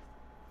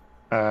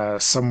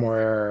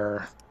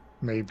 Somewhere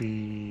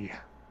maybe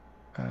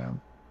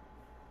um,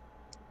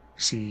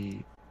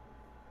 see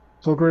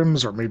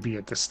pilgrims, or maybe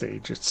at this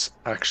stage it's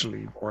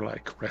actually more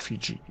like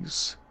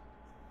refugees,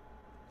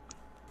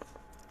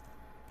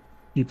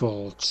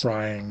 people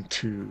trying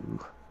to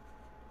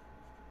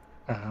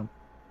um,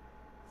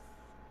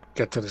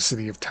 get to the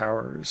City of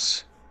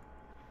Towers,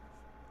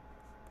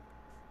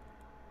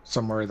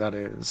 somewhere that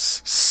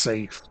is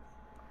safe,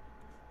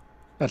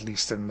 at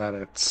least in that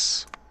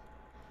it's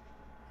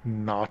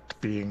not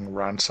being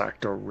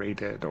ransacked or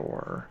raided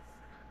or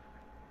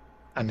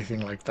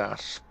anything like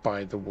that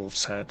by the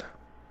Wolf's Head.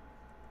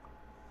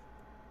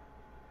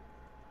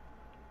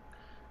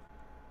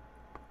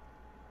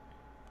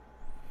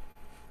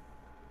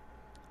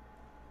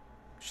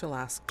 She'll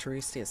ask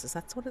Tiresias, is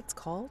that what it's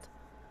called?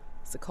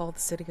 Is it called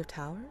the City of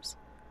Towers?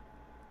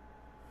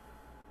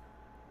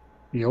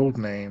 The old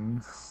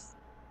name,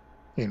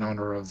 in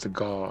honor of the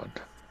god,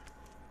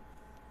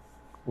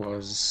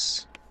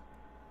 was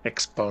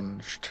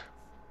expunged.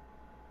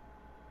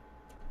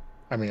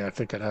 I mean, I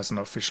think it has an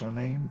official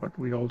name, but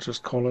we all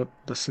just call it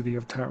the City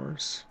of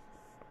Towers.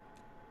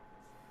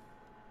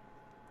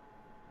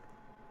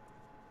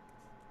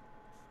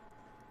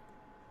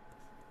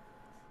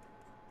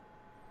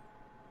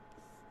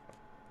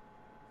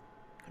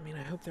 I mean,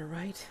 I hope they're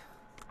right.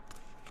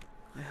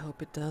 I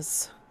hope it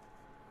does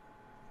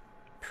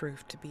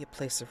prove to be a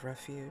place of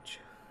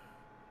refuge.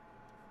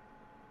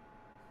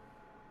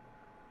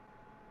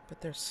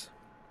 But there's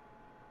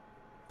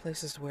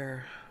places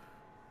where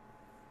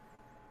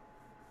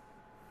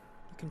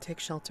you can take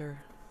shelter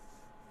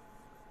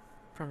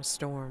from a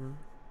storm,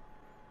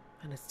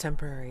 and it's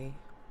temporary.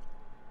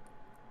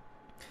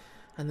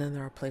 And then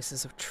there are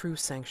places of true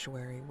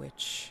sanctuary,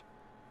 which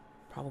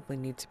probably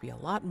need to be a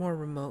lot more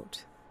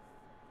remote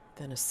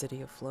than a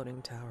city of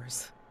floating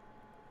towers.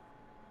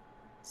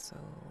 So,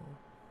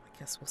 I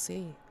guess we'll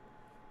see.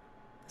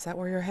 Is that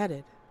where you're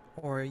headed?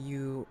 Or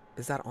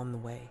is that on the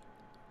way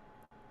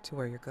to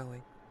where you're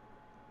going?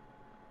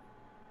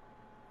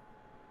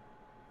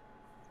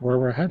 Where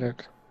we're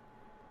headed.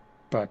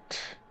 But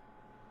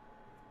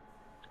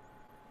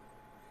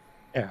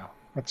yeah,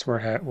 that's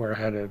where we're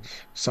headed,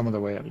 some of the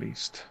way at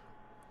least.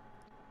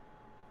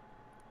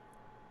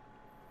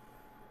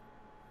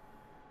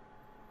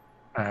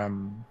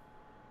 Um,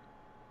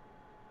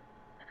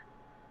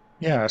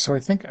 yeah, so I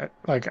think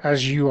like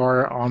as you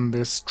are on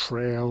this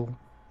trail,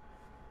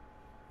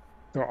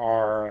 there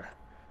are, I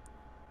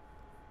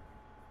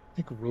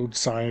think,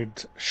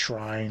 roadside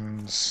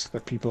shrines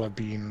that people have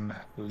been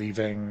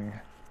leaving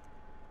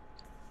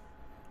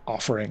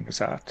offerings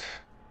at.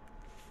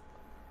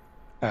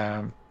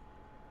 Um,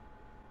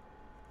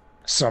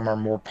 some are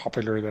more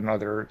popular than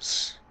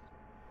others.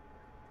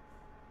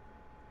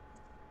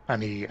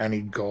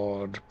 Any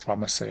god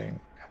promising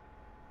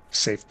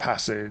safe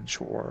passage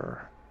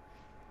or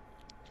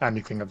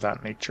anything of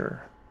that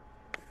nature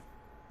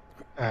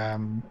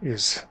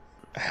is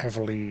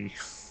heavily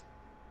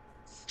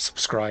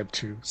subscribed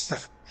to.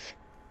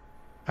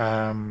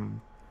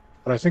 Um,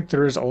 but I think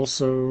there is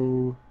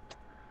also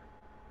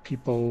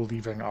people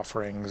leaving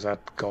offerings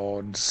at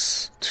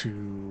gods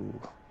to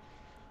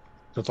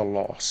the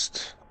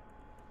lost.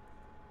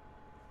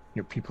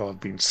 You know, people have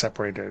been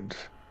separated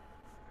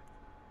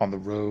on the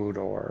road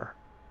or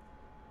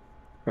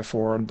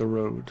before on the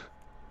road.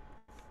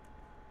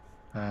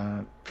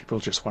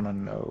 People just want to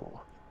know.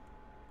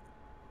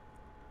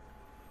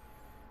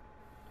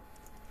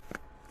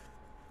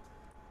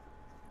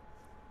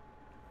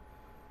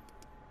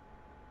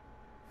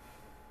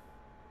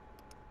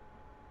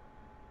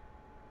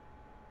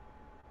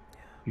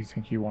 Do you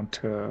think you want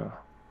to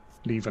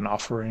leave an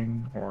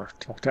offering or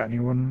talk to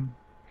anyone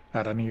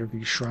at any of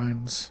these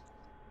shrines?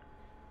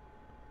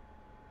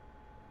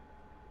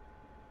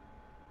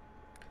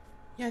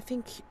 Yeah, I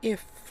think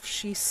if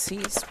she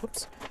sees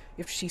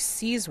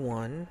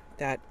one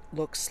that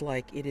looks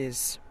like it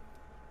is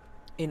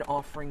an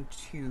offering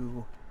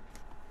to,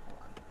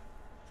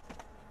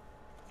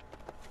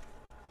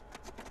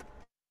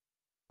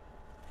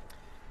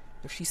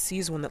 if she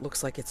sees one that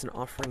looks like it's an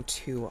offering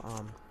to,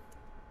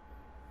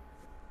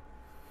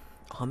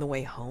 on the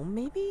way home,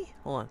 maybe?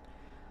 Hold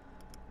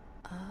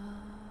on.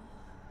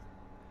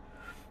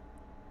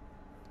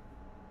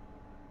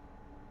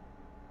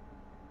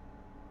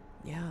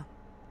 Yeah,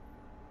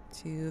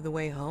 to the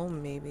way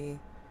home, maybe.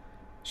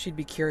 She'd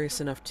be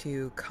curious enough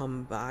to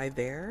come by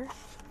there.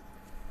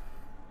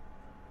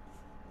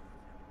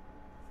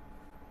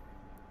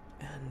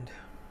 And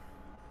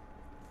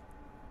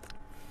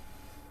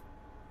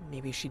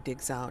maybe she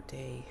digs out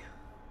a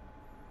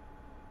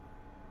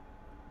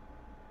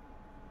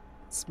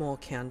small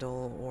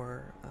candle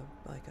or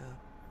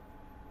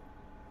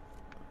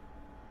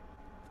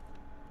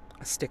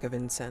a stick of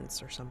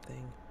incense or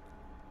something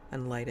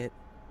and light it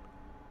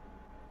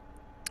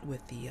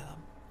with the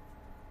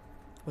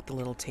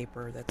little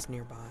taper that's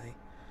nearby.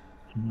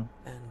 Mhm.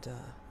 And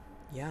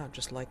yeah,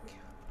 just like,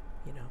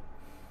 you know,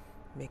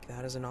 make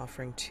that as an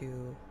offering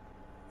to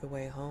the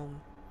way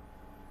home,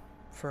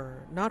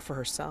 for not for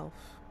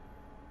herself,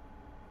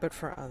 but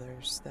for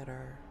others that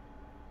are,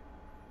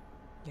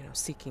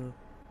 seeking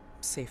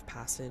safe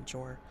passage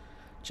or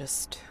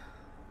just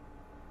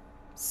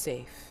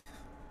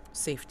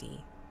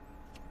safety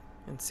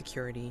and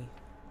security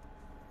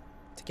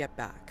to get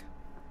back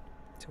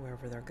to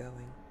wherever they're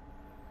going.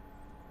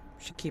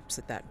 She keeps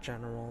it that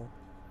general.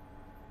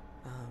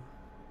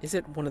 Is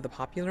it one of the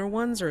popular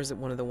ones, or is it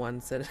one of the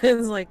ones that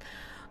is like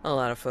a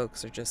lot of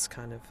folks are just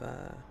kind of,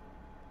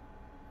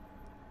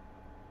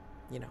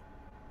 you know,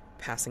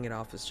 passing it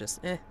off as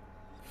just eh?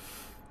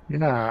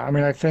 Yeah, I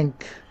mean, I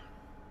think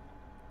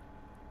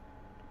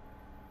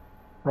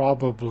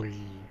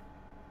probably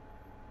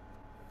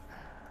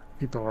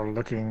people are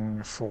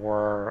looking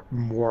for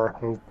more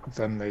hope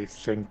than they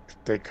think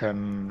they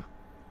can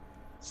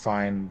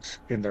find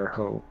in their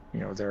home. You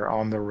know, they're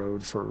on the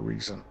road for a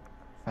reason,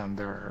 and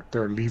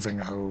they're leaving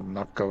home,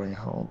 not going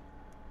home.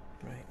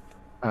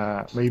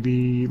 Right.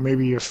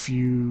 Maybe a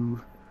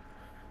few,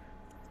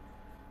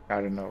 I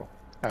don't know,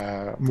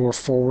 more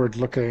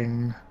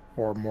forward-looking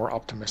or more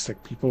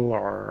optimistic people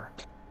are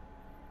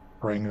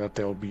praying that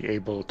they'll be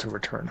able to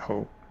return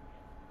home.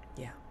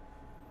 Yeah.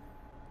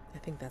 I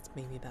think that's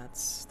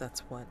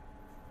what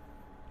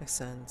I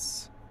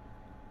sense.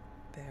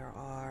 There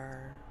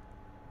are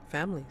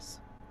families,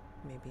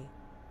 maybe,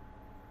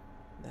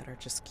 that are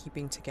just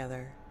keeping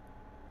together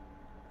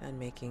and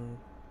making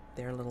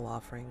their little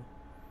offering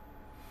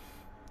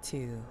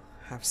to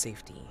have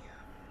safety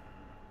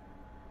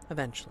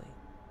eventually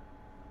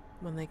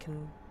when they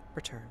can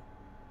return.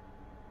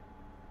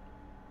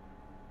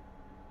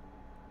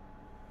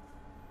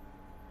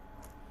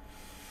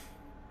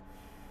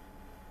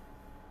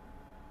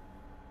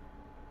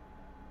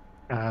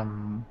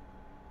 Um,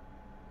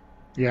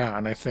 yeah,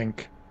 and I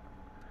think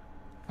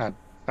at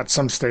at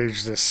some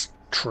stage this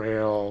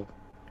trail,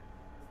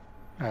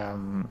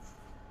 um,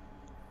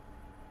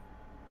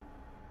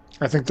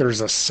 I think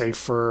there's a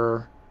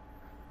safer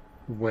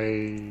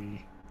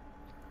way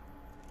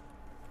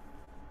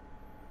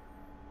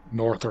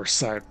north or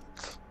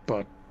south,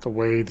 but the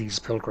way these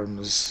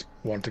pilgrims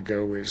want to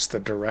go is the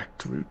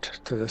direct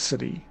route to the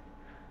city.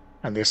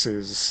 And there's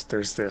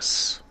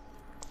this,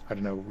 I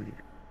don't know,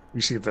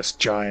 we see this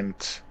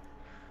giant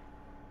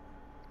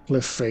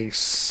cliff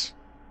face,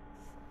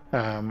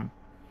 um,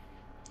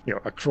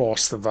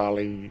 across the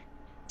valley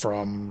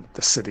from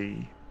the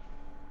city.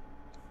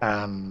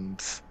 And,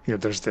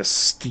 there's this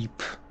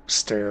steep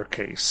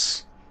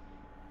staircase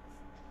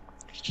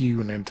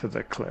hewn into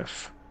the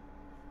cliff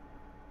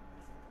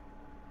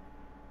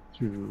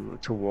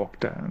to walk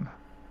down.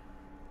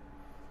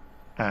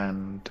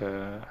 And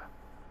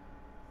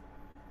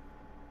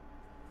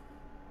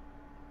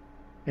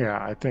yeah,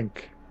 I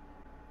think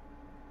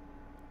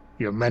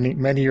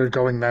many are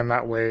going down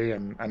that way,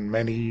 and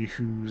many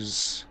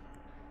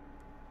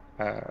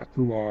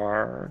who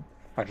are,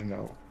 I don't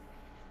know,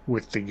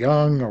 with the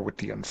young or with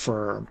the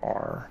infirm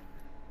are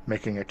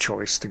making a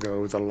choice to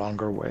go the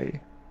longer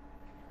way,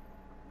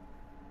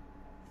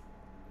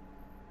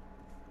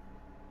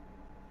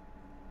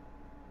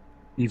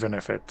 even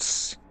if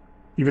it's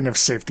even if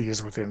safety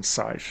is within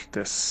sight.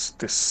 This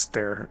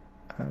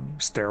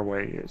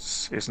stairway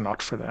is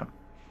not for them.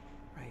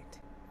 Right.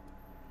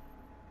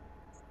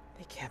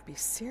 They can't be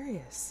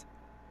serious,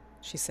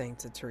 she's saying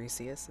to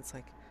Tiresias. It's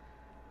like,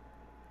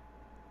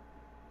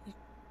 you,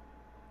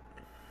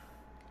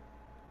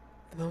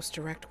 the most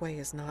direct way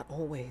is not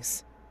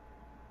always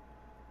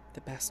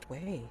the best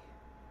way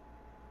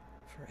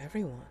for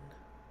everyone.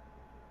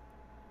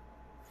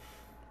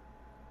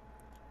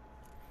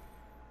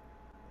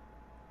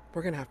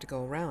 We're gonna have to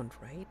go around,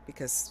 right?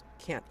 Because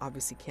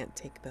can't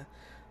take the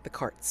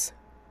carts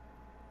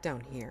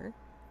down here.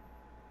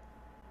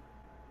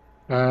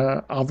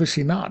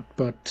 Obviously not,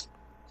 but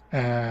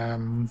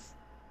um,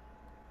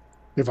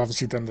 they've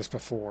obviously done this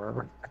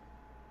before,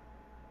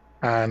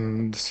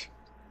 and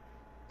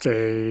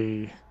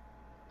they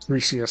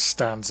Theseus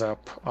stands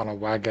up on a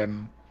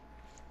wagon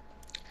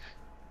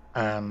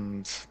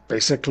and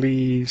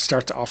basically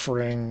starts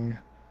offering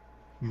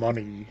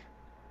money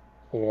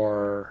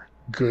or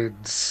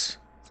goods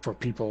for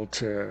people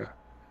to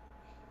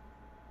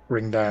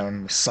bring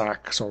down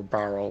sacks or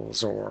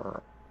barrels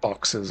or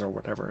boxes or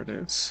whatever it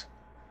is.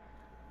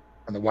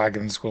 And the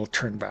wagons will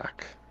turn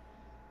back.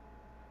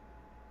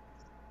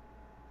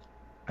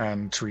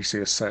 And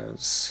Tiresias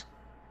says,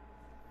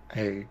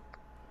 hey,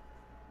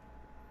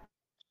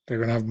 they're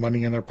going to have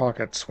money in their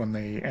pockets when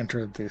they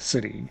enter the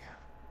city,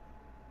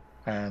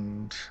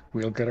 and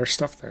we'll get our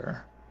stuff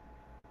there.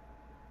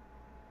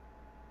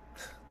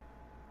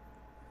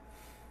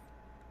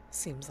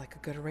 Seems like a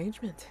good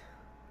arrangement.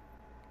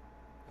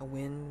 A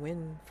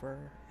win-win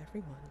for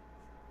everyone.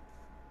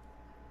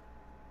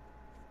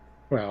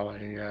 Well,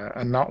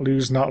 a not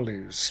lose, not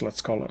lose,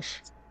 let's call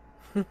it.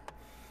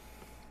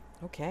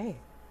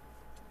 Okay.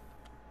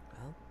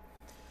 Well,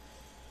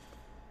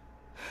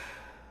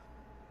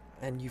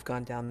 and you've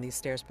gone down these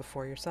stairs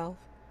before yourself?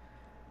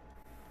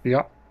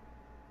 Yeah,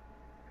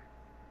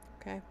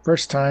 Okay.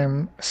 first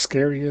time,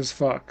 scary as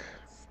fuck.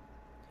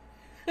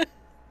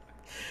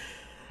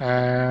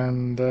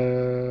 And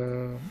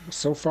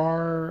so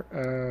far,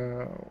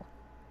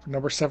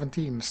 number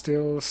 17,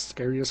 still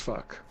scary as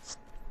fuck.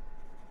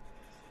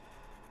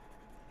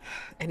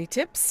 Any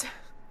tips?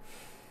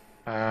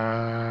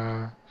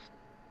 Uh,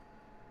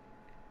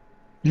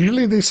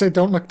 Usually they say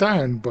don't look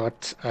down,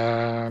 but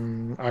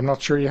I'm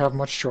not sure you have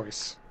much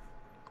choice.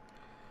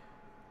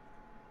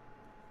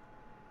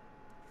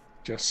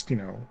 Just,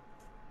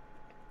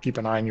 keep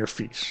an eye on your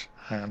feet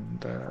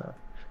and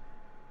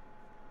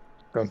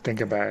don't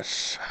think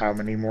about how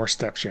many more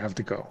steps you have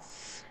to go.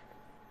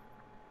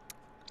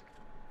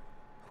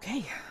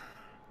 Okay.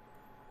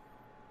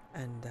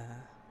 And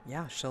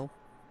yeah, she'll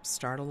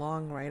start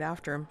along right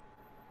after him.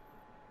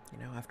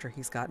 After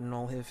he's gotten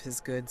all of his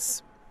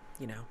goods,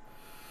 you know,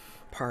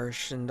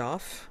 partitioned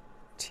off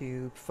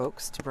to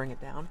folks to bring it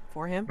down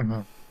for him.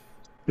 Mhm.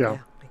 Yeah.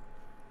 Yeah,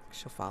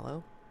 she'll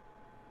follow.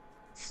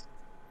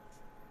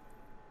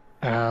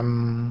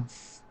 Um,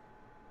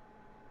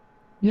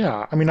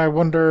 yeah, I mean, I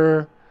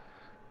wonder,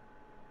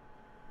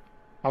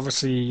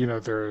 obviously,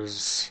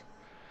 there's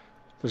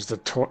the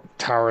to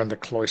tower and the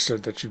cloister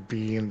that you've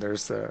been,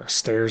 there's the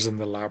stairs in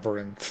the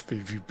labyrinth that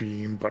you've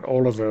been, but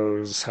all of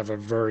those have a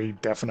very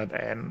definite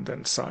end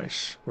in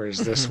sight,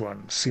 whereas this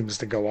one seems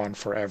to go on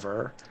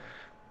forever.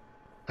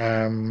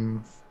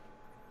 Um,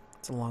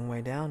 It's a long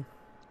way down.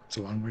 it's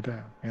a long way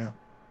down, yeah.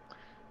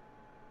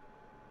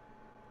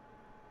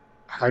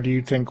 How do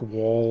you think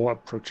Wall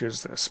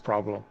approaches this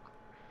problem?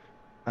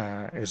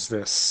 Uh, is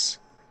this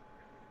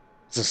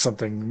is this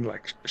something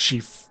like she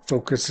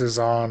focuses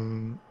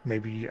on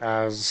maybe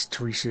as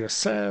Tiresias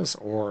says,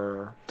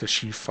 or does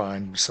she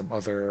find some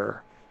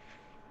other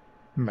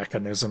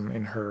mechanism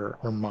in her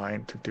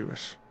mind to do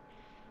it?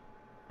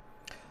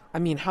 I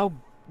mean, how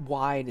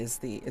wide is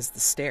the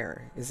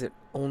stair? Is it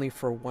only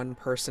for one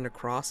person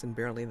across and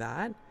barely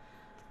that?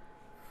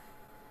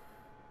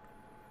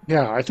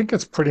 Yeah, I think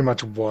it's pretty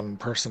much one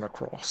person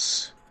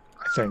across.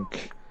 I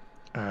think.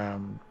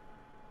 Um,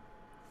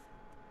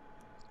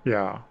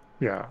 yeah,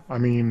 yeah. I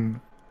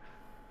mean,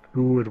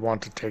 who would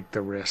want to take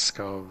the risk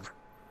of,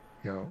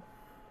 you know,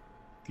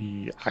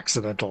 the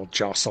accidental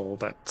jostle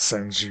that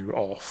sends you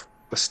off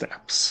the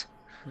steps?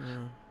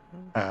 Hmm.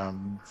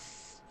 Um,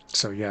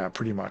 so yeah,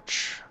 pretty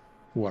much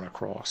one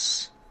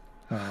across.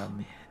 Oh Um,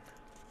 man.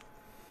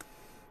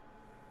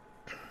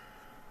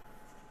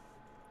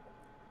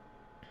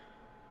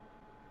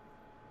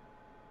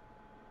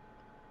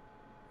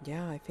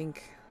 Yeah, I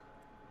think.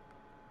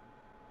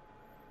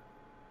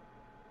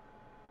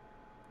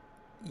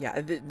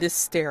 Yeah, this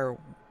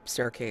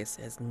staircase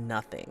has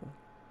nothing.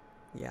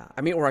 Yeah,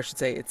 I mean, or I should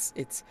say, it's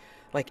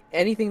like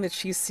anything that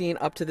she's seen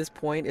up to this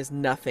point is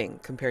nothing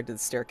compared to the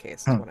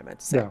staircase. Is hmm, what I meant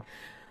to say. yeah.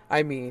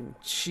 I mean,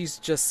 she's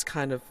just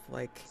kind of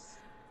like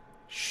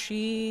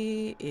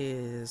she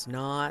is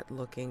not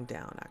looking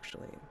down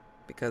actually,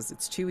 because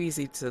it's too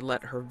easy to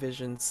let her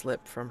vision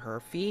slip from her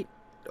feet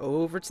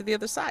over to the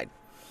other side.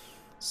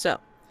 So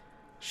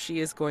she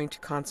is going to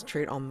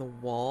concentrate on the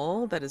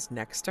wall that is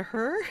next to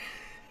her.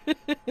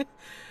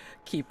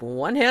 Keep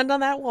one hand on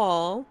that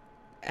wall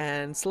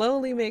and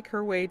slowly make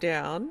her way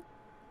down,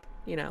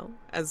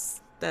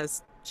 as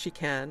she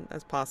can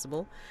as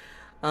possible,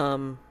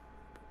 um,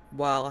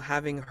 while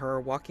having her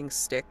walking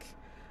stick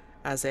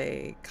as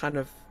a kind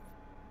of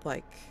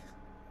like,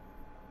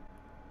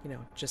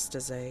 just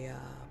as a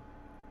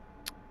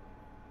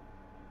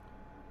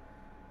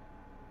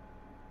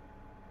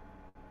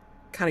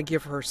kind of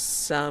give her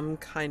some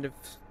kind of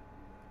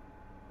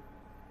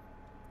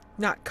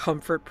not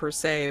comfort per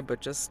se,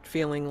 but just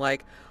feeling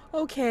like,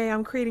 okay,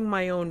 I'm creating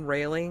my own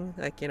railing.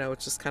 Like,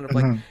 it's just kind of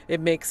like Mhm. it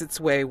makes its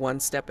way one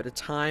step at a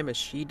time as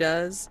she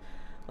does,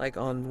 like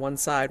on one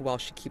side while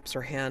she keeps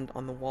her hand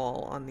on the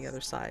wall on the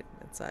other side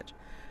and such.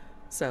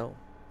 So,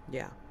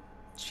 yeah,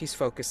 she's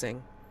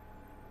focusing,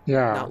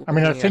 Yeah. not I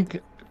mean, I looking at,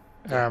 think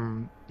yeah.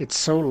 it's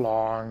so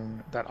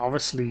long that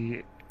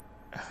obviously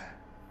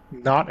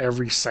not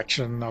every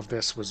section of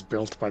this was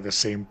built by the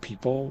same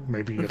people.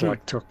 Maybe it Hmm.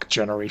 like took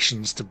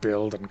generations to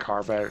build and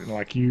carve out. And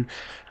like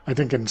I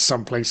think in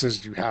some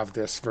places you have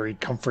this very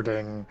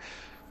comforting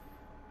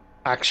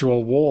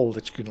actual wall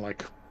that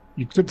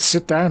you could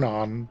sit down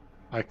on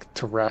like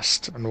to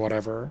rest and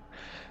whatever.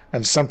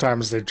 And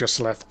sometimes they've just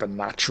left the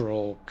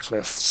natural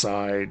cliff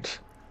side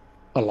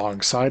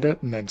alongside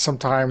it. And then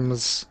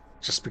sometimes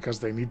just because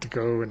they need to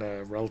go in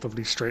a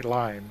relatively straight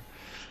line,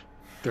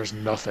 there's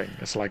nothing.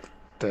 It's like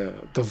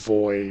the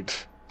void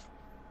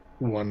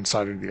one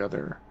side or the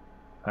other.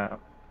 Uh,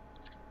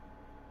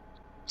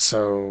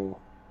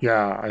 so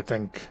yeah, I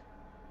think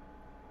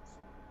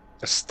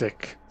a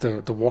stick,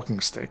 the walking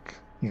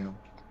stick,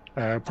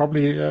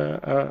 probably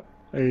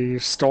a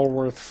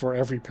stalwart for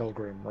every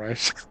pilgrim, right?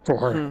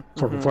 For Hmm.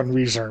 for Hmm. one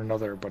reason or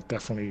another, but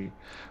definitely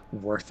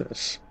worth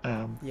it.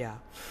 Yeah.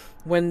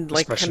 When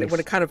Especially when if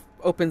it kind of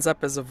opens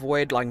up as a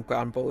void like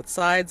on both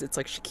sides, it's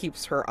like she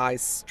keeps her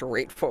eyes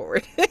straight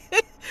forward.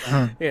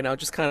 Mhm.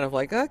 Just kind of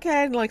like,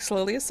 okay, and like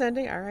slowly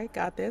ascending. All right,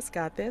 got this.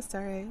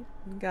 All right,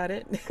 got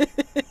it.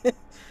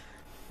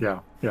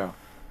 Yeah, yeah.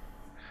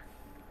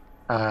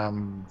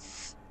 Um,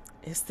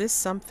 Is this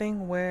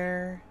something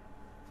where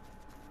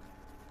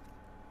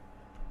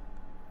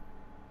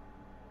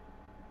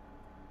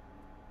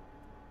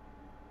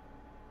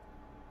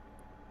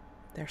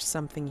there's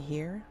something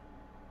here?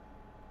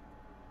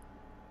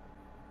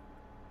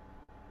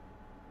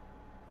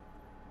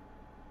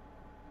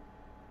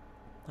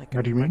 Like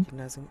what do you I'm mean?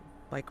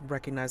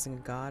 recognizing a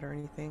god or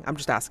anything? I'm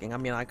just asking. I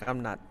mean, like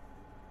I'm not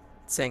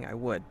saying I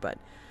would, but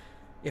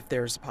if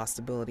there's a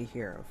possibility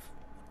here of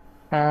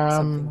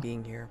something Um,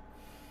 being here.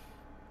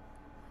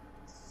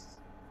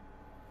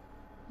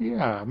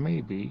 yeah,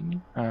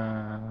 maybe.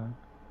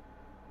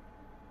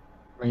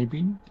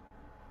 Maybe.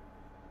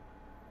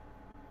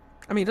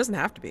 I mean, it doesn't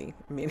have to be.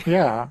 I mean,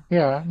 Yeah,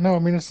 yeah. No, I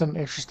mean it's an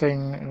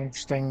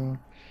interesting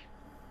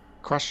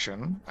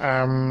question.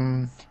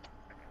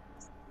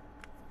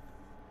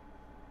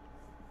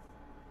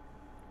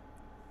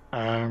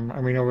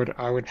 I mean,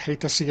 I would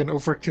hate to see an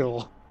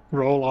overkill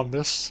roll on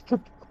this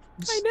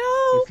I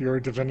know. if your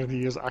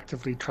divinity is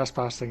actively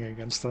trespassing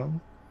against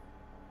them.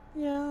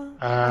 Yeah,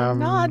 I'm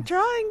not Um,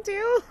 trying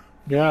to.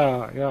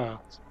 yeah, yeah,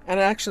 And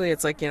actually,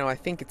 it's like I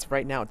think it's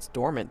right now it's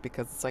dormant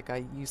because it's like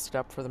I used it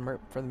up for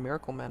the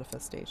miracle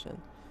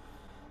manifestation.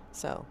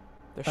 So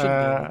there shouldn't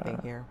be anything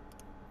uh, here,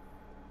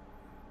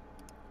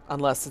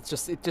 unless it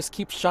just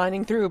keeps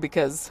shining through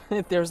because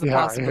there's the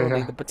yeah, yeah,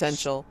 possibility, yeah. the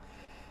potential.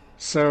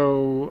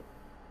 So,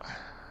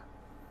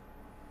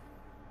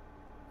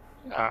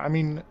 yeah, I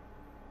mean,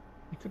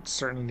 you could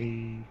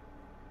certainly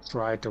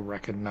try to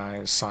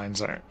recognize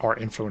signs or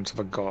influence of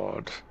a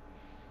god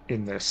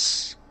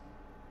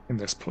in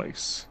this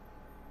place.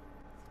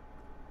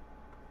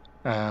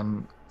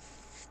 Um,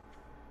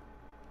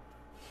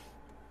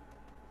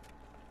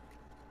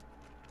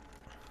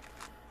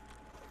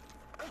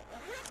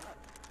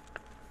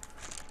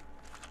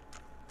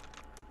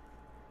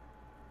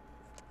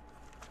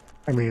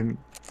 I mean,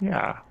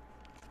 yeah.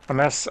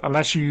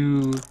 Unless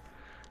you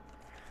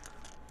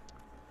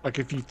like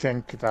if you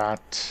think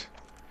that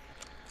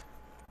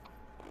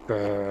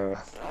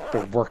the the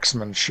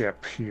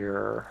worksmanship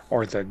here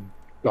or the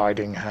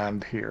guiding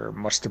hand here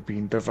must have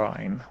been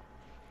divine.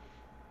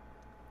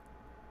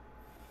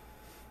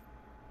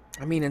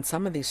 I mean, in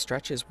some of these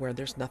stretches where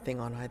there's nothing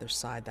on either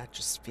side, that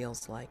just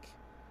feels like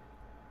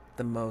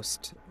the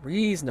most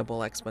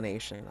reasonable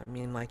explanation. I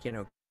mean, like,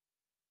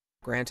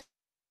 granted,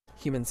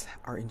 humans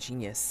are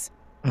ingenious,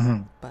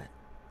 Hmm. but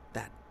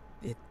that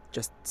it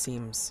just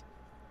seems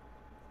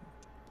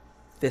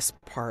this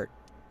part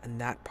and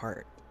that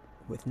part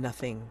with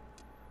nothing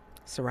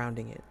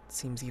surrounding it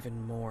seems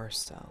even more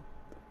so,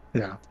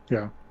 Yeah,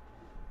 yeah.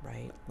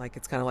 right? Like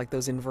it's kind of like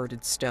those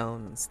inverted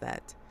stones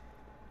that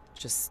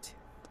just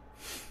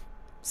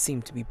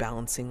seem to be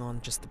balancing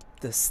on just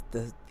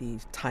the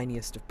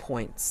tiniest of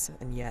points,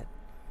 and yet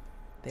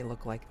they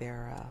look like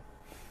they're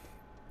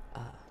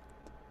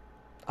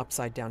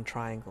upside down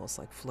triangles,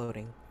 like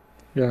floating.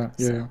 Yeah,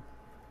 yeah. So,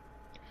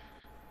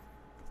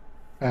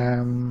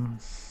 Um,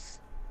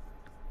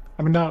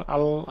 I mean,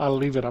 I'll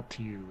leave it up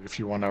to you if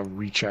you want to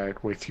reach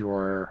out with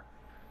your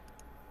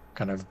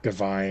kind of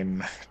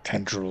divine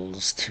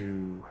tendrils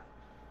to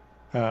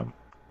um,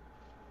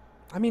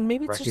 I mean,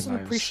 maybe it's just an recognize.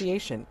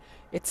 appreciation.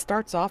 It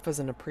starts off as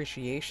an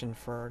appreciation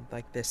for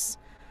like this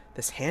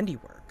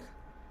handiwork,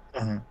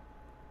 Mhm.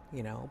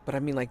 but I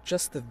mean, like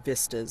just the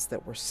vistas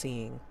that we're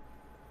seeing,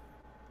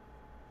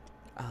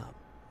 um,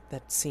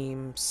 that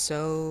seem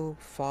so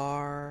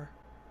far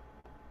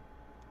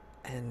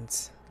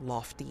and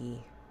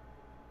lofty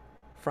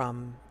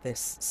from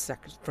these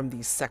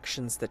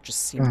sections that just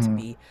seem to Mhm.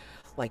 be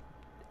like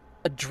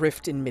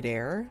adrift in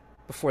midair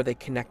before they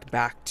connect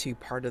back to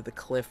part of the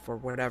cliff or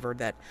whatever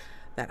that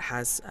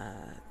has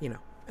an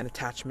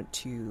attachment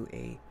to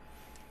a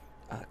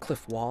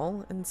cliff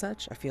wall and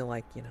such. I feel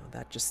like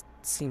that just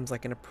seems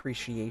like an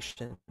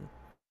appreciation,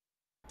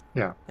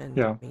 Yeah, and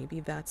yeah. maybe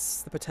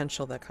that's the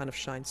potential that kind of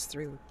shines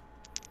through.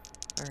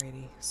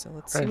 Alrighty, so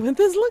let's see Okay. what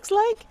this looks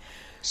like.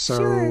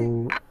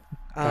 Sure.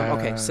 So, Okay,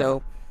 uh,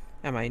 so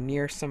am I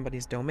near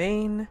somebody's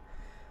domain?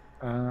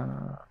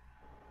 uh,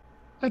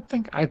 I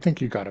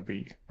think you gotta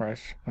be right.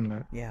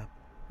 Yeah.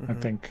 I Mm-hmm.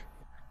 think,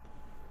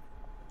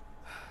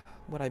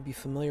 Would I be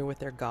familiar with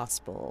their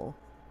gospel?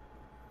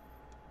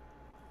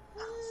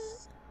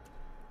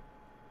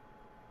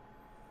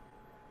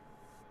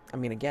 I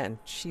mean, again,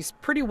 she's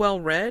pretty well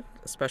read,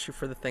 especially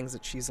for the things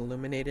that she's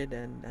illuminated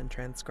and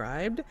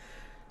transcribed.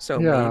 So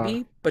yeah,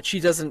 maybe, but she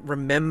doesn't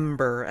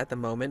remember at the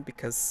moment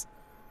because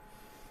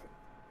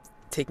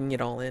taking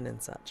it all in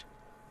and such.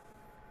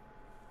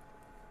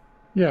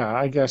 yeah.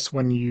 I guess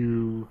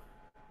we'll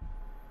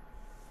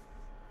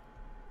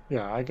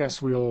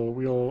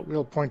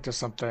point to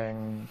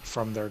something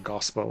from their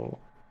gospel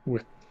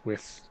with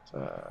with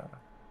uh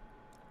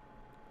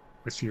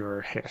with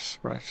your hit,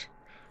 right?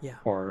 Yeah,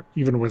 Or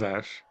even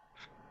without.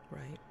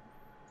 right.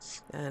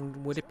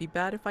 And would it be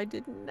bad if I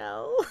didn't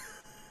know?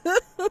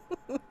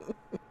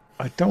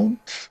 I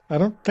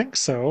don't think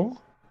so.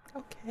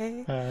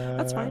 Okay,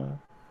 that's fine. Uh,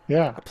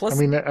 yeah. A I plus,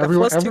 mean, a everyone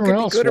plus two everyone could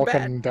be else good or bad.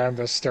 walking down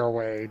the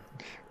stairway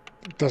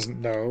doesn't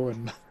know,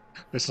 and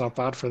it's not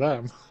bad for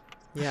them.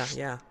 Yeah,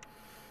 yeah.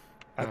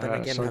 But then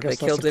again, So I have they guess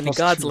that's a killed any plus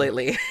gods two.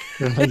 lately?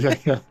 Yeah, yeah,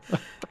 yeah.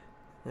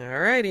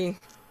 Alrighty.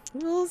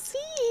 We'll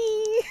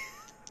see.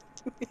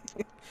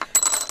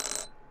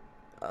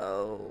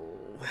 Oh.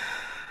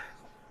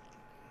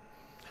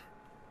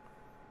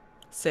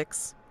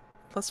 6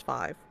 plus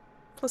 5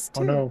 plus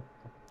Oh 2. no.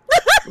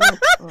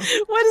 Oh,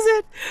 What is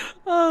it?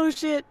 Oh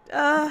shit.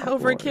 oh boy.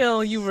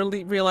 Overkill. You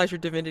realize your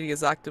divinity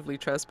is actively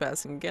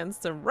trespassing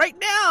against them right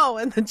now,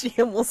 and the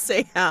GM will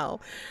say how.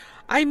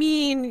 I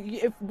mean,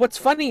 what's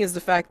funny is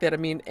the fact that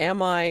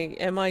am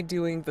I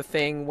doing the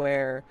thing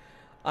where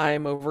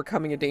I'm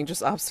overcoming a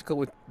dangerous obstacle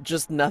with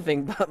just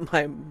nothing but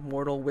my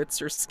mortal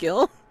wits or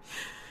skill?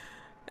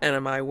 And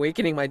am I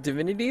awakening my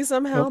divinity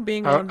somehow, Well,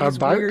 being on these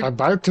weird?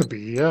 about to be.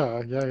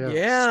 Yeah, yeah, yeah.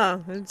 Yeah,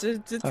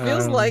 it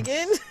feels Um, like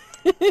it.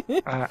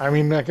 I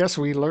mean, I guess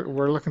we're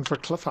looking for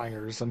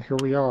cliffhangers, and here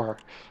we are.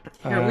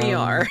 Here we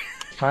are.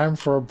 Time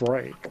for a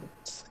break.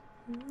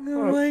 Oh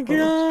Oh, my oh.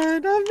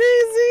 god,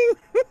 amazing!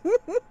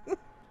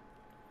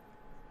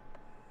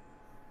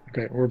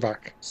 Okay, we're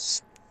back.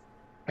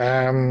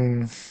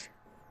 Um,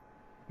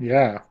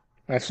 yeah,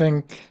 I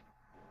think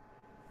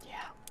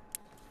Yeah.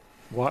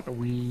 what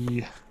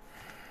we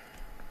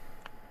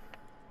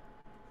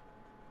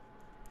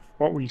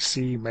what we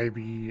see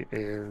maybe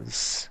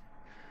is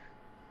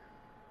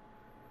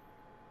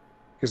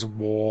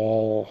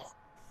Wall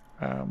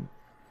um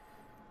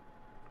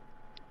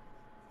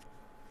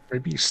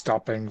maybe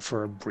stopping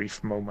for a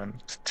brief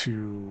moment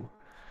to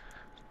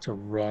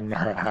run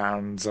her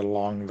hands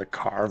along the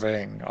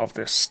carving of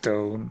this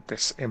stone,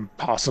 this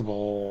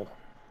impossible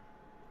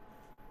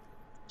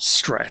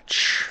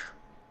stretch,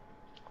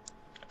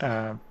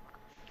 um,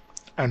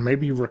 and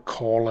maybe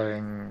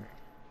recalling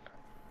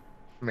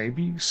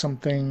maybe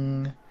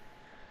something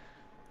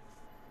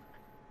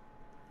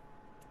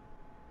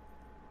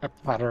a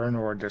pattern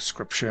or a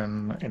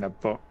description in a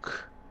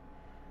book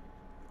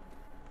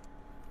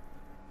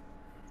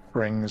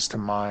brings to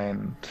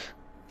mind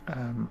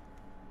um,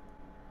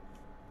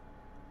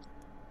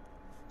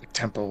 the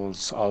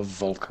temples of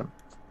Vulcan,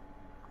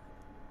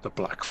 the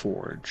Black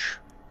Forge.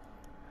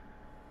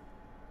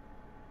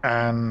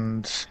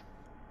 And,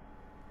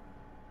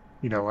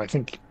 I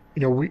think,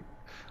 we're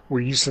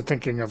used to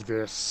thinking of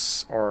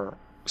this, or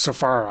so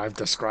far I've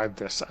described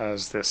this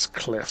as this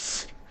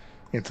cliff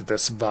into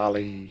this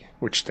valley,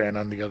 which then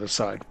on the other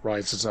side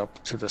rises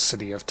up to the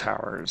City of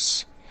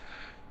Towers.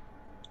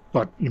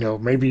 But,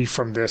 maybe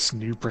from this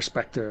new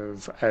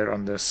perspective out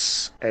on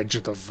this edge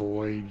of the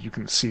void, you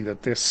can see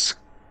that this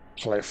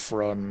cliff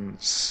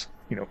runs,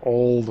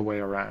 all the way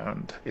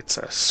around. It's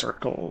a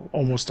circle,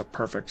 almost a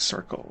perfect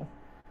circle.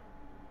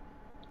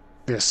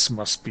 This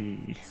must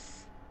be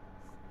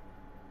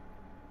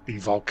the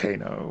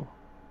volcano,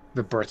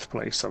 the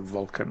birthplace of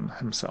Vulcan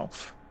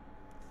himself.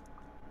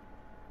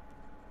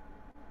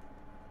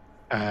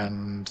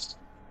 And,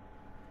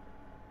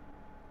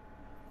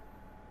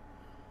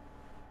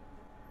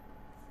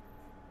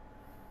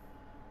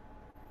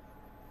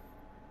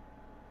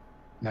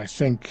 and I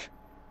think,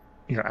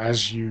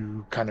 as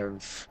you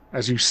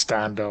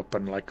stand up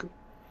and like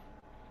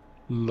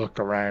look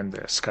around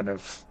this, kind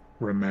of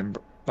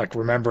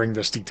remembering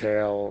this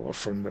detail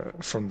from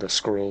the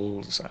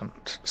scrolls and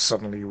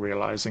suddenly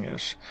realizing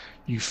it,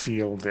 you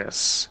feel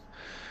this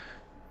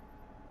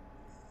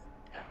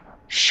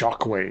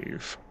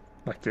shockwave,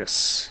 like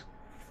this.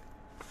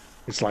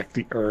 It's like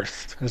the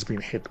earth has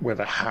been hit with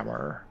a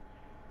hammer,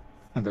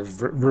 and the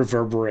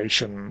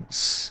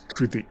reverberations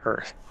through the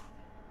earth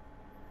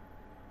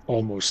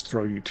almost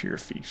throw you to your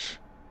feet.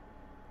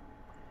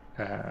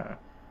 Uh,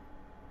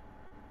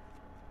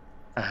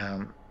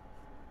 and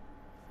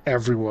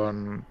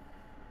everyone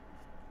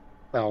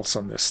else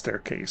on this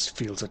staircase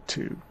feels it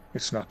too.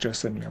 It's not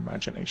just in your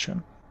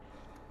imagination.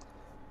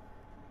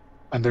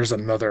 And there's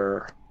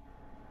another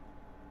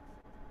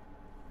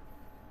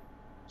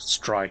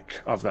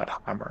strike of that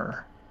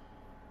hammer.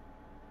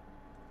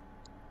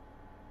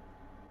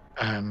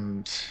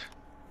 And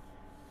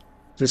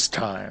this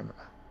time,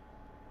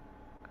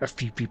 a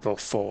few people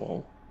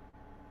fall.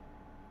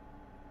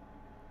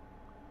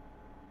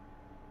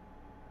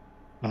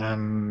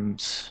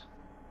 And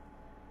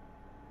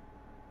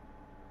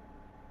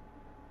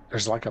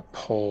there's like a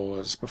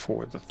pause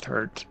before the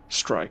third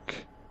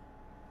strike.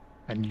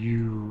 And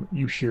you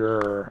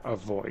hear a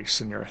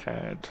voice in your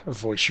head, a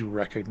voice you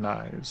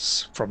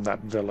recognize from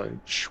that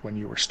village when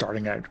you were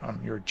starting out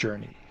on your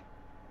journey.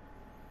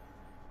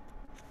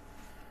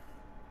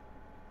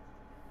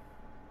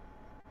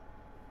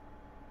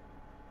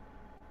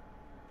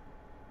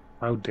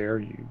 How dare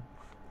you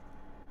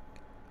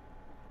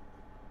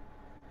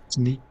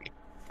sneak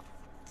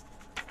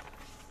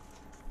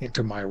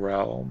into my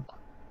realm?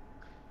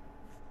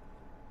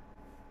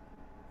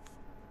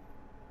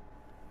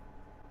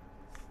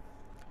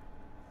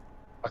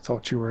 I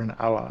thought you were an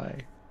ally.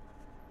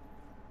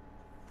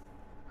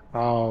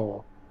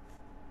 How,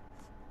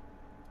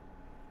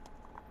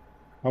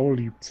 how will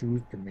you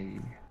prove to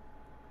me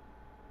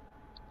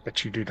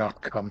that you do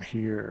not come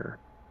here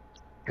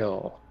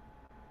ill?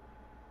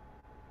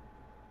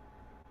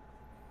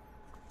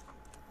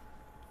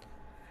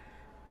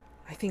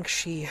 I think if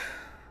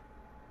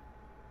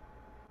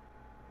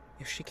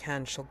she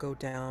can, she'll go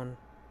down,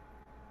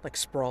 like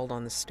sprawled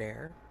on the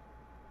stair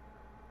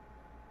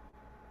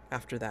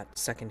after that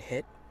second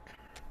hit,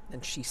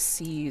 and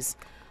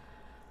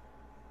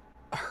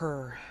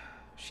her,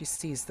 she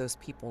sees those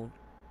people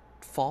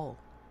fall,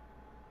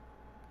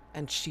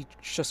 and she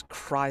just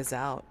cries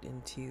out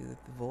into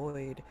the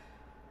void,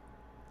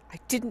 "I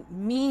didn't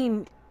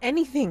mean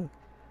anything.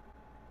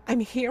 I'm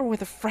here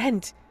with a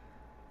friend.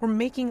 We're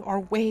making our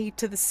way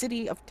to the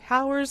City of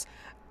Towers.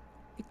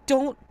 I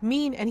don't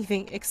mean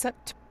anything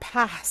except to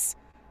pass.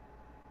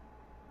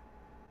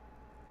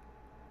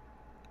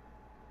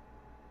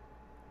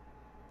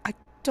 I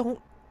don't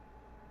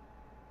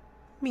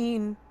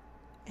mean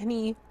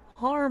any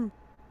harm.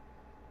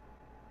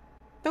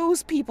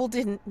 Those people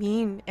didn't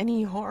mean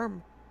any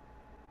harm.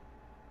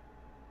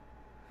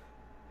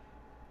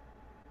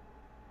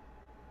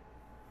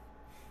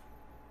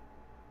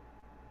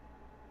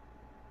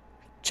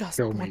 Just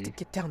Show want to me,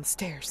 get down the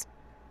stairs."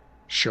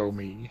 show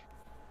me.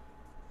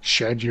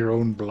 Shed your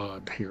own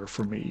blood here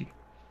for me,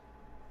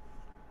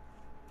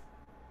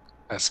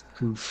 as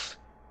proof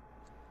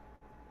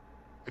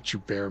that you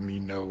bear me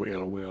no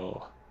ill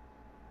will.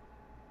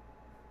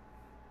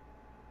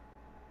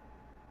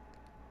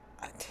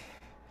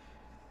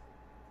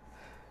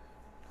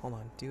 Hold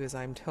on, do as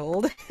I'm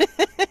told.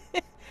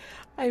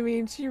 I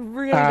mean, she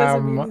really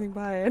doesn't mean Um, anything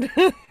by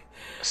it.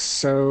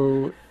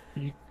 so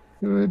you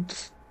could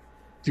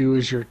do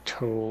as you're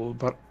told,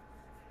 but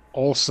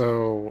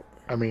also,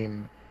 I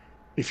mean,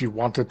 if you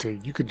wanted to,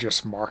 you could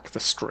just mark the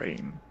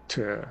strain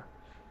to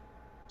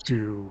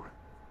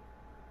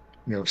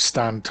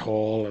stand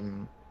tall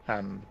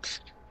and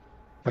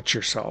put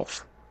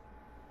yourself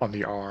on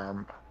the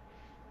arm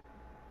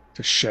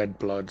to shed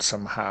blood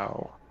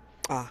somehow.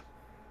 Ah,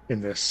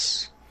 in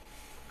this,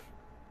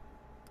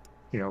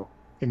 you know,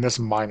 in this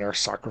minor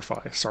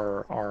sacrifice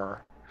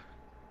or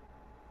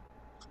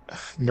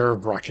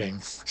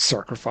nerve-wracking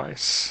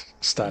sacrifice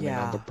standing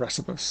on the yeah.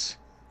 precipice.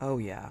 Oh,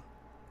 yeah.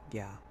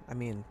 Yeah. I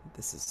mean,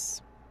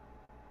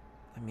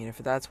 if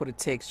that's what it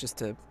takes just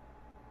to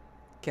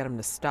get him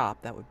to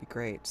stop, that would be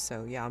great.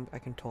 So, yeah, I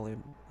can totally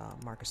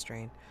mark a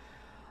strain.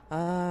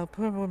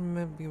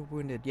 Be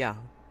wounded. Yeah,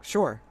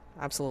 sure.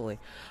 Absolutely.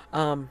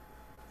 Um,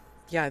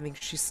 yeah, I think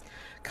she's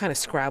kind of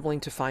scrabbling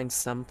to find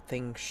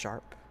something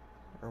sharp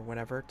or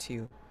whatever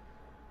to.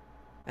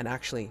 And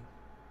actually,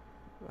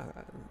 uh,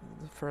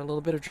 for a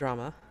little bit of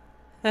drama,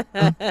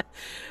 Mm.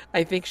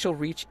 I think she'll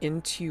reach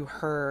into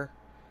her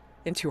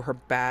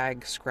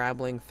bag,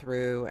 scrabbling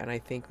through, and I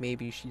think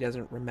maybe she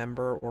doesn't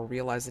remember or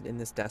realize it in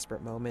this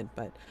desperate moment,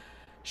 but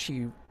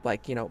she,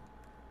 like,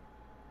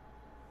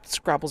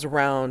 scrabbles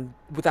around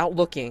without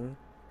looking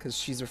because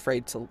she's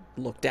afraid to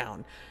look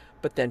down.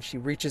 But then she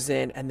reaches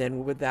in, and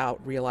then without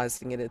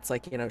realizing it, it's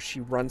like, she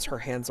runs her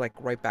hands like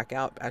right back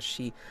out as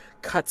she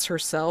cuts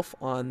herself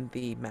on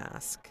the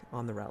mask,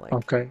 on the relic.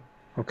 Okay.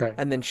 Okay.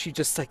 And then she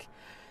just like,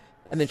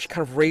 and then she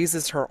kind of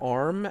raises her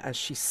arm as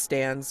she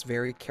stands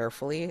very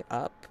carefully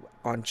up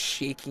on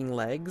shaking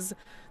legs.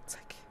 It's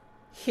like,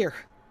 here,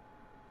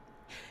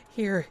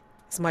 here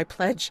is my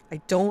pledge.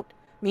 I don't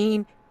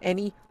mean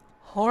any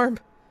harm.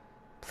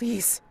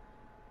 Please,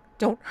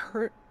 don't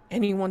hurt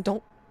anyone.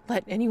 Don't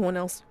let anyone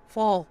else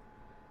fall.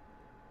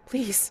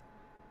 Please.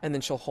 And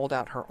then she'll hold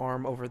out her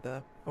arm over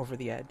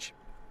the edge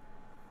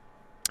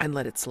and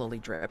let it slowly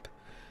drip.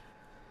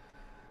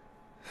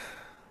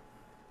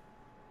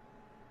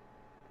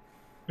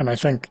 And I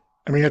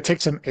mean, it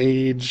takes an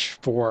age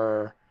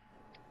for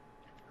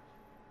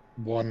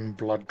one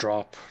blood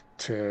drop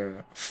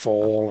to Oh,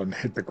 fall and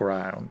hit the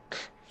ground.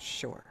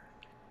 sure.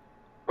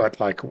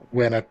 But like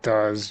when it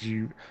does,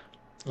 you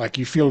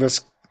feel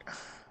this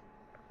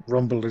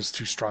rumble is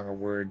too strong a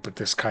word, but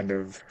this kind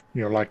of,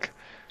 like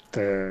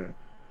the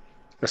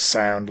the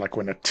sound like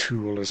when a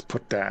tool is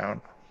put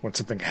down, when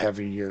something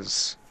heavy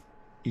is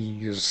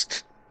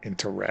eased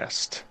into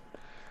rest.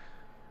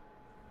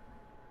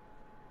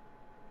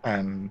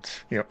 And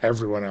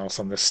everyone else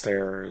on the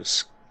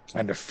stairs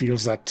kind of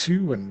feels that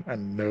too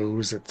and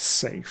knows it's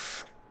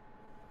safe.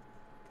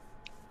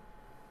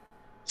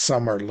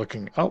 Some are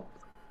looking up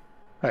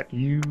at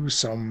you,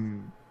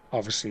 some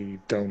obviously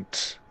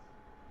don't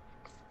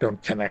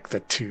connect the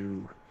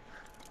two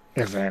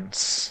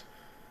events,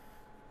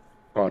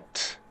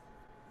 but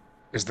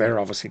is they're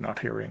obviously not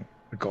hearing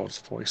the god's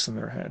voice in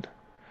their head.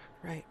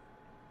 Right.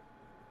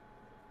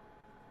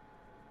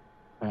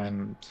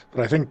 And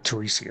but I think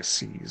Tiresias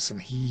sees,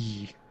 and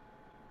he,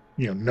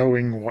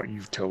 knowing what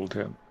you've told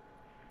him,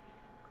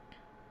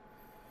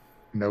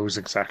 knows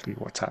exactly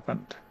what's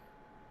happened,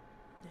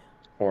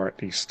 or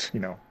at least,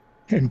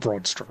 in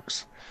broad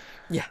strokes.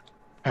 Yeah.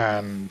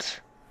 And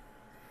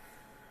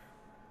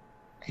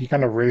he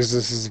kind of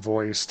raises his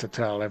voice to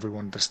tell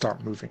everyone to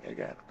start moving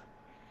again.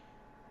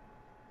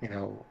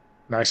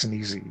 Nice and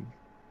easy.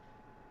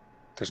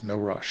 There's no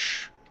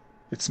rush.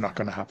 It's Yeah. not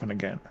going to happen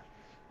again.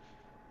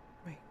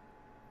 Right.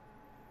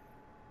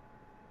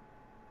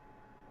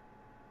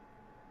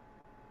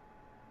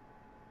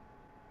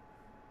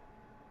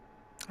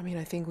 I mean,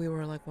 I think we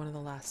were like one of the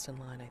last in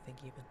line, I think,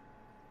 even.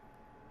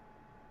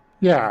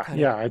 And he Yeah, kind of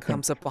yeah,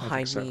 comes up I think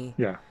behind so. me.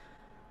 Yeah.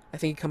 I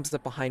think he comes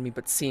up behind me,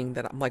 but seeing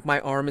that I'm like, my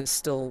arm is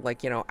still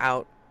like,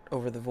 out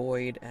over the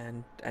void,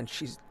 and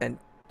she's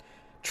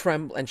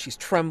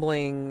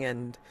trembling,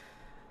 and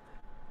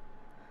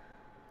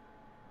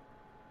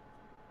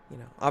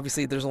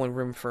obviously there's only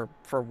room for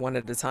one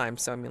at a time.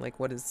 So I mean, like,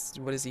 what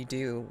does he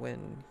do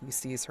when he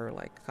sees her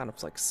like kind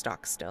of like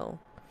stock still?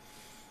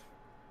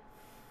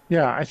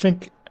 Yeah, I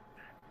think,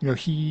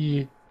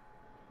 he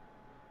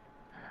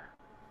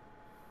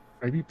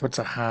maybe puts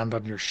a hand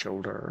on your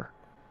shoulder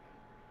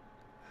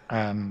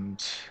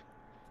and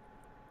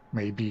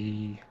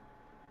maybe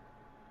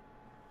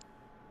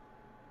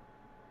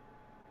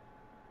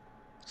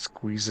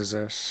squeezes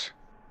it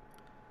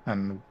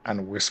and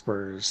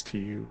whispers to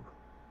you,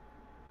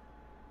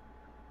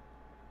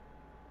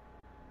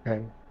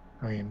 okay?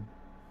 I mean,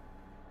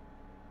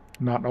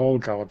 not all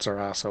gods are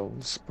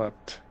assholes,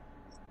 but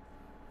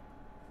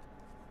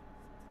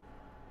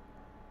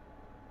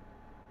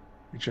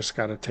we just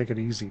gotta take it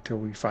easy till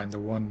we find the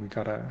one we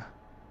gotta,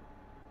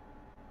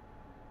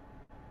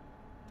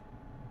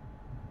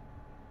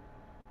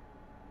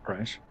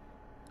 right?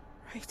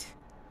 Right.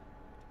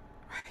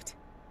 Right.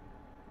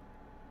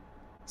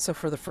 So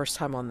for the first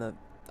time on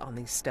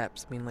these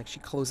steps, I mean, like, she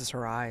closes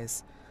her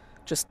eyes,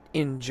 just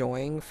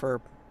enjoying for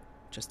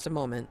just a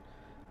moment,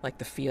 like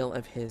the feel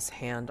of his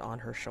hand on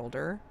her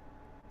shoulder,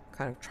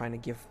 kind of trying to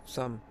give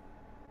some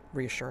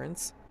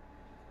reassurance.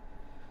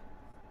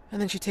 And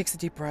then she takes a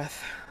deep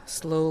breath,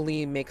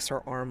 slowly makes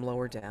her arm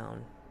lower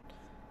down,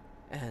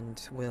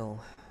 and will,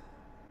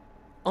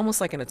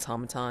 almost like an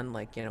automaton,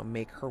 like,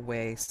 make her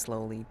way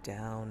slowly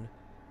down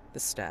the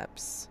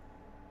steps,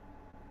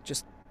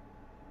 just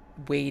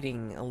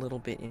waiting a little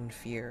bit in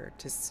fear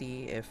to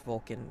see if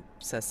Vulcan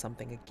says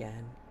something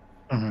again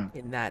Mhm.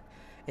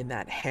 in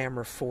that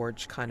hammer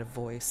forge kind of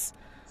voice,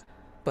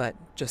 but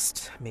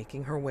just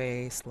making her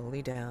way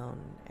slowly down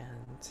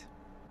and,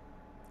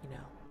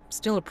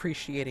 still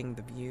appreciating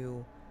the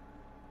view,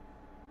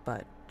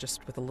 but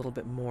just with a little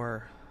bit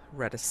more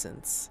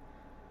reticence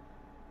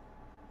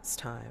this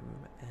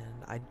time.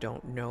 And I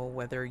don't know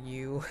whether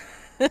you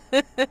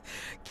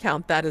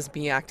count that as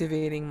me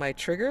activating my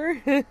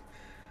trigger.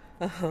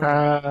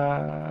 Yeah.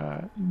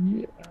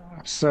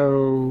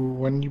 So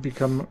when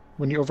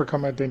you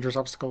overcome a dangerous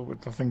obstacle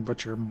with nothing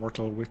but your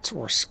mortal wits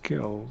or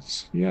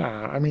skills,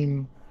 yeah, I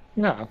mean,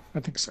 yeah, I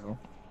think so.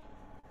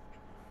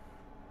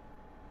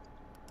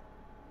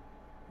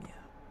 Yeah,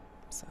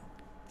 so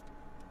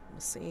we'll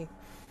see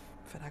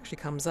if it actually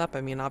comes up.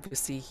 I mean,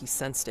 obviously he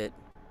sensed it,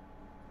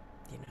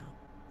 you know,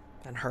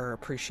 and her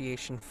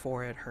appreciation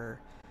for it, her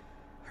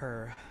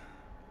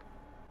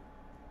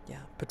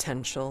yeah,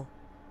 potential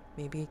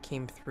maybe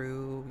came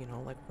through,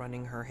 like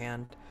running her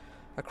hand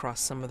across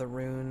some of the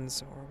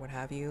runes or what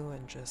have you,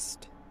 and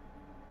just,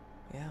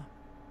 yeah.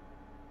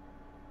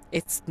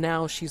 It's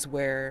now she's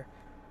where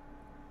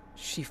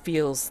she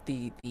feels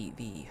the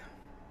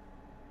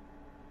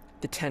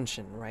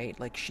tension, right?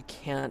 Like she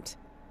can't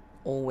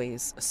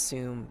always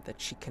assume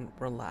that she can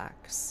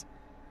relax,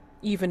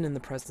 even in the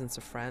presence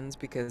of friends,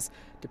 because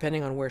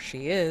depending on where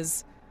she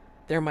is,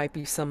 there might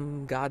be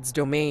some god's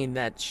domain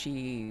that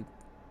she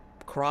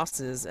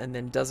crosses and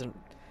then doesn't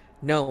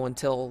know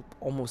until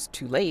almost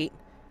too late.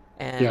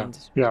 Yeah,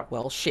 And, yeah.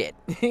 well, shit,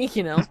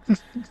 you know?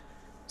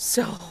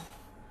 So,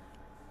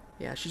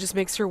 yeah, she just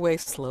makes her way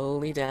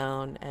slowly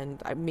down.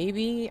 And I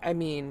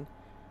mean,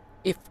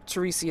 if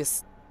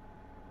Tiresias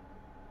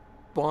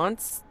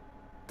wants,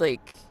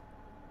 like,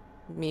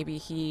 maybe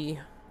he,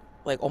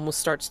 like, almost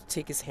starts to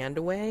take his hand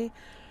away.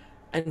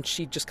 And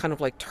she just kind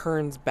of, like,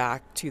 turns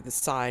back to the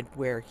side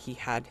where he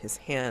had his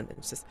hand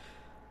and says,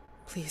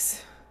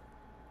 please,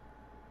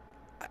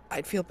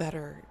 I'd feel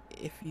better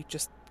if you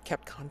just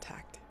kept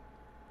contact,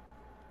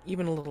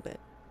 even a little bit.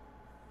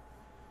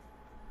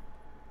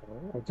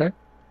 Okay,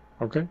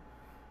 okay.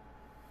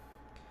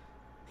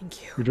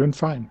 Thank you. You're doing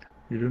fine.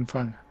 You're doing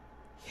fine.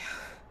 Yeah,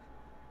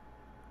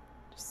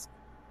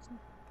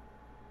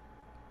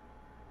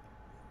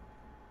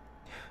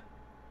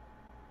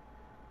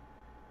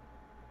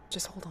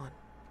 just hold on,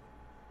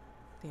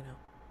 you know.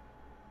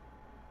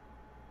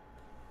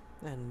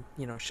 And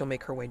she'll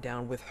make her way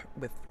down with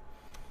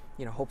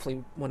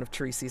hopefully one of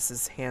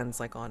Tiresias's hands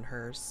like on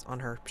her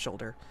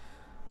shoulder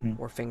Mm.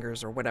 or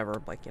fingers or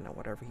whatever, like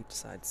whatever he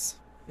decides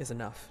is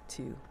enough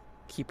to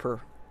keep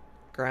her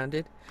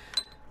grounded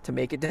to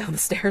make it down the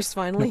stairs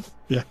finally,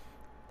 Yeah,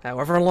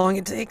 however long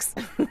it takes.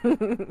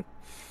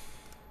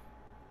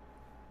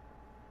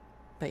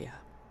 But yeah,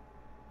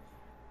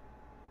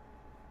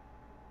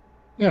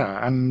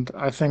 yeah, and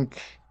I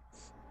think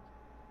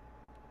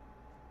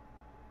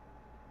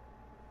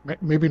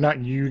maybe not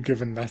you,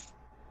 given that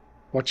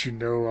what you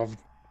know of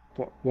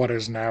what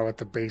is now at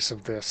the base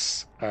of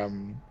this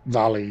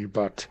valley,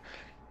 but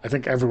I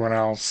think everyone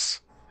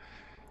else,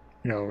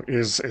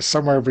 is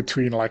somewhere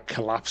between like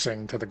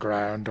collapsing to the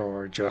ground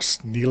or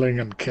just kneeling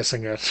and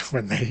kissing it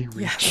when they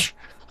yes,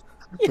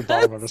 reach the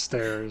bottom of the yes.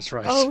 stairs,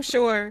 right? Oh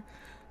sure,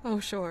 oh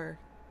sure.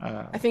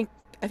 Uh, I think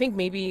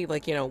maybe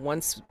like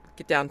once we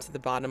get down to the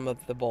bottom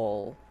of the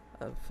bowl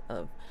of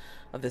of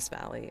of this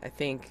valley, I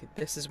think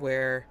this is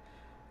where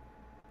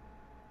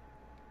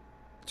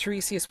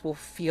Tiresias will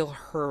feel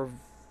her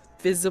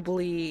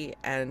visibly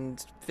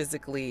and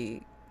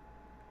physically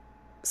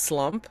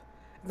slump.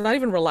 Not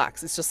even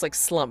relax, it's just like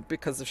slump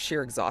because of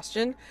sheer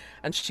exhaustion.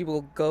 And she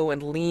will go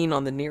and lean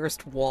on the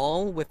nearest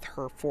wall with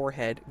her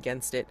forehead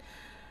against it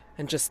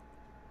and just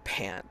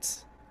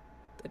pant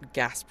and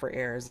gasp for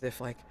air as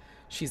if like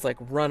she's like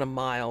run a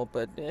mile,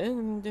 but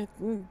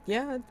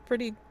yeah, it's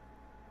pretty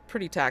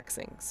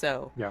taxing.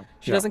 So yeah,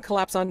 she yeah. doesn't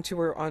collapse onto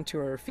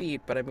her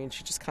feet, but I mean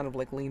she just kind of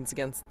like leans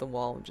against the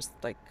wall and just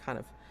like kind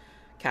of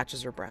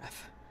catches her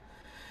breath.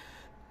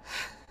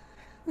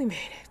 We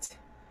made it.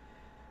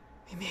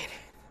 We made it.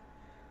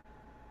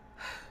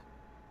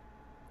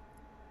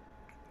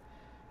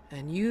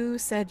 And you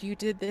said you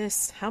did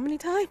this how many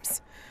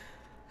times?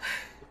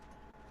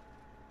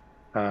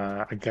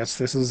 I guess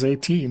this is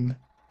 18.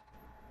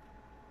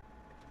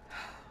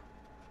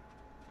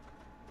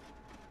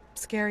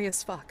 Scary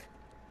as fuck.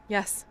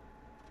 Yes.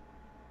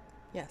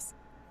 Yes.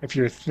 If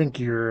you think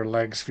your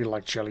legs feel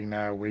like jelly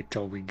now, wait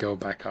till we go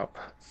back up.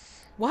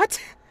 What?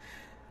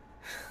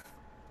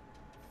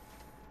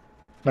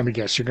 Let me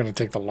guess, you're going to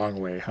take the long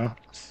way, huh?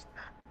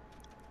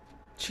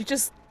 She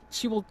just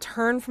she will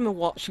turn from the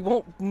wall. She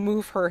won't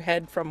move her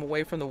head from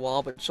away from the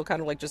wall, but she'll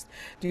kind of like just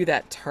do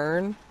that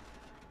turn.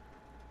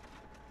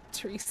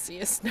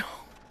 Tiresias, no.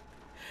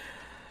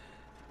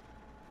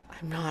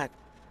 I'm not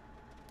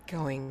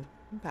going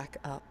back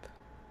up.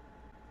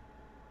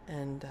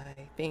 And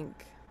I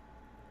think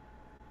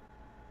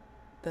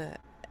the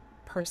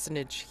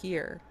personage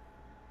here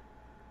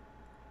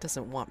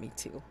doesn't want me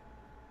to.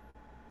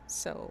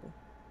 So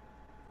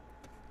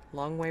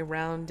Long way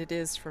round it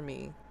is for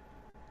me.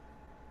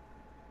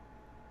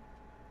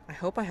 I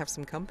hope I have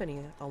some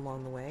company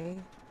along the way,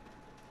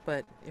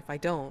 but if I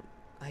don't,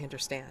 I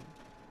understand.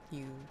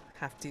 You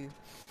have to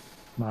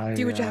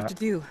do My what you have to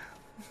do.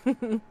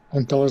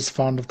 uncle is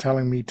fond of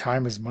telling me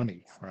time is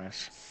money,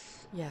 right?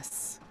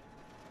 Yes,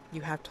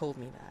 you have told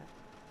me that.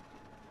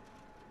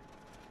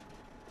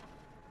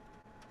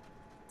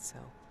 So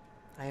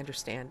I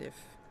understand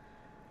if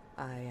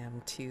I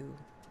am to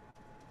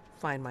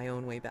find my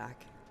own way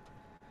back.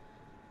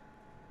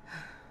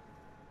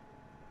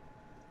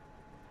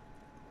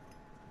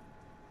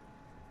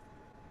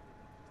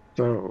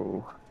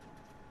 So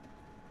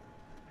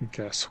I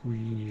guess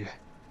we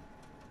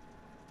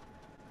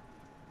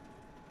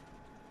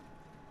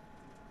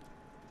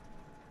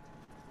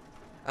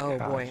Oh have.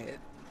 boy,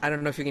 I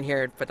don't know if you can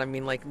hear it, but I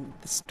mean, like,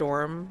 a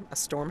storm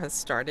has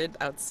started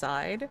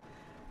outside,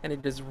 and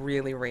it is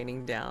really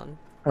raining down.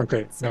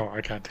 Okay, So, no,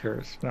 I can't hear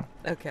it. No.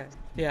 okay.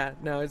 Yeah,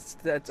 no,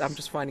 I'm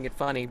just finding it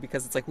funny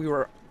because it's like we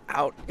were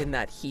out in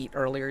that heat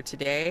earlier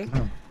today,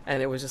 Mhm.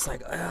 and it was just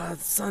like, oh,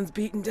 the sun's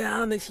beating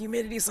down, the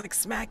humidity's like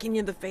smacking you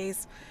in the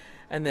face.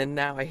 And then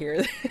now I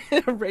hear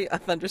a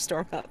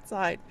thunderstorm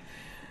outside.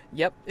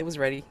 Yep, it was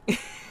ready.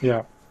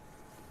 Yeah.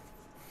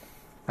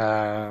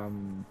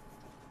 Um,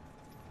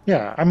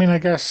 yeah, I mean, I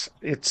guess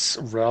it's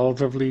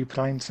relatively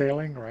plain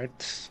sailing, right?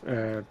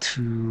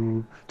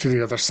 To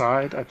the other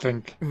side. I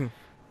think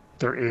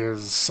there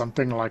is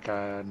something like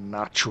a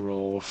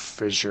natural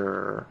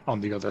fissure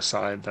on the other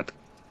side that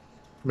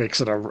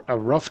makes it a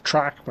rough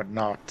track, but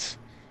not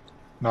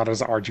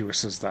as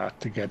arduous as that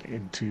to get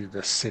into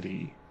the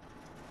city.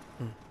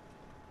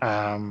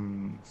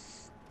 Um,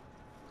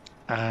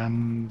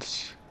 and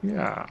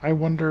yeah, I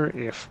wonder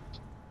if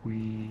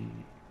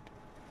we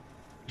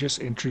just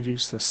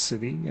introduce the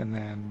city and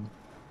then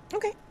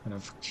Okay, kind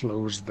of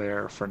close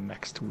there for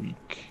next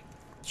week.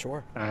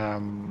 sure.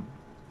 Um,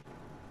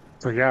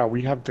 so yeah,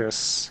 we have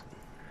this,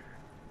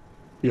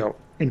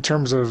 in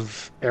terms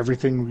of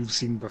everything we've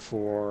seen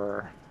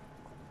before,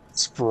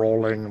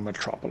 sprawling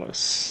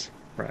metropolis,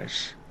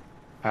 right?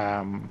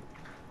 Um,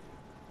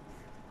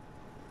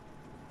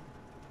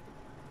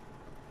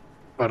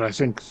 but I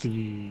think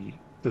the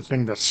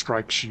thing that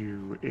strikes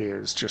you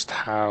is just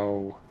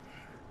how,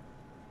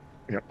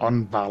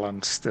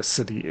 unbalanced the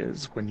city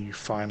is when you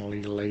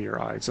finally lay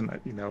your eyes on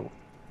it.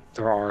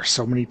 There are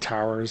so many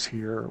towers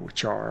here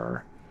which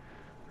are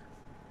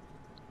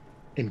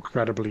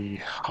incredibly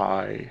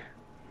high.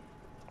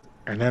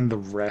 And then the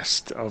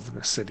rest of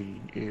the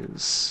city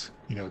is,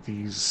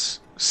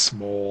 these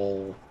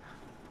small,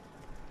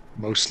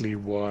 mostly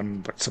one,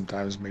 but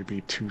sometimes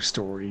maybe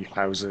two-story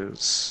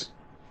houses,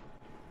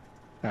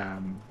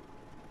 um,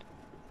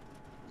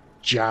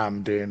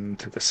 jammed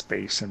into the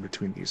space in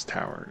between these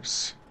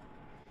towers.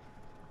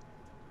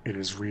 It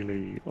is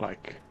really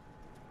like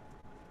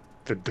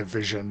the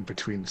division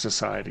between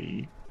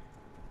society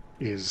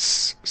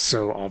is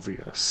so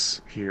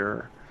obvious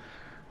here.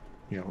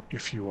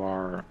 If you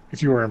are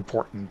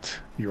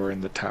important, you are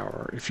in the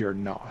tower. If you're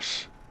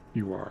not,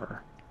 you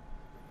are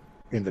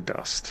in the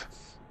dust.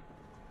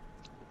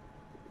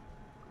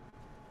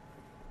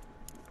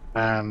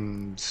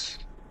 And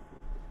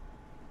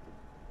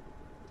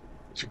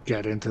to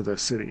get into the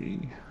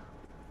city,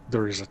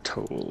 there is a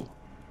toll.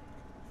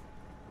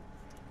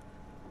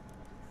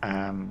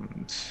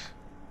 And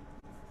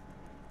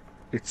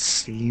it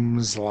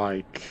seems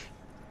like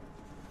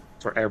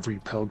for every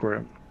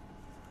pilgrim,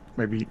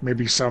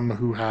 maybe some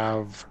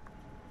who've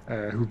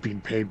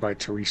been paid by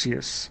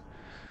Tiresias,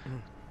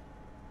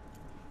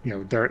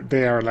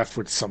 they are left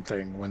with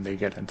something when they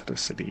get into the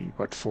city.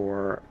 But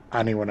for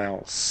anyone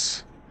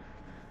else,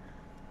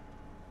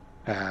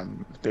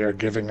 they are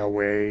giving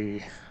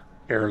away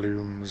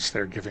heirlooms,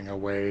 they're giving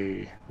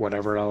away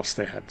whatever else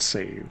they had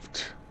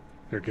saved.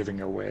 They're giving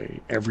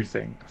away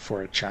everything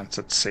for a chance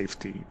at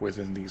safety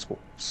within these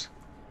walls.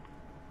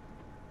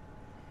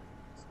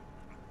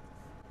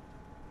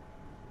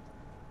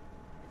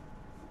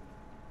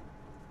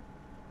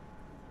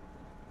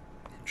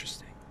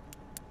 Interesting.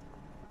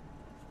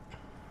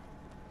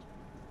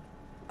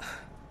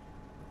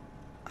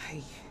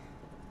 I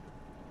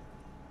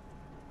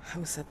I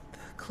was at the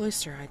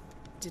cloister. I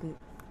didn't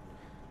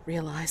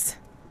realize.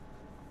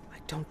 I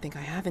don't think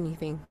I have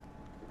anything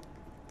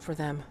for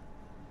them.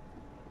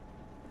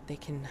 They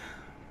can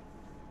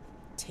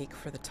take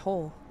for the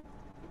toll.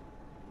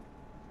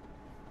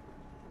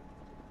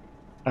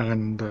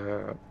 And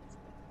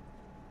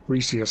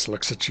Theseus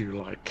looks at you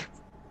like,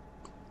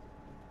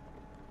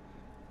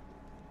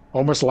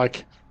 almost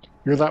like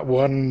you're that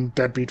one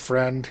deadbeat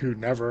friend who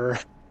never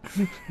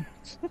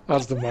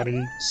has the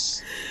money,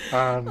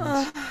 and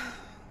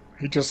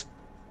he just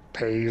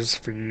pays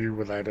for you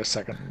without a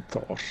second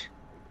thought.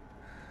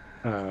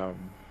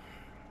 Um,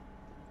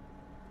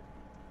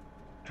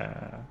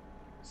 uh,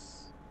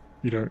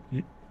 you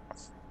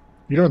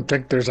don't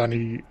think there's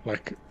any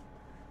like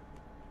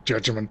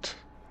judgment,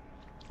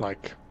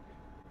 like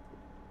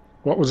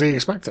what was he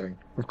expecting?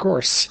 Of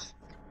course,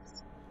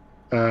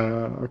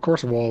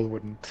 Wall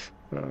wouldn't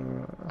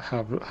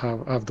have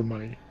the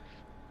money.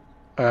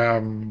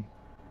 Um,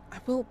 I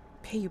will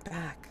pay you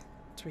back,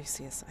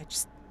 Tiresias. I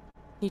just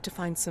need to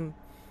find some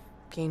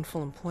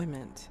gainful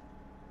employment.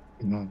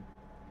 mm,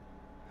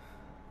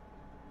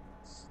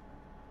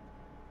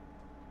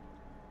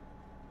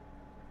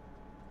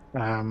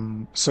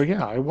 so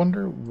yeah, I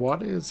wonder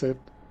what is it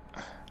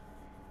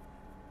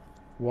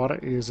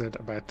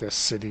about this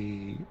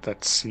city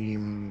that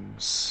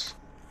seems,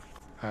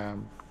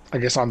 I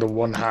guess on the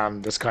one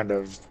hand, this kind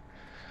of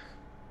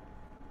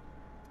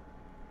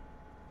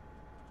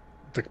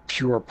the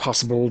pure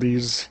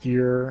possibilities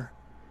here,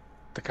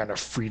 the kind of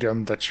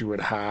freedom that you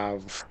would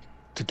have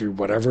to do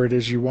whatever it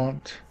is you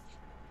want.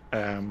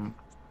 Um,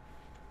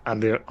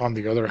 and on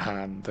the other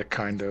hand,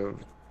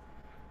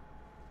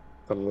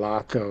 the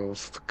lack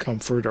of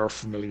comfort or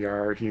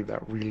familiarity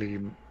that really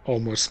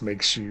almost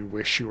makes you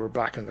wish you were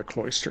back in the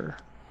cloister.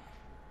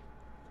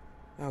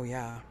 Oh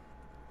yeah.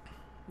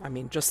 I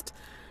mean, just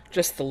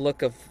the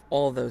look of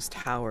all those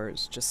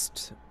towers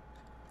just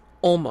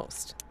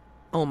almost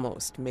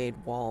almost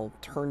made Wall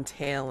turn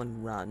tail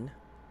and run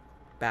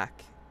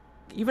back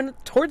even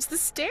towards the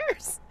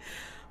stairs.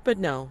 But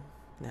no.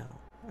 No.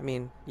 I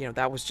mean,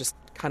 that was just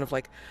kind of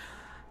like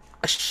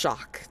a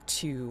shock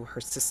to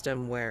her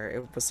system where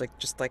it was like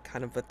just like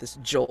kind of like this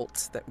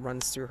jolt that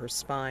runs through her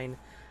spine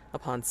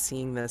upon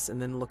seeing this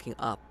and then looking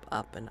up,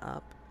 up and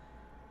up.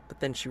 But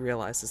then she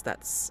realizes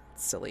that's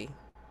silly.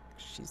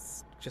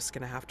 She's just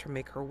gonna have to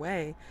make her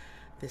way.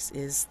 This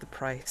is the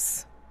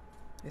price.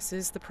 This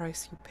is the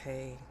price you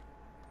pay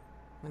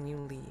when you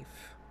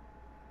leave.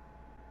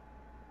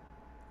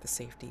 The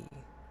safety,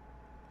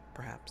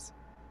 perhaps,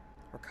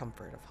 or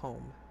comfort of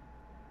home.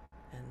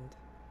 And,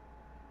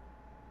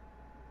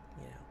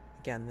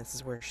 again, this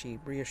is where she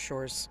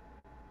reassures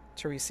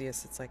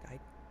Tiresias. It's like, I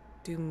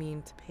do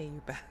mean to pay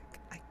you back.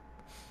 I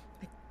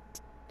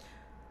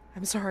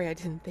I'm sorry I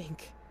didn't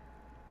think.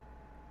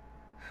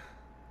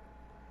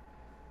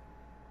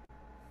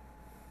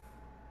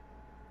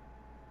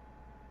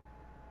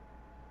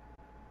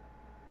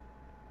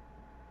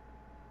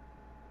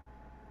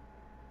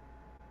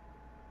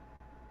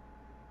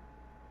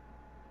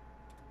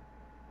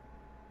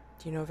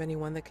 Do you know of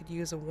anyone that could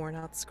use a worn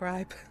out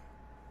scribe?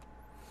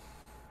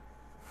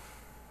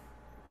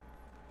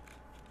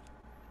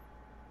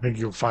 I think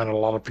you'll find a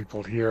lot of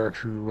people here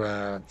who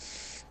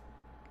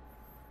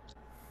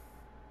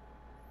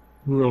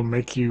will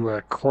make you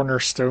a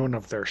cornerstone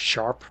of their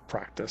sharp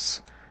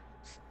practice.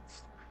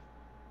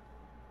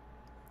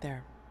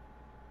 They're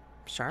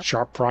sharp?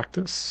 Sharp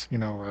practice,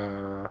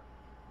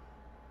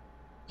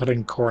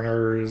 cutting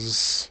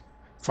corners,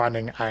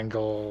 finding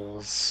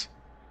angles.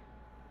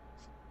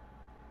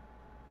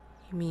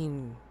 You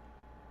mean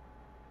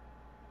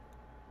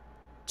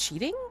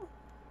cheating?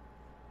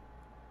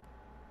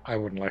 I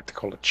wouldn't like to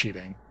call it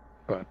cheating,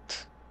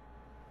 but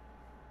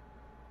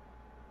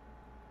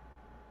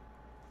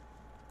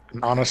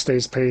an honest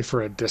day's pay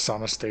for a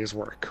dishonest day's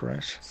work,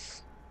 right?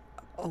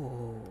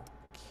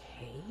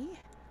 Okay.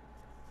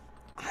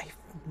 I've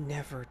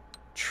never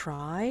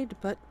tried,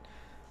 but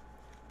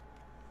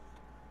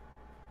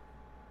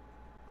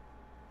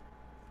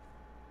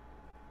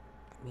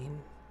I mean,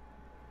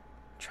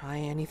 try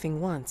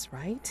anything once,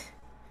 right?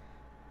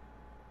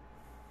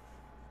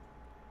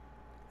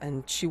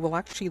 And she will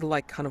actually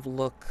like kind of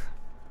look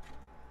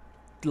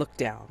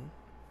down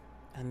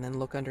and then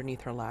look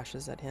underneath her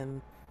lashes at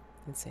him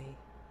and say,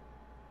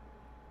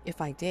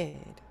 "If I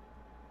did,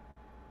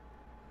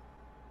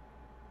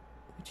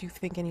 would you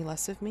think any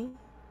less of me?"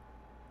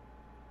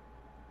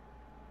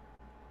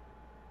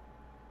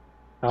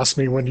 Ask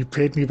me when you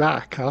paid me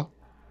back, huh?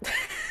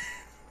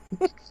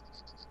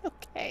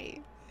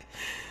 Okay.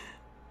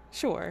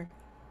 Sure.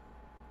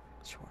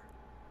 Sure.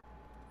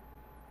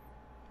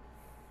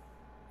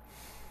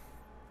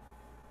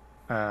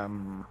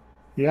 Um,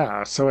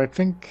 yeah, so I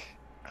think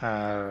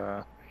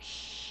uh,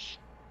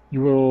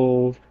 you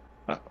will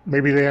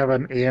maybe they have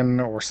an inn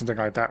or something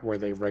like that where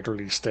they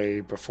regularly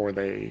stay before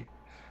they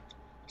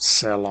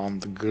sell on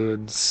the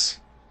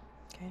goods.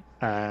 Okay.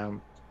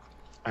 Um,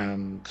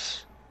 and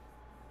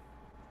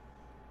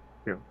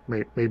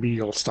maybe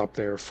you'll stop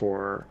there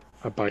for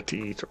a bite to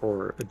eat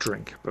or a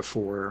drink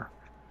before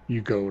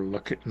you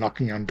go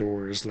knocking on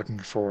doors looking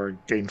for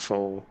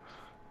gainful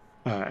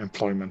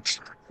employment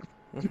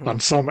Mm-hmm. on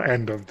some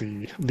end of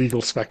the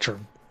legal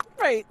spectrum.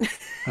 Right.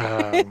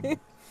 Um,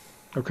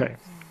 okay,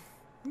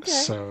 Okay.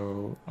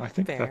 so I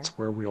think Fair. that's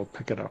where we'll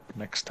pick it up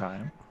next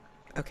time.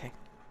 Okay.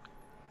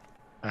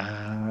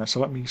 So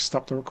let me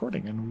stop the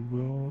recording and we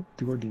will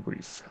do our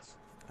debrief.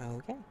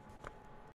 Okay.